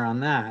seminar on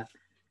that.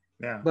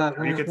 Yeah, but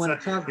you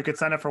could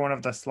sign up for one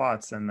of the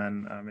slots and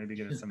then maybe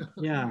get some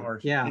more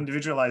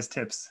individualized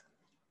tips.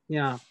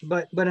 Yeah,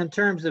 but in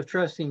terms of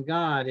trusting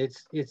God,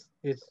 it's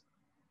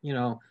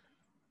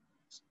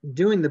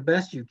doing the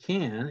best you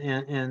can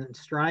and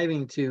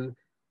striving to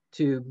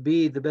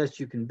be the best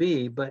you can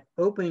be, but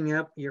opening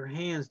up your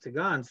hands to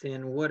God and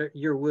saying, what are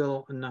your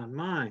will and not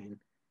mine.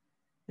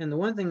 And the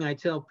one thing I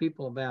tell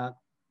people about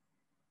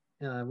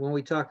when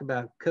we talk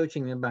about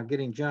coaching them about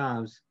getting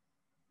jobs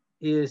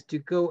is to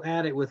go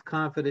at it with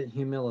confident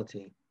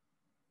humility.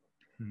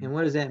 And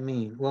what does that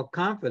mean? Well,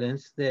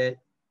 confidence that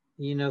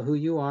you know who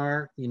you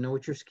are, you know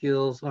what your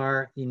skills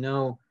are, you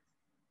know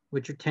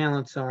what your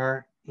talents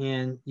are,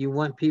 and you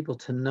want people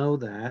to know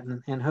that,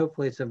 and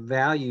hopefully it's of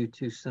value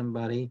to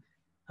somebody,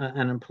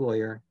 an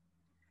employer.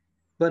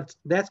 But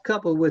that's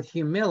coupled with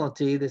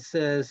humility that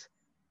says,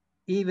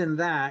 even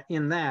that,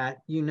 in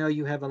that, you know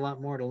you have a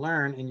lot more to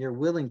learn and you're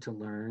willing to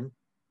learn.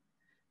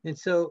 And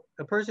so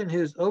a person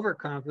who's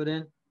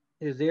overconfident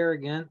is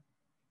arrogant,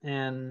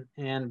 and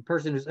a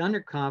person who's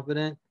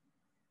underconfident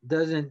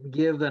doesn't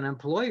give an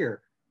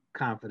employer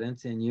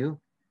confidence in you.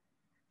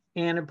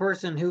 And a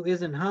person who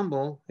isn't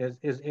humble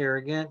is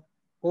arrogant,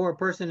 or a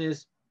person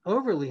is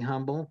overly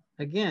humble.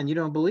 Again, you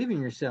don't believe in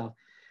yourself.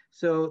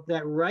 So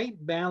that right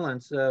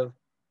balance of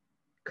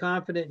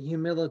confident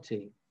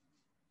humility,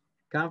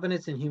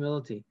 confidence and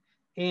humility.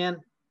 And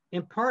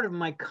part of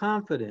my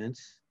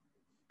confidence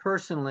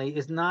personally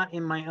is not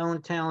in my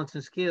own talents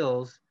and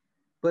skills,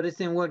 but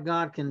it's in what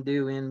God can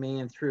do in me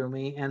and through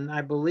me. And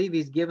I believe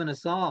he's given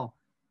us all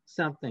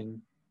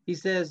something. He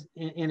says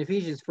in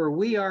Ephesians, for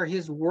we are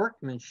his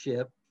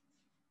workmanship,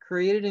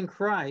 created in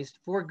Christ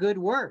for good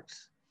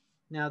works.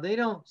 Now, they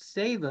don't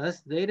save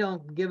us, they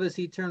don't give us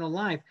eternal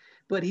life,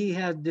 but he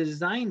has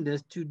designed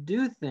us to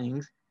do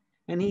things,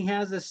 and he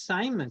has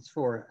assignments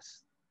for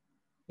us.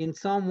 In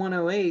Psalm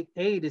 108,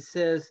 it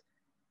says,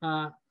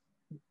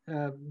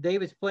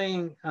 David's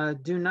playing,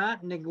 do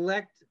not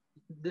neglect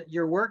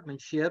your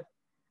workmanship.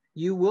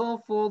 You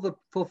will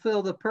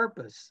fulfill the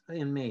purpose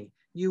in me.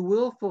 You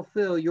will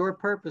fulfill your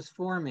purpose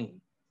for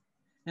me.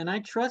 And I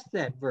trust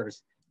that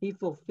verse. He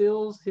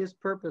fulfills his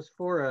purpose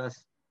for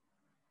us.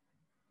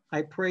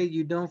 I pray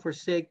you don't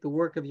forsake the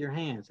work of your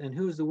hands. And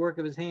who's the work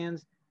of his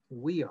hands?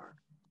 We are.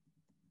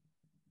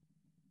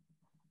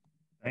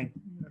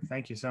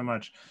 Thank you so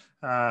much.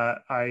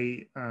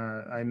 I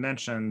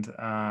mentioned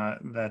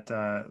that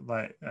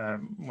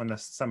when the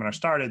seminar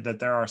started, that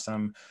there are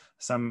some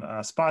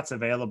spots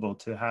available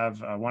to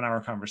have a 1 hour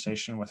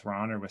conversation with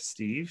Ron or with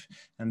Steve.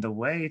 And the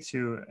way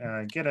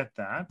to get at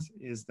that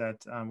is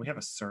that we have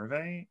a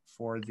survey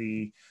for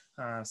the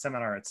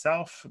seminar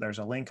itself. There's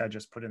a link I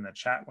just put in the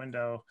chat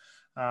window.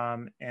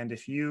 And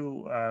if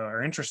you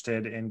are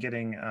interested in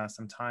getting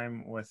some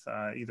time with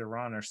either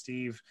Ron or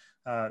Steve,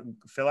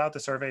 fill out the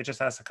survey. It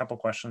just asks a couple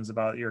questions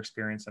about your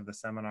experience of the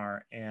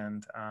seminar.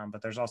 And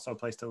but there's also a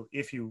place to,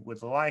 if you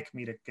would like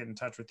me to get in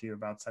touch with you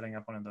about setting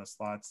up one of those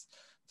slots,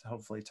 to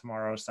hopefully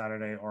tomorrow,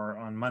 Saturday, or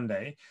on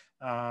Monday,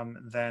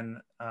 then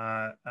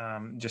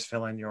just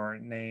fill in your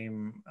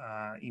name,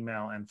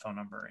 email, and phone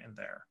number in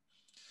there.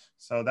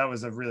 So that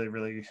was a really,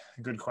 really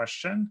good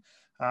question.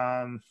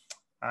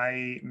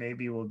 I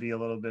maybe will be a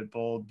little bit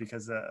bold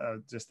because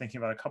just thinking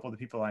about a couple of the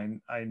people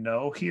I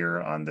know here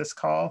on this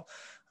call,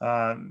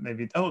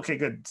 maybe, oh, okay,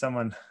 good.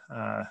 Someone,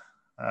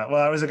 well,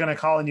 I was going to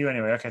call on you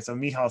anyway. Okay, so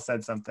Michal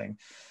said something.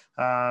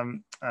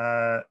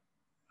 I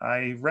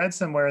read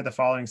somewhere the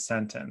following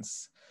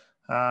sentence.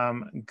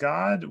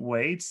 God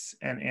waits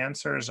and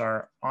answers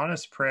our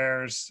honest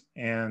prayers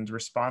and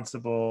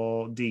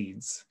responsible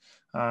deeds.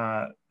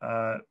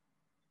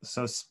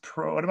 So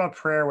what about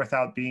prayer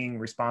without being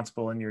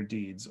responsible in your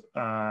deeds?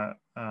 What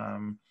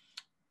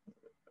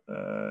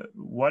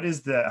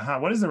is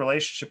the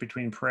relationship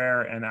between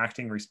prayer and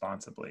acting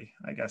responsibly?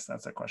 I guess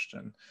that's a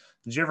question.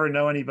 Did you ever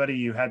know anybody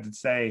you had to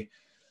say,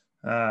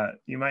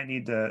 you might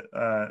need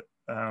to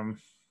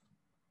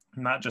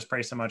not just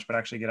pray so much, but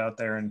actually get out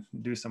there and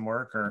do some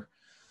work? Or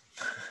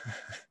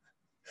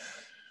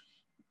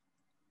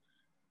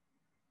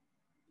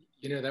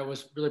you know, that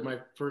was really my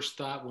first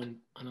thought when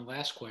on the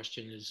last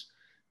question is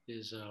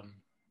you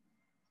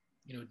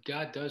know,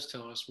 God does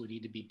tell us we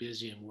need to be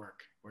busy and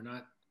work. We're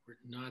not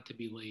to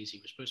be lazy.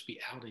 We're supposed to be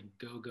out and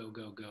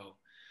go.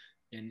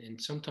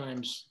 And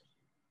sometimes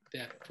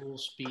that full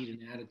speed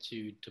and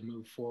attitude to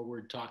move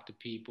forward, talk to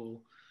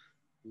people,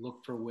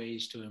 look for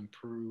ways to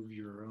improve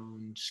your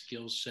own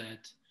skill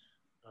set,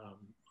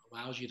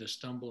 allows you to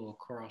stumble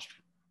across,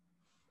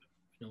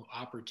 you know,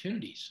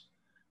 opportunities.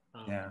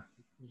 Yeah.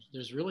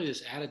 There's really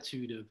this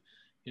attitude of,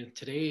 you know,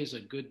 today is a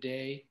good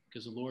day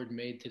because the Lord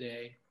made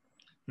today.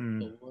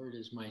 The Lord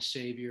is my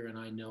Savior and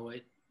I know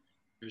it.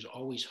 There's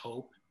always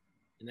hope.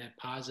 And that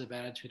positive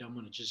attitude, I'm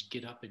going to just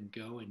get up and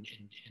go and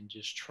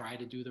just try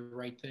to do the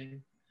right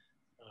thing,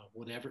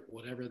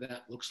 whatever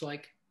that looks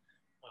like.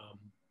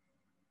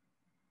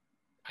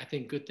 I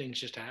think good things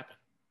just happen.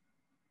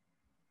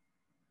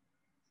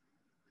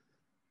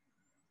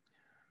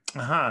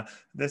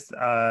 This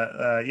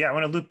yeah, I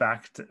want to loop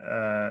back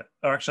to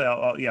or actually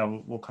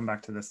we'll come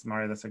back to this,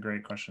 Mario. That's a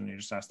great question you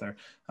just asked there.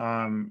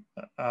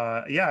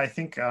 Yeah, I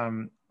think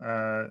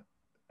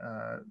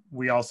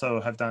we also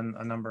have done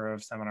a number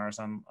of seminars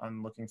on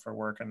looking for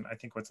work, and I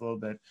think what's a little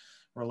bit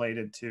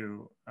related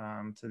to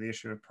the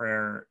issue of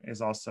prayer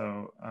is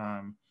also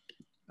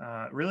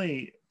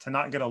really to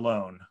not get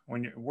alone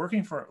when you're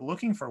looking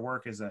for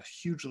work is a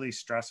hugely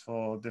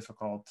stressful,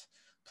 difficult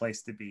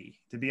place to be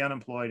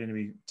unemployed and to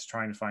be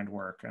trying to find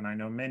work. And I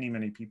know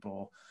many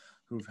people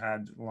who've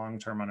had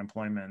long-term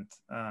unemployment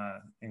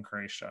in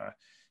Croatia.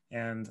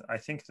 And I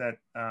think that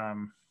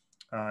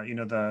you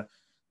know,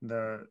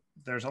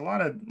 there's a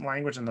lot of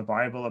language in the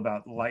Bible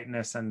about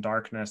lightness and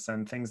darkness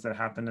and things that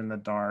happen in the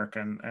dark,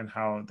 and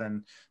how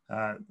then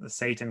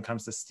Satan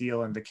comes to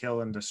steal and to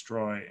kill and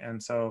destroy.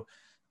 And so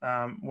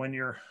when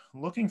you're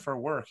looking for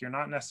work, you're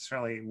not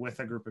necessarily with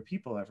a group of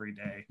people every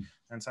day.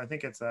 And so I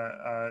think it's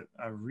a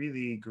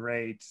really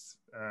great,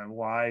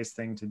 wise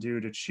thing to do,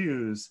 to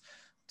choose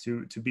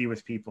to be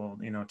with people,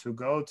 to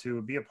go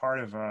to be a part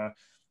of a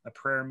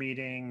prayer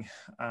meeting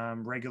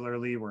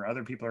regularly, where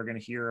other people are going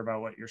to hear about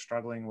what you're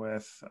struggling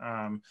with,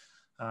 and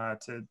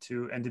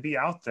to be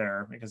out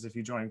there. Because if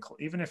you join,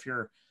 even if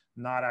you're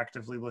not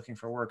actively looking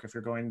for work, if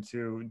you're going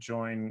to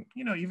join,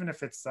 even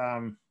if it's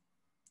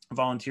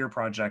volunteer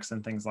projects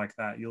and things like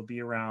that, you'll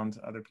be around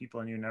other people,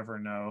 and you never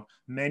know.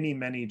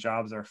 Many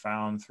jobs are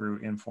found through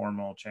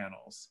informal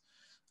channels,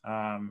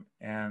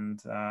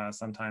 and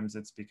sometimes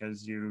it's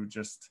because you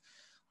just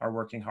are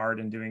working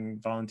hard and doing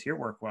volunteer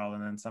work well,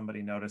 and then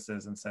somebody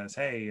notices and says,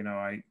 hey,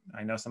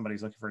 I know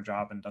somebody's looking for a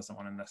job and doesn't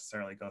want to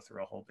necessarily go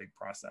through a whole big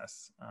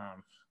process.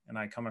 And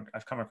I've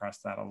come across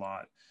that a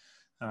lot.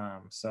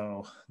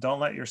 So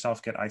don't let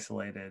yourself get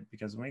isolated,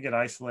 because when we get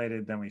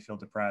isolated, then we feel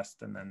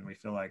depressed, and then we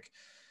feel like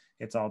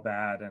it's all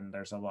bad, and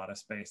there's a lot of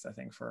space, I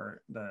think,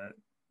 for the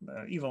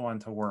evil one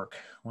to work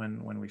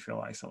when we feel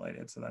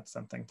isolated. So that's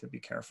something to be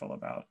careful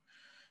about.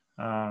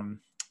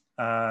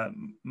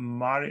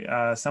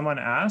 Someone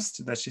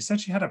asked that she said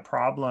she had a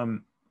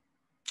problem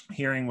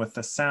hearing with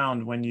the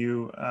sound when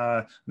you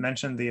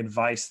mentioned the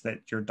advice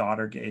that your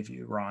daughter gave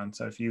you, Ron.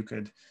 So if you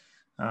could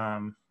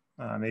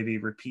maybe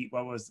repeat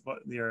what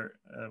your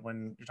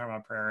when you're talking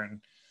about prayer and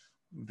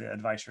the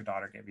advice your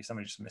daughter gave you.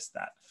 Somebody just missed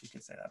that. If you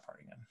could say that part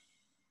again.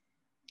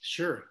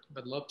 Sure,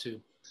 I'd love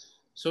to.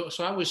 So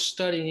I was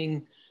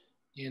studying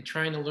and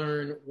trying to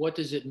learn, what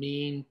does it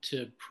mean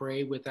to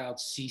pray without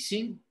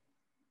ceasing?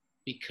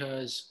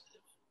 Because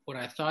what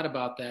I thought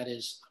about that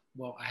is,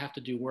 well, I have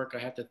to do work. I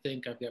have to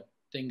think. I've got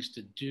things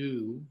to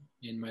do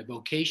in my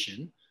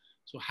vocation.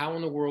 So how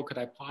in the world could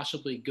I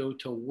possibly go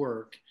to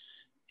work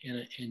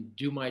and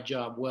do my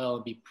job well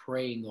and be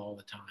praying all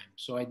the time?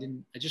 So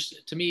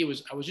to me,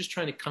 I was just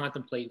trying to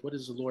contemplate, what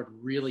does the Lord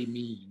really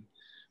mean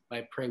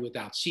by pray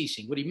without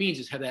ceasing? What he means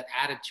is have that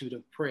attitude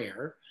of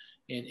prayer,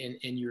 and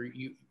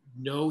you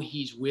know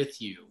he's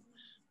with you,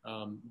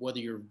 whether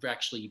you're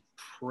actually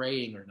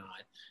praying or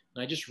not.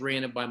 And I just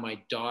ran it by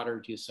my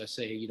daughter. I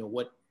say,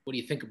 what do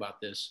you think about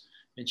this?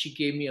 And she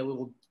gave me a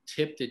little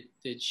tip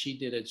that she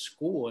did at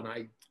school, and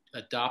I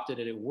adopted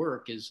it at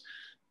work, is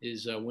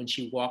when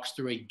she walks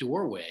through a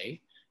doorway,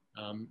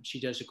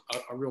 she does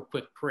a real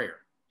quick prayer,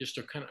 just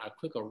a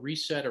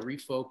reset, a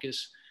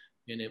refocus.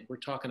 And we're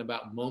talking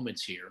about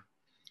moments here.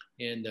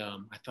 And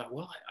I thought,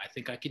 well, I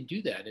think I can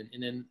do that.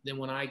 And then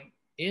when I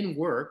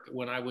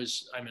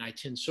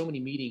attend so many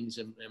meetings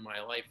in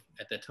my life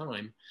at that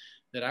time,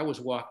 that I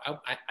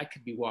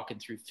could be walking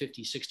through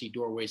 50, 60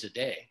 doorways a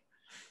day.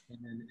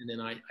 And then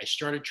I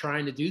started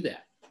trying to do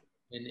that.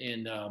 And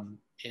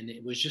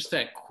it was just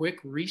that quick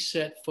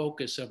reset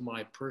focus of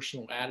my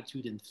personal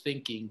attitude and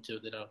thinking,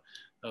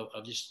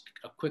 of just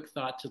a quick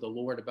thought to the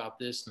Lord about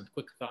this and a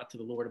quick thought to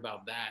the Lord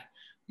about that.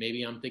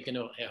 Maybe I'm thinking,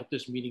 I hope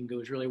this meeting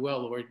goes really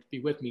well, Lord, be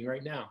with me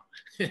right now.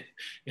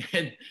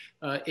 And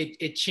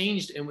it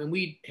changed. And when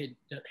we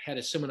had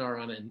a seminar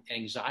on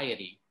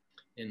anxiety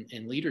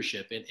and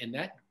leadership, and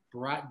that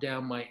brought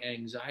down my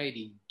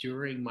anxiety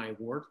during my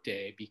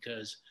workday,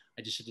 because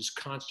I just had this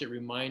constant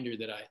reminder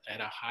that I had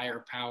a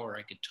higher power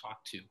I could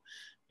talk to.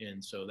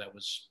 And so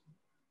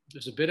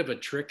there's a bit of a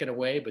trick in a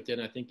way, but then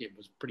I think it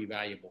was pretty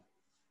valuable.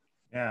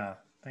 Yeah,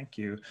 thank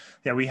you.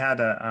 Yeah, we had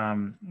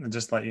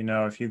just let you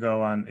know, if you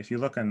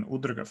look on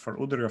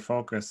Udrga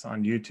Focus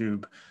on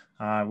YouTube,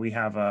 we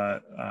have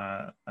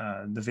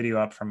the video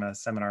up from a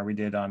seminar we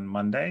did on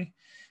Monday,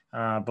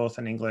 both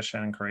in English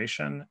and in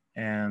Croatian.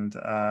 And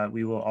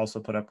we will also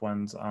put up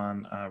ones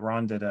on,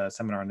 Ron did a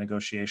seminar on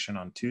negotiation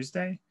on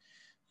Tuesday,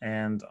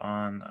 and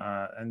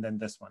then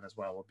this one as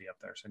well will be up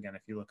there. So again,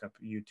 if you look up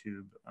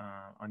YouTube,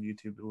 on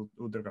YouTube,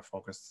 Udrga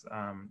Focus,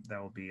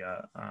 there will be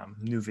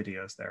new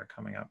videos there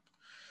coming up.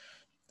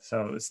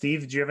 So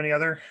Steve, do you have any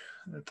other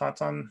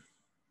thoughts on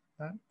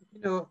that?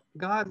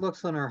 God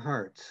looks on our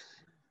hearts,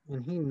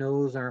 and he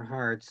knows our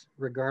hearts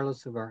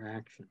regardless of our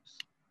actions.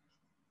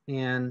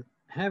 And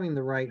having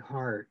the right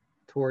heart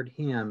toward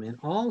him in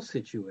all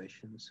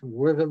situations,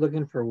 we're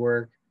looking for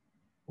work,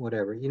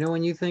 whatever.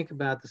 When you think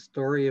about the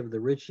story of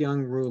the rich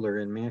young ruler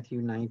in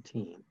Matthew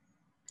 19,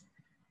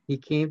 he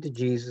came to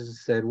Jesus and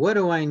said, what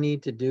do I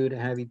need to do to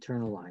have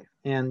eternal life?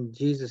 And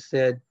Jesus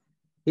said,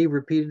 he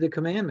repeated the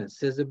commandments,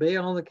 says, obey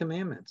all the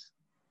commandments.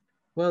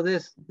 Well,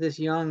 this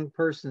young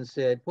person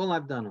said, well,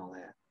 I've done all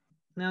that.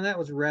 Now, that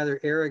was a rather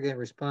arrogant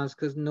response,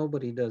 because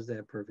nobody does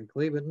that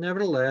perfectly. But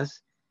nevertheless,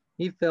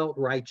 he felt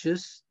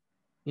righteous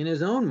in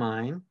his own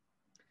mind.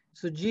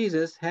 So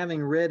Jesus,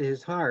 having read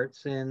his heart,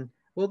 said,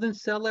 well, then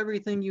sell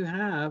everything you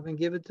have and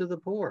give it to the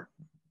poor.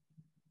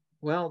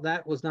 Well,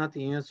 that was not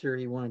the answer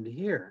he wanted to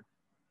hear.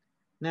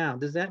 Now,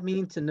 does that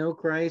mean to know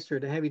Christ or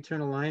to have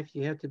eternal life,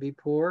 you have to be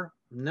poor?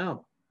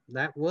 No,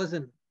 that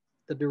wasn't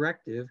the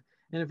directive.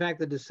 And in fact,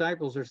 the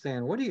disciples are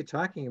saying, what are you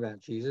talking about,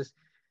 Jesus?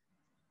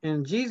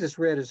 And Jesus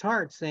read his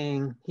heart,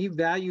 saying he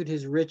valued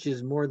his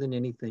riches more than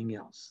anything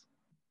else.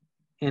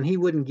 And he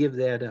wouldn't give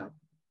that up.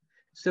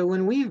 So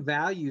when we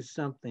value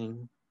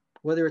something,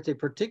 whether it's a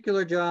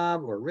particular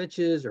job or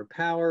riches or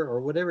power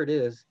or whatever it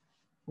is,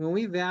 when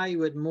we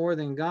value it more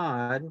than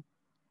God,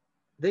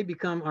 they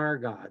become our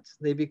gods.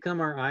 They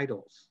become our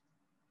idols.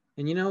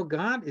 And you know,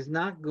 God is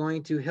not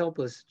going to help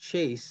us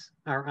chase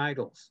our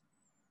idols.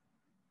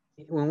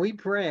 When we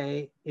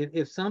pray,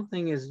 if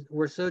something is,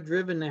 we're so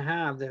driven to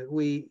have that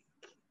we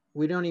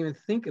don't even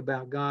think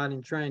about God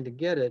and trying to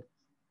get it,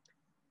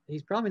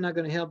 he's probably not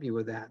going to help you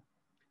with that.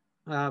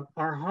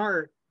 Our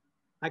heart,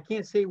 I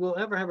can't say we'll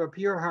ever have a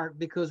pure heart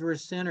because we're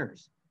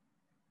sinners,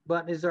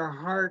 but is our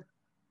heart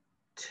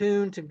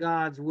tuned to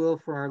God's will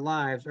for our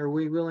lives? Are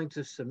we willing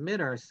to submit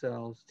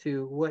ourselves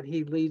to what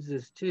he leads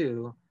us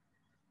to,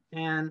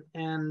 and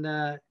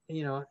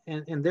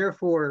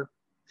therefore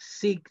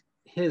seek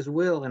his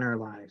will in our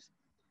lives?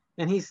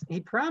 And he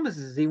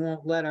promises he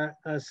won't let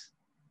us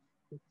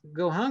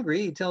go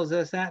hungry. He tells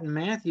us that in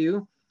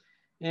Matthew.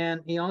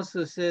 And he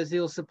also says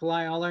he'll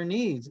supply all our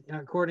needs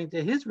according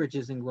to his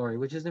riches and glory,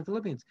 which is in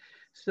Philippians.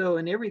 So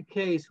in every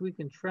case, we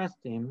can trust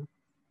him.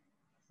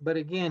 But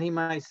again, he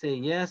might say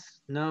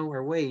yes, no,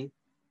 or wait.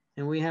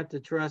 And we have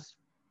to trust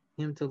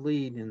him to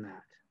lead in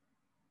that.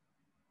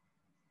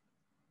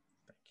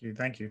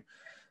 Thank you.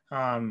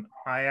 I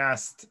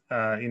asked,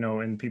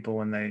 in people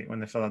when they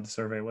fill out the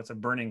survey, what's a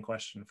burning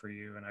question for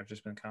you? And I've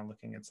just been kind of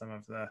looking at some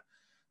of the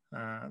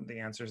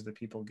answers that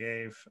people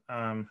gave.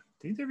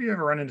 Did either of you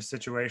ever run into a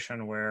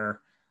situation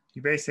where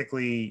you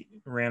basically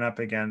ran up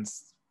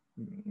against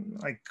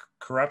like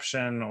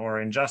corruption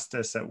or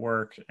injustice at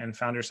work and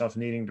found yourself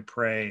needing to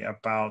pray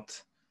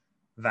about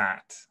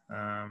that?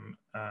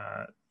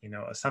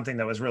 Something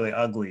that was really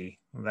ugly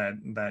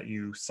that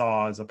you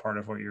saw as a part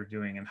of what you're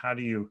doing, and how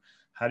do you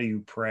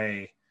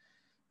pray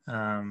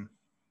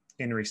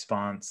in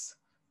response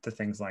to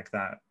things like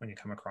that when you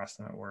come across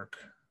them at work?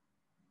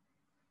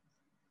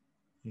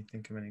 You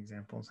think of any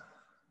examples?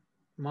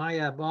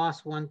 My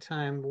boss one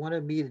time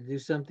wanted me to do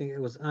something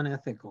that was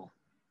unethical.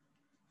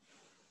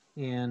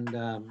 And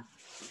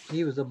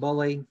he was a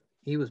bully.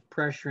 He was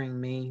pressuring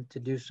me to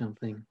do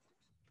something.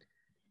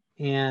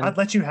 And I'd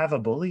let you have a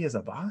bully as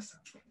a boss?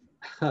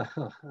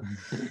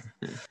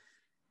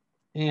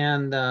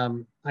 And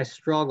I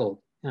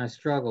struggled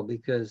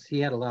because he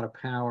had a lot of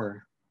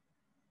power.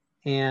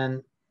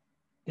 And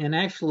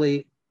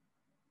actually,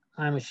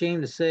 I'm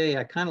ashamed to say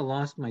I kind of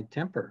lost my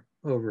temper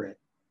over it,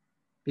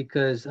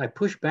 because I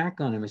pushed back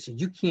on him. I said,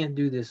 you can't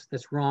do this,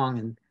 that's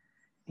wrong.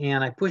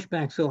 And I pushed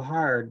back so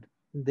hard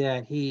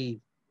that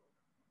he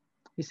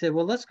said,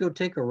 well, let's go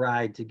take a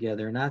ride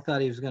together. And I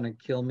thought he was going to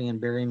kill me and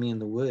bury me in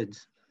the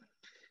woods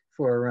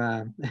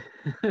for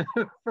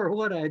for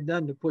what I had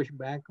done to push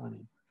back on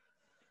him.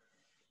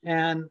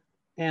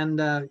 And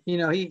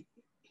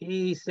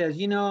he says,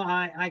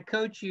 I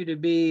coach you to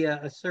be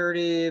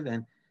assertive,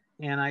 and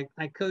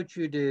I coach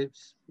you to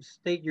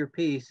state your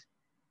piece,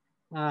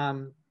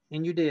 and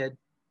you did,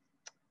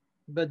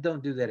 but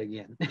don't do that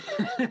again.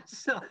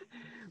 So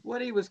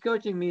what he was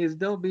coaching me is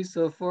don't be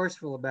so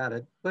forceful about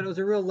it. But it was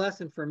a real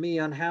lesson for me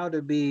on how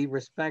to be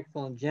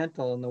respectful and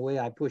gentle in the way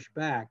I push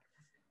back.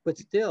 But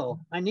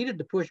still, I needed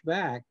to push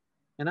back,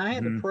 and I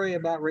had to pray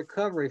about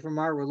recovery from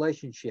our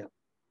relationship.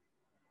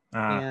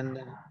 And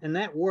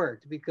that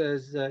worked,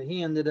 because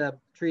he ended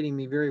up treating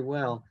me very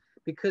well,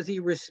 because he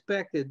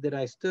respected that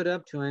I stood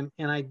up to him,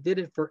 and I did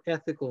it for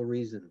ethical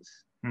reasons.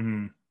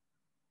 Mm-hmm.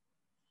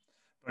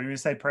 When you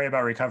say pray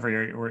about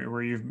recovery,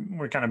 were you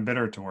kind of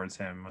bitter towards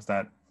him? Was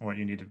that what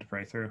you needed to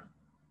pray through?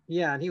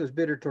 Yeah, and he was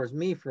bitter towards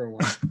me for a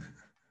while.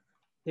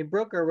 It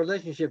broke our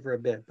relationship for a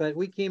bit, but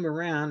we came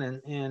around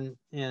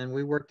and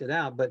we worked it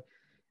out. But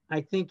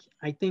I think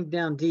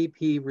down deep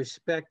he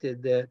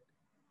respected that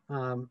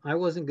I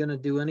wasn't going to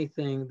do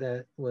anything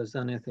that was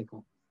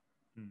unethical.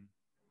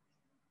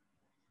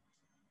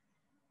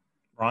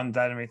 Ron, did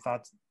that have any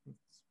thoughts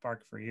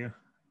spark for you?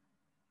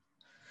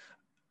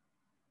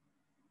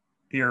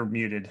 You're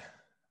muted.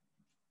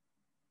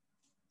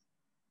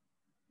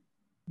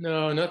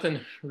 No, nothing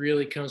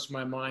really comes to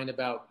my mind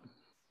about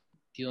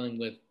dealing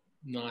with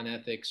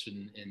non-ethics,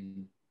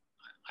 and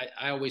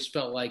I always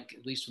felt like,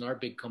 at least in our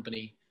big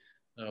company,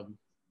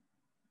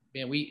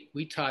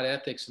 we taught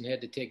ethics and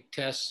had to take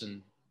tests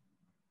and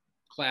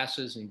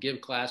classes and give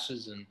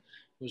classes, and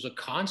it was a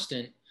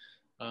constant.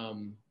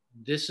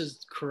 This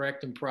is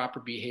correct and proper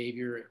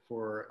behavior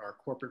for our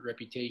corporate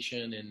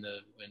reputation, and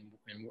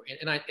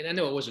I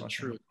know it wasn't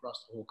true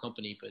across the whole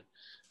company, but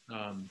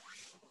I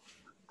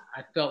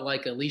felt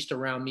like, at least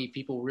around me,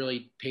 people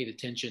really paid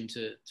attention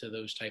to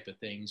those type of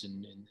things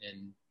and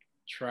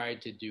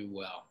tried to do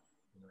well.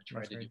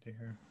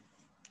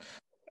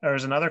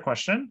 There's another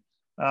question.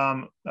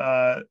 Some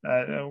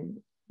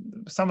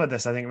of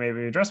this I think may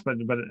be addressed, but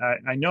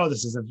I know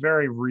this is a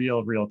very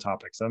real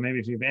topic. So maybe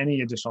if you have any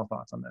additional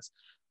thoughts on this.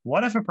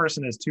 What if a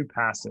person is too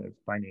passive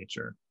by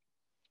nature?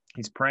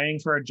 He's praying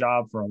for a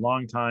job for a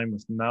long time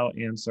with no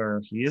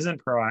answer. He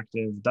isn't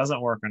proactive,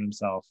 doesn't work on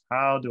himself.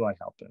 How do I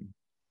help him?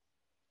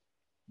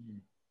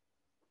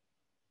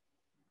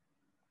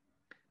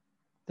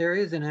 There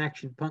is an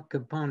action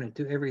component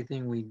to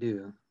everything we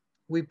do.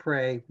 We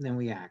pray, then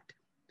we act.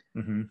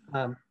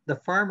 The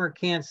farmer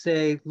can't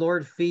say,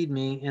 Lord, feed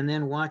me, and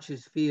then watch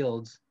his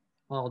fields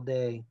all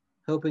day,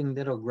 hoping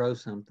that it'll grow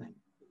something.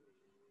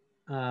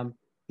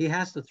 He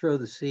has to throw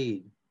the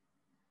seed.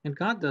 And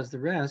God does the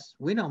rest.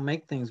 We don't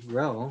make things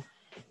grow.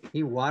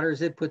 He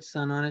waters it, puts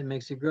sun on it,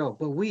 makes it grow.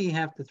 But we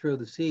have to throw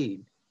the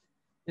seed.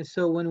 And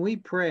so when we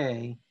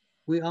pray,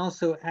 we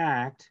also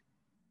act.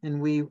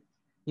 And we,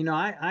 you know,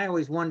 I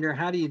always wonder,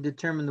 how do you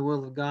determine the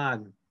will of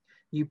God?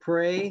 You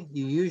pray,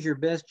 you use your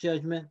best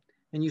judgment,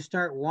 and you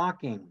start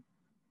walking.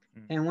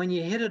 And when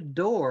you hit a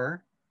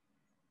door,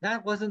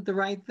 that wasn't the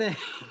right thing.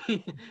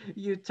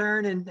 You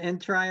turn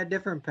and try a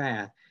different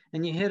path.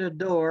 And you hit a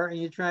door and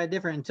you try a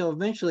different until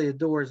eventually the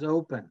door is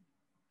open.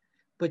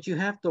 But you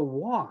have to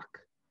walk.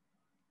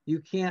 You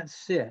can't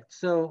sit.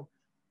 So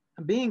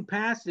being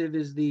passive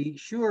is the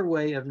sure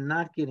way of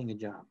not getting a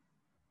job.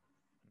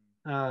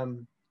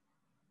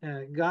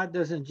 God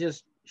doesn't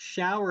just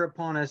shower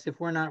upon us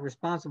if we're not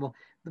responsible.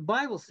 The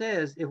Bible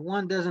says if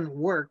one doesn't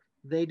work,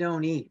 they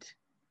don't eat.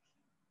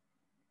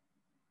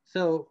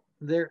 So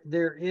there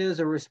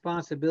is a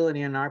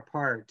responsibility on our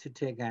part to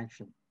take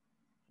action.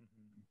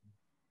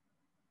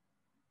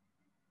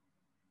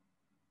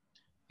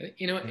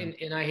 You know,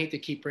 and I hate to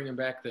keep bringing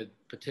back the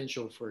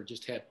potential for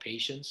just have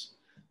patience,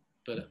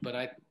 but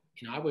I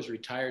was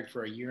retired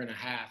for a year and a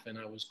half, and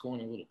I was going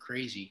a little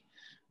crazy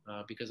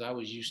because I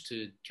was used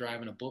to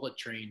driving a bullet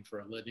train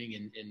for a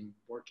living and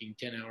working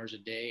 10 hours a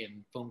day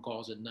and phone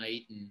calls at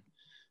night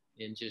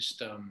and just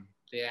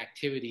the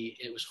activity.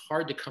 It was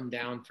hard to come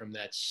down from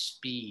that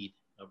speed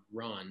of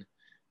run.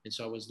 And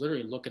so I was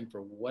literally looking for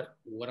what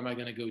am I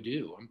going to go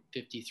do? I'm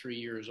 53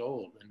 years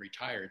old and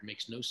retired. It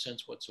makes no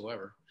sense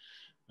whatsoever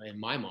in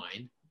my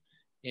mind.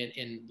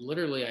 And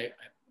literally I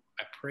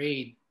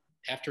prayed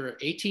after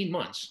 18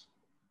 months,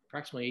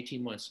 approximately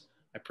 18 months.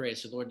 I prayed, I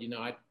said, Lord, you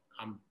know,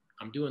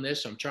 I'm doing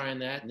this, I'm trying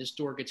that, and this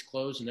door gets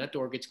closed and that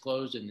door gets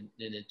closed, and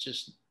it's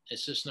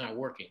just not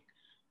working.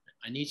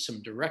 I need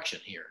some direction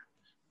here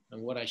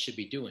on what I should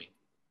be doing.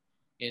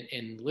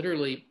 And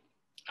literally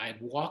I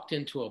had walked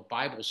into a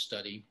Bible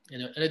study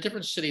in a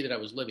different city that I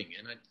was living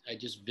in. I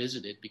just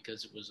visited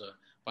because it was a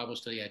Bible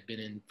study I'd been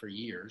in for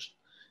years.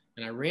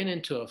 And I ran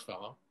into a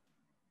fellow.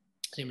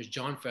 His name was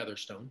John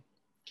Featherstone.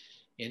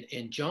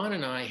 And John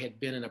and I had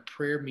been in a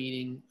prayer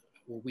meeting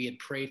where we had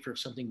prayed for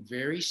something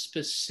very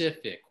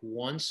specific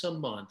once a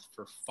month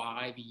for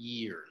 5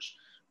 years,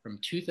 from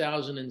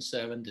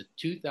 2007 to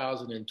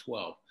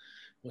 2012.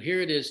 Well,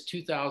 here it is,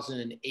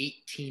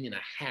 2018 and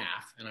a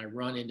half, and I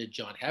run into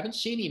John. Haven't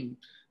seen him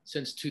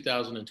since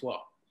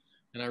 2012.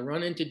 And I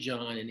run into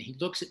John, and he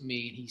looks at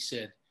me, and he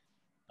said,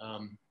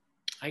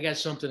 I got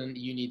something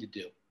you need to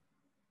do.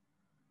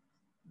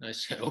 And I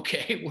said,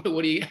 okay,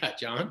 what do you got,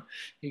 John?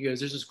 He goes,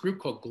 there's this group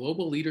called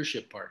Global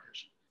Leadership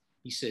Partners.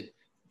 He said,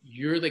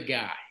 you're the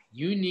guy.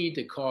 You need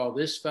to call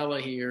this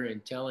fella here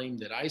and tell him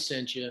that I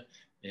sent you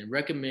and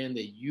recommend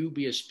that you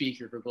be a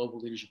speaker for Global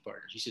Leadership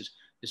Partners. He says,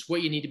 it's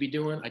what you need to be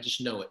doing. I just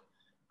know it.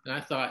 And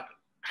I thought,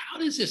 how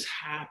does this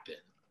happen?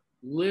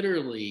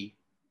 Literally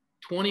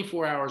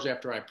 24 hours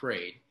after I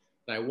prayed,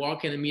 I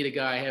walk in and meet a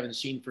guy I haven't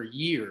seen for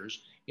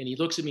years, and he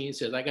looks at me and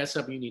says, I got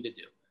something you need to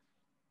do.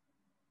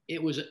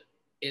 It was,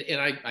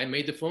 and I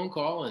made the phone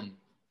call, and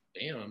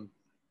bam.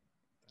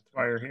 That's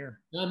why you're here.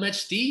 I met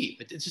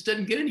Steve. It just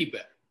doesn't get any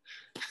better.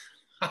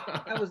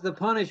 That was the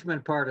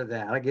punishment part of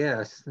that, I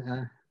guess.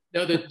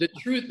 No, the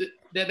truth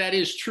that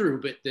is true,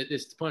 but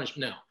it's the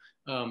punishment.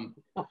 No,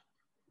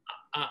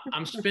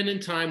 I'm spending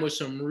time with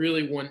some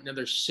really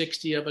another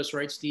 60 of us,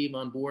 right, Steve,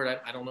 on board.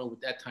 I don't know,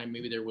 at that time,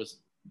 maybe there was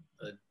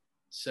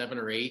 7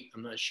 or 8.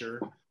 I'm not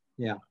sure.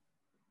 Yeah.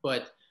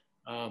 But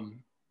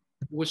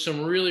with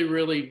some really,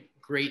 really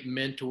great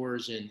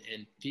mentors and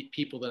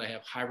people that I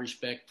have high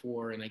respect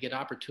for, and I get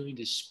opportunity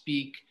to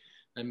speak.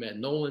 I met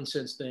Nolan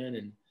since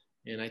then,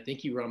 and I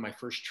think you were on my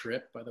first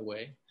trip, by the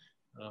way.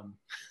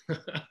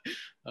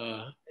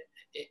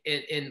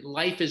 And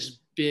life has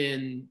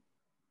been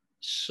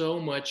so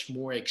much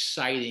more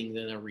exciting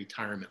than a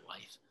retirement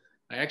life.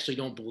 I actually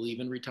don't believe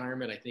in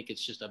retirement. I think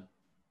it's just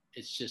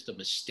a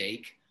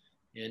mistake,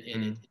 and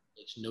it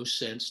makes no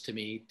sense to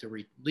me at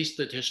least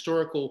the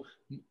historical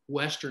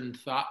Western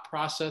thought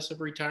process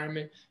of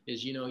retirement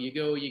is,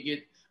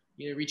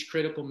 you reach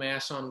critical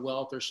mass on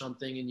wealth or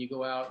something, and you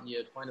go out and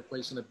you find a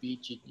place on the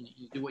beach,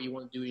 you do what you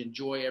want to do, you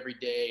enjoy every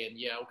day, and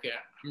yeah, okay,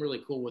 I'm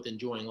really cool with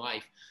enjoying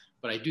life,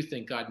 but I do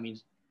think God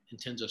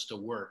intends us to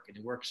work,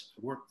 and work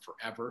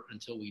forever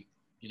until we,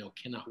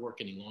 cannot work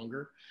any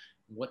longer.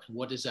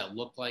 What does that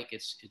look like?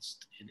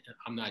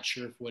 I'm not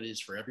sure if what it is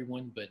for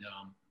everyone, but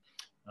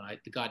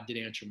God did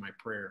answer my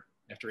prayer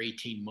after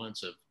 18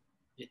 months of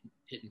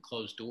hitting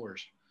closed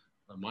doors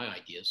on my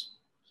ideas.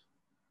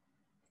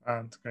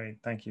 That's great.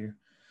 Thank you.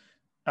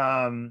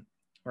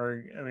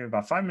 we have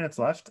about 5 minutes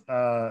left.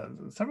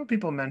 Several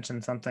people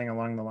mentioned something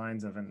along the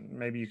lines of, and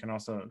maybe you can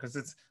also,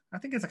 because I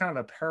think it's a kind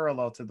of a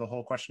parallel to the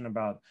whole question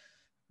about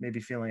maybe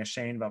feeling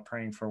ashamed about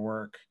praying for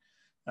work.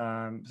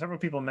 Several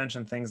people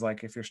mentioned things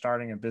like if you're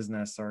starting a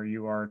business or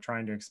you are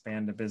trying to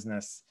expand a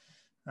business,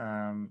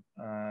 kind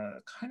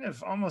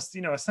of almost,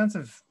 a sense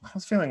of, I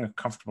was feeling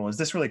uncomfortable. Is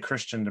this really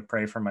Christian to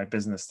pray for my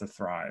business to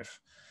thrive?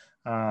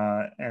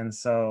 And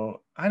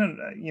so I don't,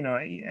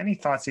 any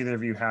thoughts either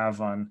of you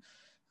have on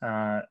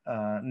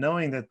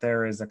knowing that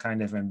there is a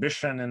kind of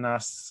ambition in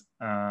us,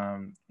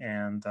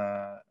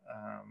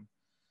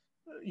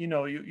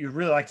 you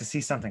really like to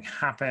see something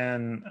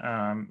happen,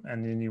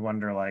 and then you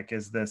wonder, like,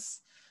 is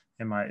this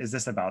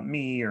about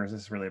me, or is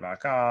this really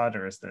about God,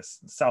 or is this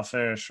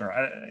selfish, or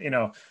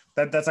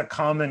that's a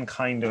common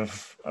kind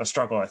of a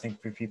struggle, I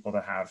think, for people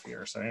to have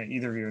here. So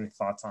either of you, any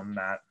thoughts on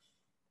that?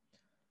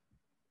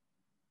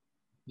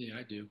 Yeah,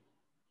 I do.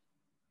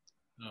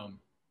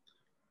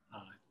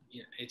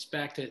 It's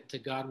back to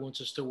God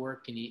wants us to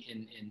work, and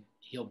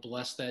He'll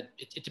bless that.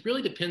 It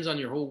really depends on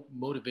your whole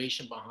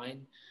motivation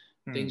behind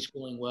things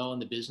going well in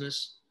the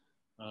business.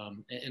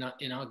 And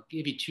I'll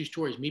give you two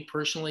stories. Me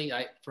personally,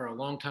 for a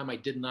long time I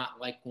did not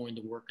like going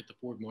to work at the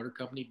Ford Motor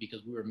Company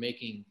because we were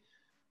making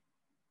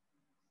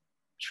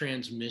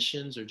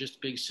transmissions or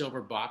just big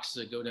silver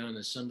boxes that go down an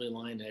assembly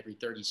line every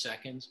 30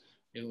 seconds.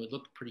 It would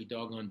look pretty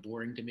doggone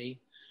boring to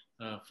me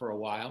for a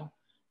while.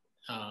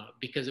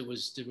 Because it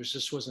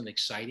just wasn't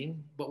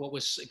exciting. But what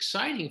was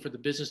exciting for the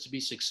business to be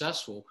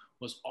successful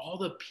was all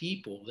the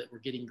people that were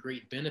getting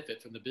great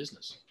benefit from the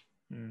business.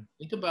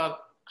 Think about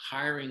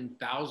hiring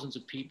thousands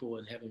of people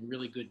and having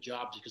really good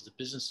jobs because the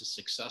business is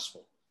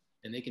successful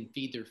and they can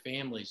feed their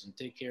families and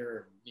take care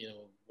of,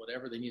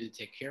 whatever they need to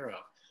take care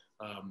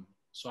of.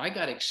 So I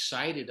got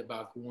excited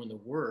about going to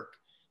work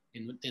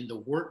and the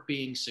work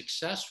being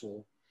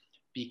successful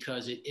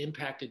because it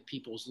impacted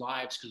people's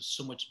lives because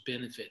so much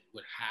benefit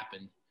would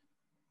happen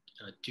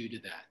due to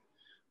that.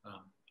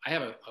 I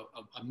have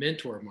a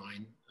mentor of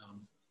mine.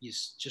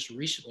 He's just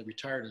recently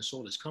retired and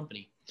sold his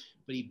company,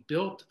 but he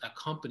built a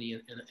company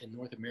in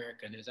North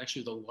America, and it's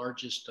actually the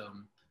largest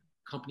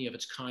company of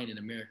its kind in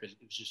America. It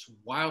was just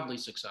wildly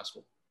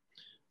successful,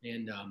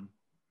 and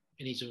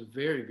he's a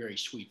very, very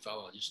sweet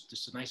fellow. Just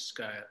the nicest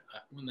guy,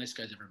 one of the nicest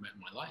guys I've ever met in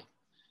my life,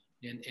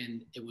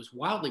 and it was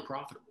wildly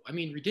profitable. I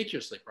mean,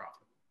 ridiculously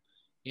profitable.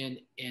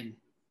 And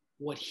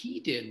what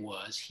he did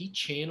was he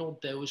channeled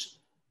those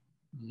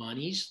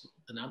monies,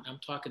 and I'm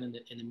talking in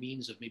the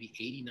means of maybe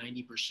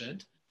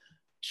 80-90%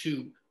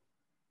 to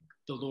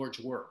the Lord's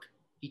work.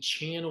 He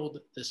channeled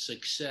the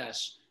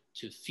success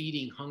to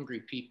feeding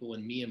hungry people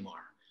in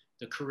Myanmar,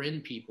 the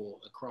Karen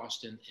people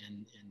across in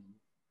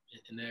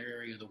that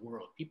area of the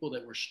world, people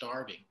that were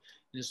starving.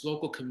 In his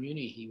local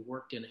community, he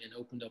worked in and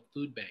opened up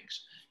food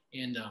banks.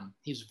 And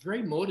he's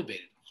very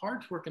motivated,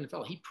 hard-working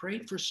fellow. He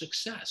prayed for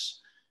success.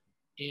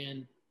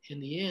 And in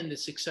the end, the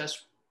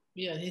success,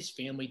 his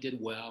family did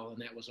well,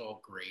 and that was all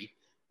great.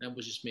 That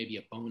was just maybe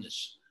a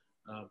bonus.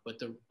 But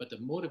the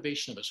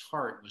motivation of his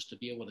heart was to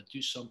be able to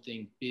do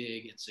something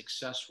big and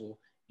successful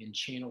and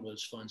channel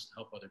those funds to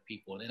help other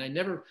people.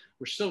 And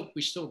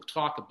we still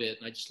talk a bit,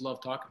 and I just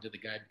love talking to the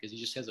guy because he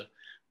just has a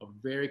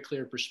very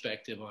clear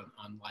perspective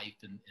on life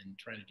and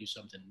trying to do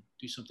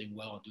something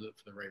well and do it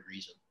for the right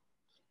reason.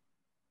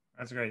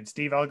 That's great.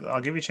 Steve,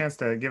 I'll give you a chance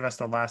to give us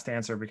the last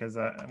answer because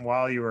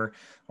while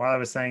I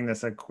was saying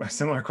this, a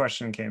similar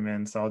question came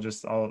in. So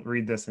I'll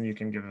read this and you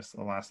can give us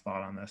the last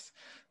thought on this.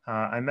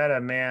 I met a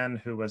man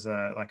who was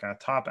a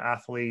top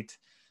athlete.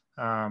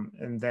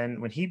 And then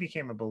when he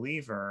became a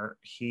believer,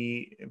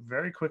 he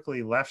very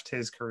quickly left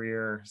his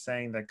career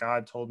saying that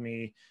God told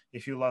me,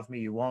 if you love me,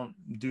 you won't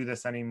do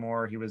this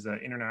anymore. He was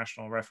an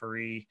international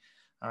referee.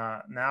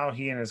 Now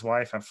he and his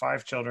wife have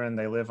 5 children.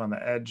 They live on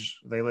the edge.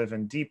 They live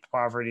in deep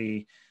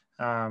poverty.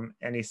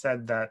 And he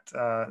said that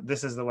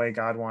this is the way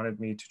God wanted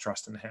me to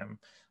trust in him.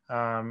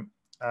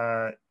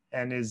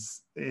 And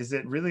is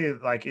it really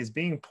like, is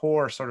being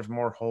poor sort of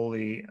more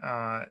holy,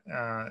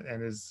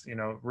 and is,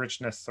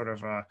 richness sort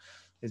of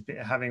is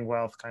having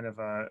wealth kind of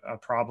a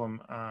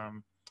problem?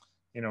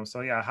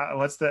 So yeah,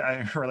 what's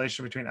the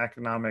relation between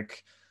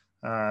economic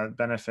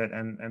benefit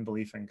and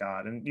belief in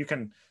God? And you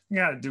can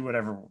do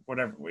whatever.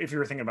 If you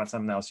were thinking about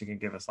something else, you can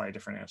give a slightly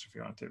different answer if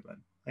you want to. But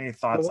any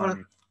thoughts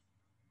on?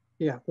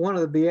 Yeah, one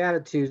of the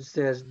Beatitudes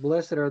says,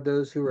 "Blessed are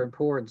those who are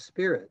poor in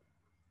spirit."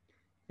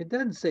 It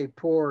doesn't say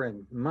poor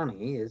in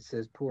money; it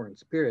says poor in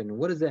spirit. And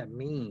what does that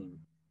mean?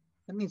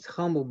 That means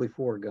humble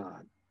before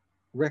God,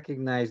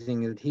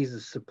 recognizing that He's the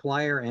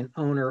supplier and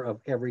owner of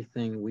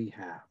everything we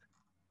have.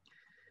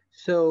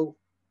 So,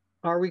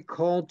 are we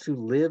called to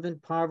live in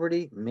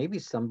poverty? Maybe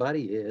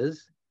somebody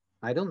is.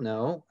 I don't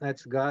know.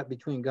 That's God,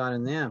 between God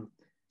and them.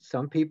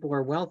 Some people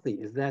are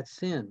wealthy. Is that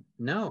sin?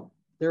 No.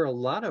 There are a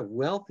lot of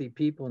wealthy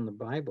people in the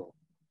Bible.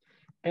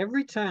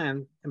 Every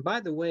time, and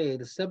by the way,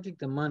 the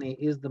subject of money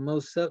is the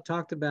most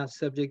talked about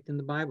subject in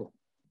the Bible.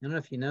 I don't know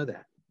if you know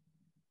that.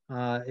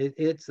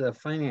 It's a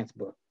finance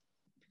book.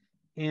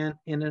 And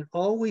it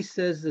always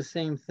says the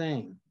same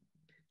thing.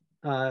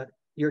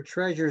 your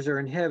treasures are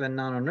in heaven,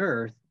 not on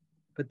earth.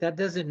 But that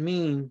doesn't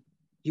mean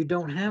you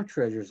don't have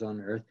treasures on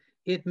earth.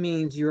 It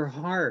means your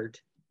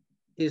heart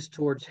is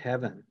towards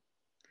heaven.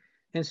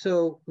 And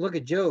so look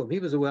at Job. He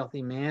was a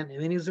wealthy man,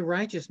 and he was a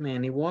righteous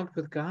man. He walked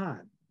with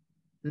God.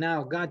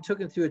 Now, God took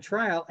him through a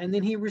trial, and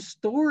then he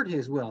restored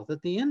his wealth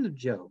at the end of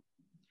Job.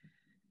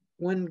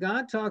 When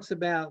God talks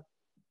about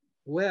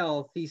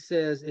wealth, he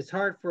says it's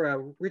hard for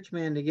a rich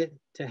man to get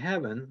to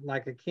heaven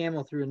like a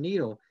camel through a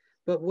needle.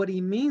 But what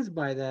he means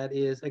by that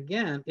is,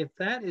 again, if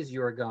that is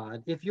your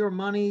God, if your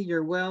money,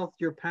 your wealth,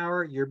 your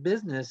power, your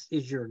business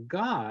is your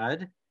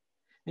God,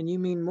 and you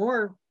mean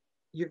more,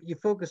 you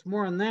focus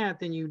more on that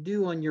than you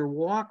do on your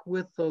walk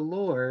with the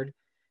Lord,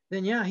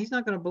 then yeah, he's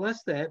not going to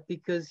bless that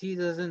because he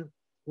doesn't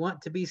want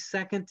to be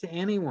second to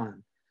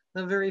anyone.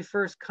 The very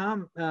first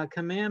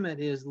commandment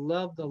is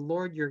love the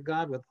Lord your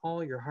God with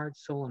all your heart,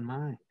 soul, and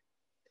mind.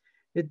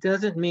 It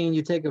doesn't mean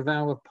you take a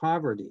vow of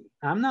poverty.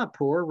 I'm not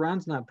poor,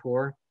 Ron's not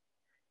poor,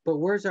 but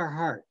where's our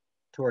heart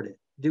toward it?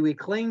 Do we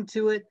cling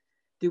to it?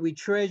 Do we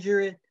treasure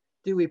it?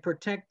 Do we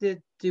protect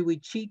it? Do we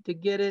cheat to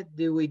get it?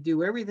 Do we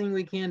do everything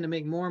we can to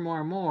make more and more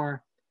and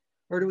more?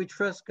 Or do we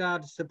trust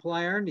God to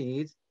supply our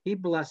needs? He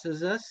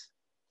blesses us.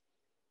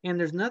 And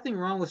there's nothing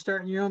wrong with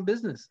starting your own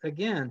business.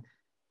 Again,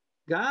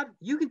 God,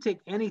 you can take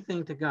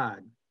anything to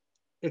God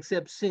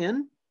except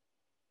sin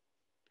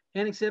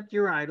and except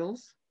your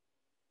idols.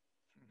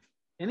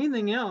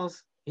 Anything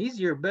else, he's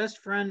your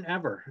best friend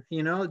ever.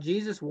 You know,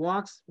 Jesus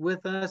walks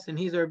with us and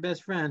he's our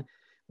best friend.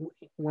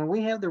 When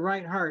we have the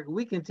right heart,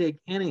 we can take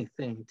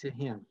anything to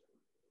him.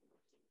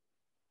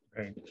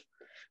 Great.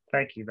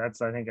 Thank you. I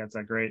think that's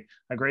a great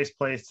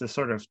place to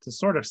sort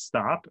of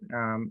stop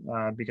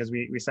because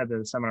we said that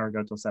the seminar would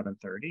go till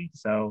 7:30.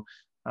 So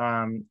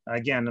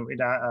again,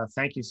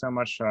 thank you so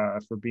much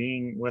for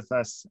being with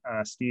us,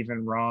 Steve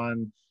and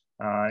Ron.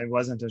 It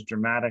wasn't as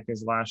dramatic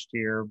as last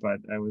year, but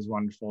it was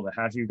wonderful to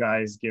have you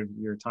guys give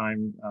your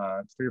time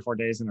 3 or 4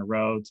 days in a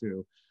row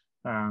to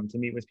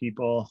meet with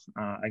people.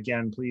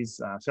 Again,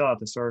 please fill out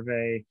the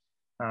survey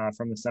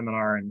from the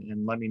seminar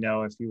and let me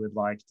know if you would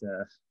like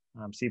to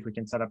see if we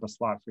can set up a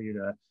slot for you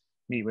to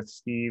meet with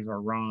Steve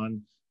or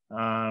Ron.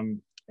 So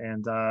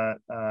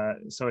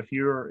if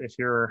you're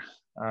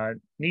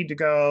need to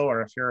go,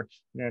 or if you're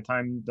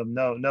time,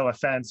 no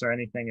offense or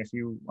anything, if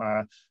you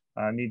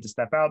need to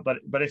step out,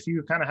 but if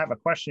you kind of have a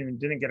question and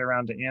didn't get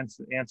around to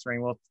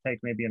answering, we'll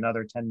take maybe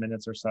another 10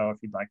 minutes or so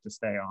if you'd like to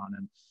stay on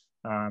and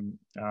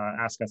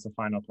ask us a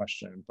final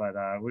question. But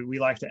we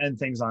like to end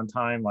things on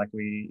time, like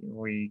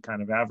we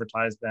kind of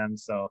advertise them.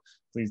 So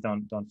please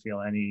don't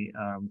feel any.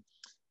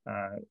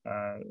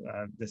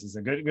 This is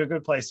a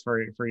good place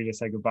for you to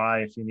say goodbye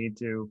if you need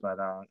to. But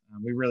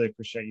we really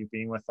appreciate you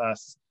being with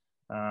us.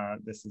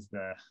 This is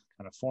the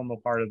kind of formal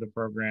part of the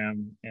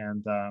program,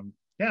 and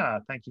yeah,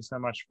 thank you so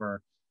much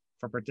for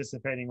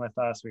participating with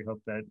us. We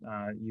hope that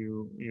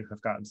you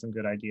have gotten some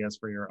good ideas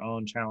for your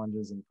own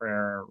challenges in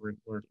prayer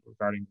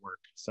regarding work.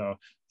 So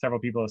several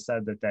people have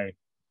said that they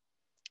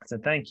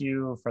said thank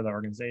you for the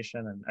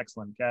organization and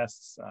excellent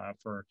guests,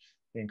 for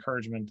the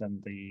encouragement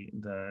and the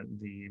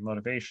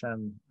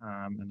motivation,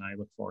 and I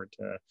look forward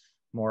to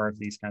more of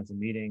these kinds of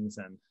meetings.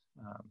 And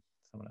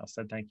someone else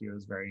said thank you. It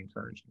was very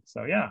encouraging.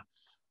 So yeah,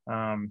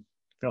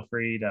 feel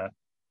free to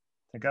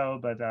go,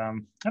 but I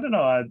don't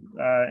know,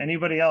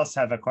 anybody else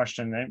have a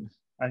question?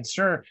 I'm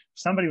sure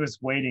somebody was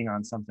waiting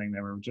on something.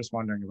 They were just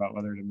wondering about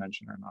whether to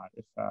mention or not.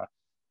 If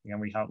again,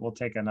 we'll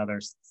take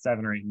another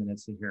 7 or 8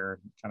 minutes to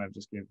hear, kind of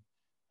just give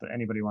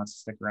anybody wants to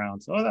stick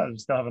around. So we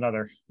still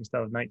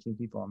have 19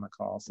 people on the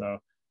call. So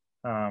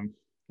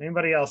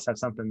anybody else have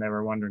something they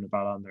were wondering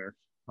about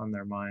on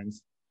their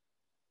minds?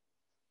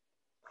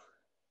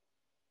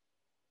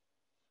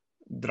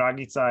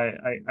 Dragica,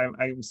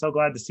 I'm so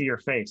glad to see your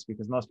face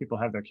because most people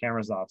have their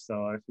cameras off.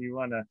 So if you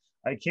want to,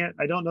 I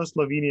don't know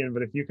Slovenian,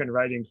 but if you can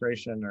write in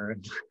Croatian or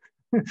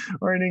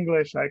or in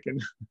English, I can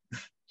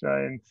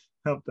try and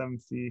help them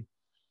see.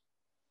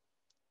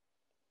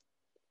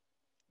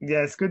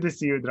 Yeah, it's good to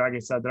see you,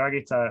 Dragica.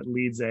 Dragica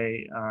leads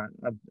a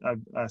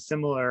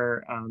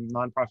similar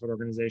nonprofit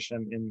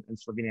organization in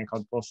Slovenia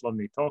called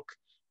Poslovni Tok,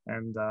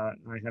 and I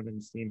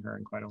haven't seen her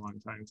in quite a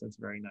long time, so it's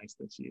very nice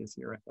that she is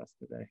here with us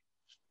today.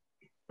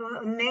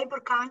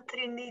 Neighbor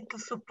country need to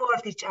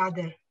support each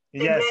other.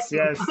 Yes,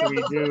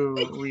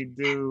 we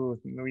do,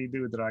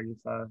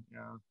 Dragica.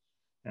 Yeah,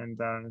 and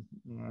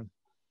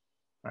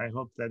I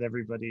hope that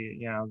everybody,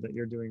 that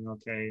you're doing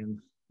okay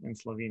in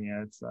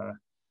Slovenia. It's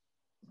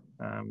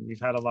you've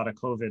had a lot of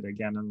COVID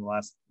again in the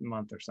last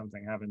month or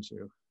something, haven't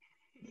you?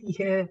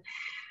 Yeah,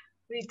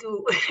 we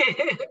do.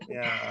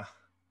 Yeah.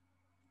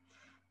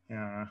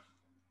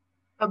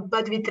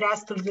 But we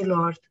trust in the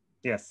Lord.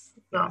 Yes.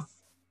 No.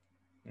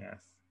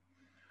 Yes.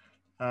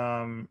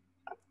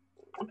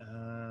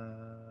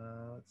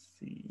 Let's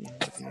see.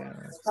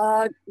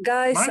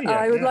 Guys, Maria,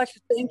 I would like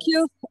to thank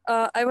you.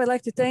 I would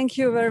like to thank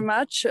you very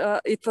much.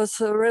 It was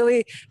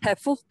really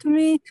helpful to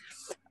me.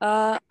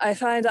 I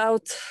find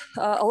out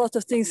a lot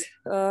of things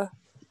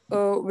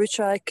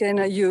which I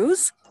can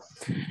use.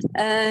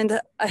 And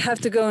I have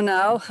to go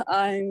now.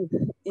 I'm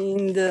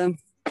in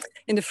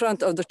the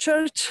front of the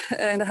church,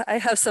 and I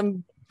have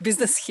some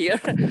business here.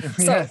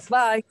 So Yes.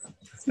 bye.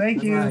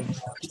 Thank you.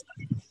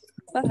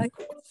 Bye.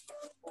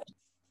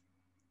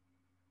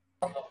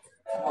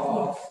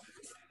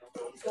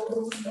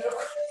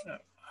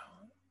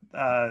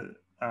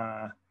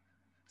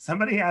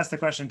 Somebody asked a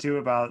question too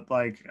about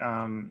like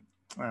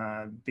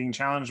being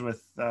challenged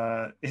with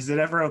is it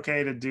ever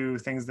okay to do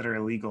things that are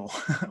illegal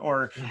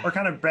or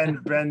kind of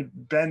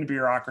bend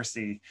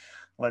bureaucracy,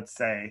 let's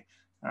say.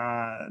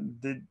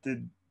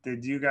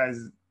 Did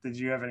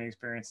you have any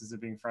experiences of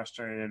being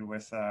frustrated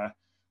with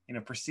you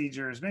know,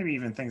 procedures, maybe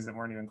even things that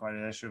weren't even quite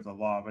an issue of the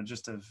law, but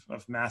just of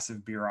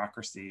massive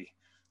bureaucracy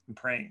and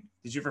praying?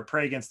 Did you ever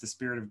pray against the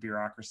spirit of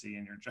bureaucracy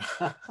in your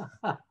job?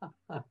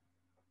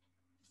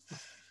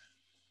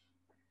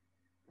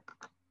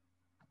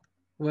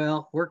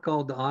 Well, we're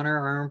called to honor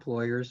our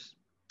employers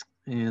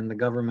and the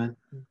government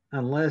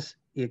unless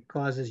it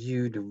causes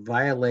you to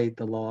violate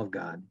the law of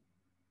God.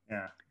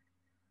 Yeah.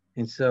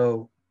 And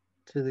so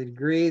to the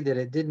degree that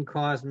it didn't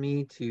cause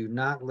me to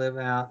not live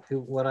out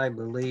what I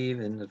believe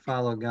and to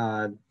follow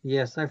God,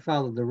 yes, I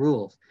followed the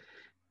rules.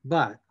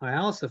 But I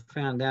also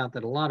found out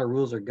that a lot of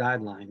rules are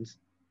guidelines.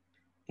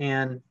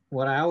 And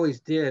what I always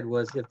did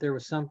was if there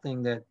was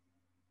something that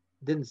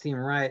didn't seem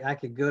right, I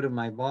could go to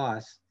my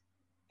boss,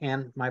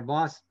 and my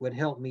boss would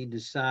help me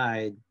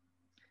decide,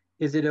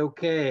 is it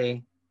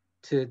okay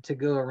to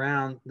go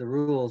around the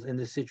rules in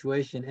this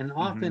situation? And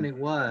often it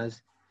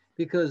was,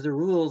 because the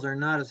rules are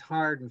not as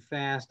hard and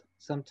fast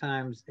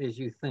sometimes as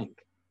you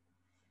think.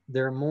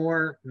 There are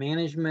more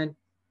management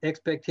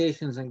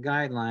expectations and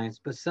guidelines,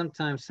 but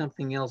sometimes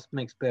something else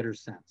makes better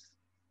sense.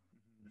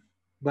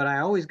 But I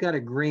always got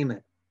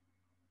agreement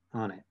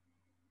on it.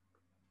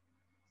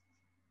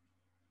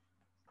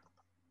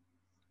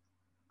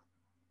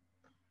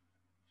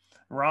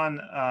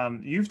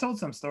 Ron, you've told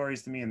some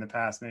stories to me in the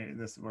past. Maybe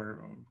we're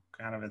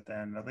kind of at the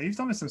end, but you've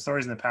told me some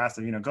stories in the past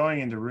of, you know, going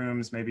into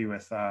rooms maybe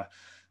with,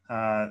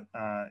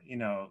 you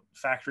know,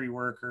 factory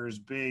workers,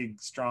 big,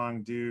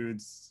 strong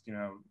dudes, you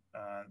know,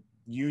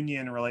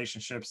 union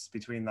relationships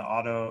between the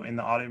auto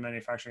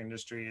manufacturing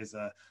industry is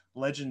a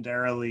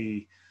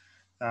legendarily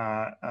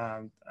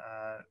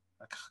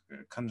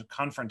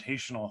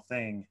confrontational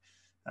thing.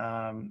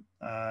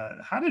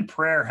 How did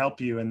prayer help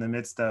you in the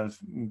midst of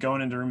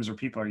going into rooms where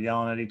people are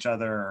yelling at each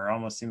other or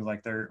almost seems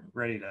like they're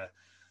ready to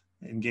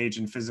engage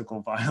in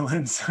physical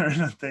violence or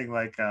something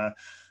like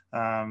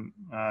yeah,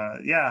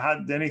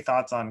 any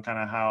thoughts on kind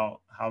of how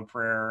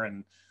prayer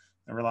and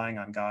relying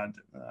on God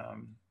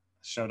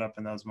showed up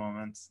in those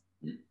moments?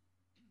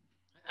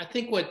 I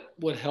think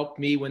what helped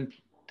me when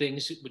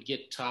things would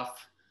get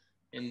tough,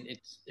 and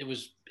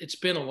it's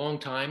been a long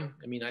time.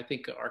 I mean, I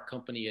think our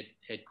company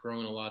had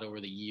grown a lot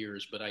over the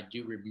years, but I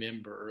do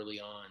remember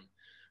early on,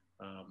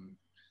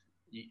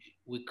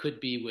 we could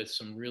be with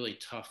some really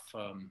tough,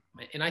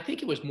 and I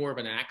think it was more of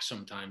an act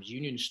sometimes.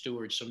 Union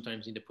stewards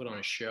sometimes need to put on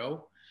a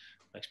show,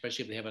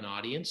 especially if they have an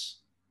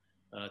audience,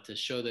 to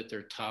show that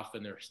they're tough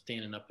and they're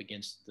standing up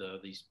against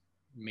these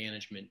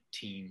management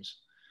teams.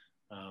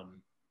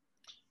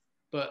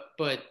 But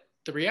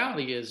the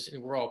reality is,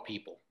 we're all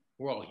people.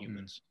 We're all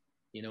humans,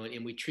 you know,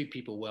 and we treat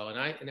people well.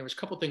 And there was a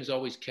couple of things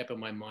always kept in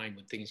my mind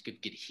when things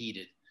could get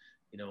heated.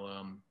 You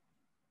know,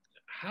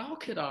 how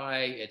could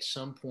I, at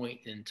some point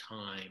in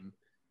time,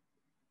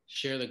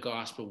 share the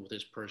gospel with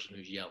this person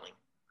who's yelling?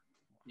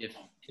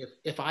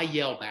 If I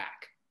yell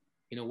back,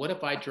 you know, what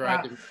if I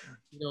drive them?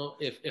 You know,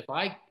 if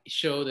I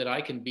show that I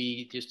can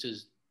be just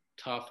as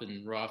tough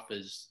and rough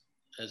as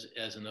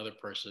another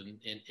person,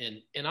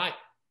 and I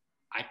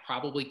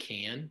probably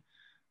can,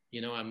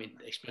 you know, I mean,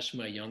 especially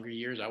my younger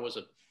years, I was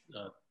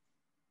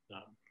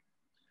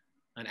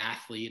an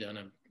athlete on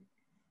a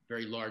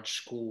very large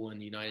school in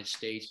the United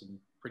States and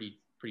pretty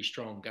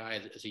strong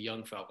guy as a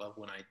young fella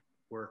when I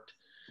worked.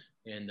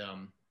 And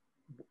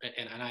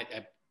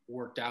I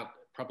worked out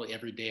probably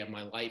every day of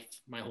my life,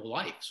 my whole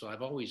life. So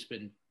I've always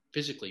been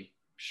physically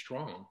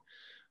strong,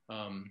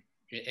 and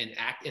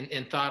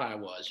thought I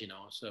was, you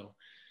know, so.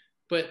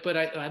 But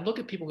I look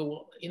at people and go,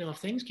 well, you know, if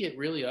things get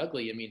really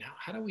ugly, I mean,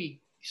 how do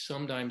we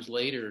sometimes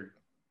later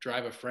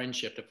drive a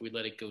friendship if we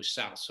let it go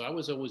south? So I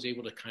was always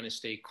able to kind of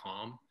stay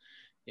calm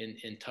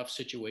in tough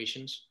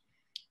situations.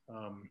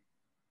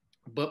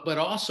 But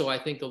also, I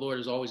think the Lord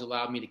has always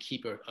allowed me to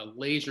keep a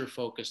laser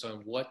focus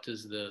on where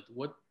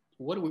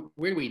do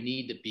we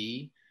need to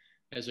be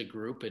as a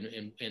group,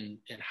 and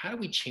how do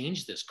we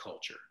change this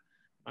culture?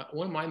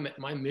 One of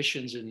my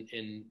missions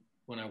in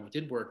when I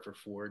did work for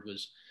Ford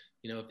was,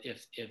 you know,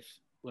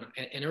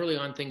 and early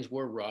on things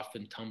were rough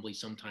and tumbly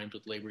sometimes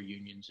with labor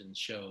unions and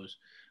shows.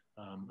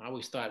 I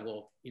always thought,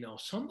 well, you know,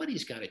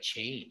 somebody's got to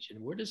change, and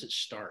where does it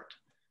start?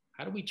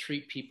 How do we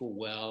treat people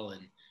well?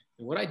 And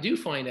what I do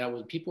find out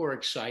when people are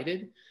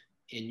excited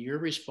and your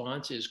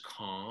response is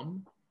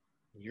calm,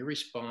 and your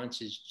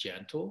response is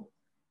gentle,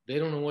 they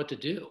don't know what to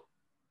do.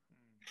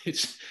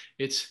 It's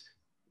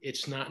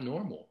not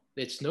normal.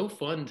 It's no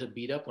fun to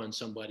beat up on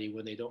somebody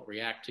when they don't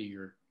react to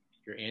your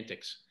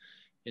antics.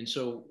 And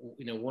so,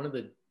 one of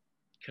the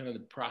kind of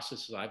the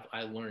processes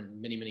I learned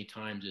many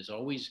times is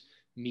always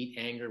meet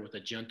anger with a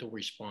gentle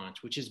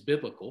response, which is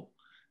biblical.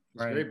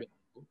 It's very biblical.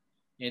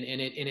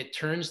 And it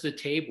turns the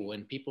table,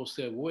 and people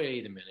say,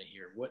 wait a minute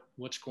here,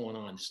 what's going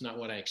on? It's not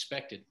what I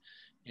expected.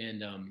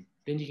 And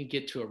then you can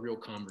get to a real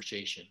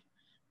conversation,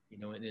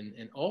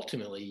 and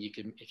ultimately you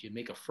can, if you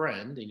make a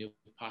friend,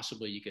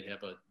 possibly you could have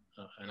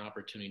an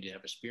opportunity to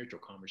have a spiritual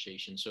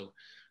conversation. So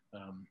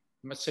I'm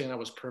not saying I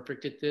was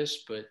perfect at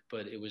this, but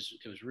it was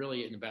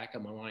really in the back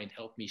of my mind,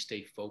 helped me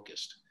stay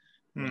focused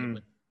when it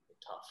was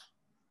tough.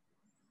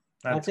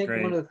 That's great. I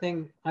think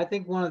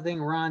one of the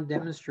things Ron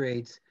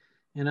demonstrates,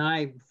 and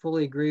I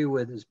fully agree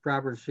with, is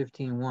Proverbs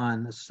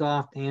 15:1. A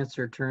soft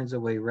answer turns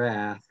away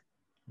wrath.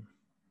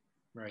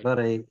 Right. But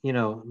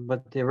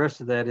but the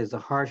rest of that is a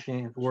harsh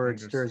word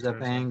stirs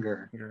up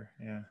anger.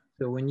 Yeah.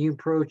 So when you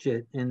approach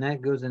it, and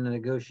that goes into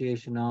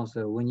negotiation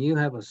also, when you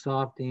have a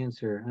soft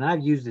answer, and I've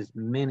used this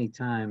many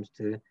times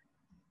to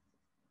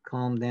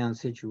calm down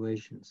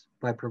situations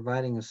by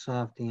providing a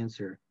soft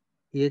answer,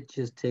 it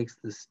just takes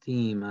the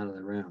steam out of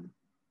the room.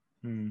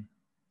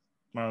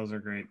 Well, those are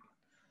great.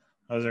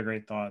 Those are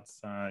great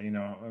thoughts.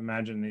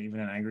 Imagine even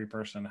an angry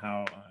person,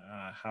 how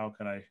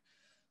could I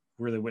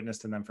really witness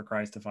to them for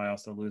Christ if I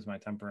also lose my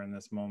temper in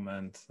this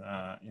moment?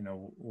 How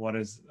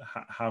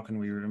can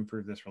we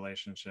improve this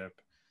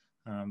relationship?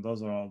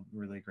 Those are all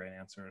really great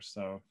answers.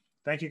 So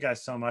thank you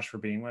guys so much for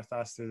being with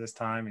us through this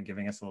time and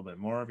giving us a little bit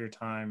more of your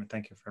time. And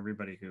thank you for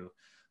everybody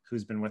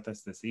who's been with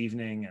us this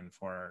evening, and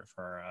for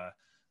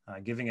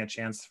giving a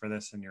chance for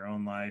this in your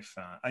own life.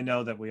 I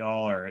know that we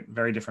all are at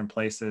very different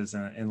places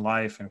in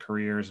life and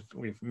careers.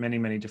 We have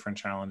many different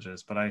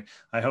challenges, but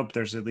I hope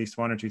there's at least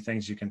one or two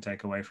things you can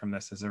take away from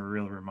this as a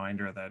real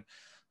reminder that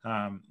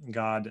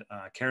God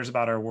cares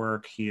about our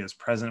work. He is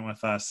present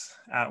with us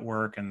at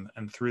work and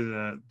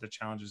through the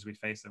challenges we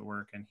face at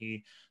work. And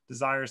he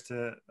desires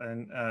to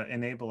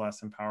enable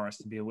us, empower us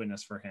to be a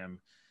witness for him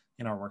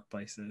in our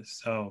workplaces.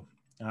 So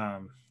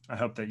I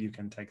hope that you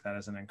can take that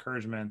as an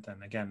encouragement.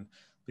 And again,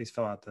 please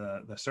fill out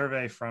the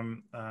survey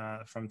from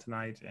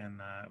tonight, and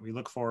we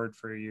look forward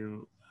for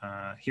you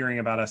hearing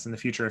about us in the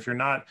future. If you're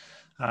not,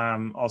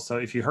 also,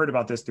 if you heard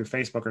about this through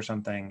Facebook or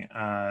something,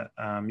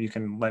 you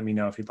can let me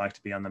know if you'd like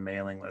to be on the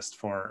mailing list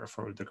for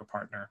Udoka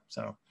Partner.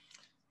 So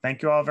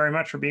thank you all very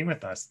much for being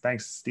with us.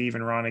 Thanks, Steve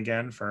and Ron,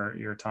 again for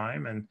your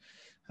time,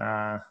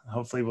 and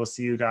hopefully we'll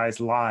see you guys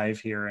live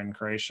here in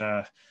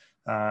Croatia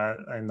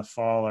in the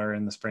fall or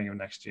in the spring of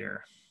next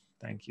year.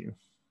 Thank you.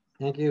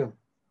 Thank you.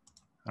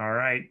 All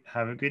right.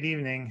 Have a good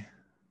evening.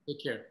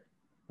 Take care.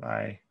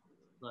 Bye.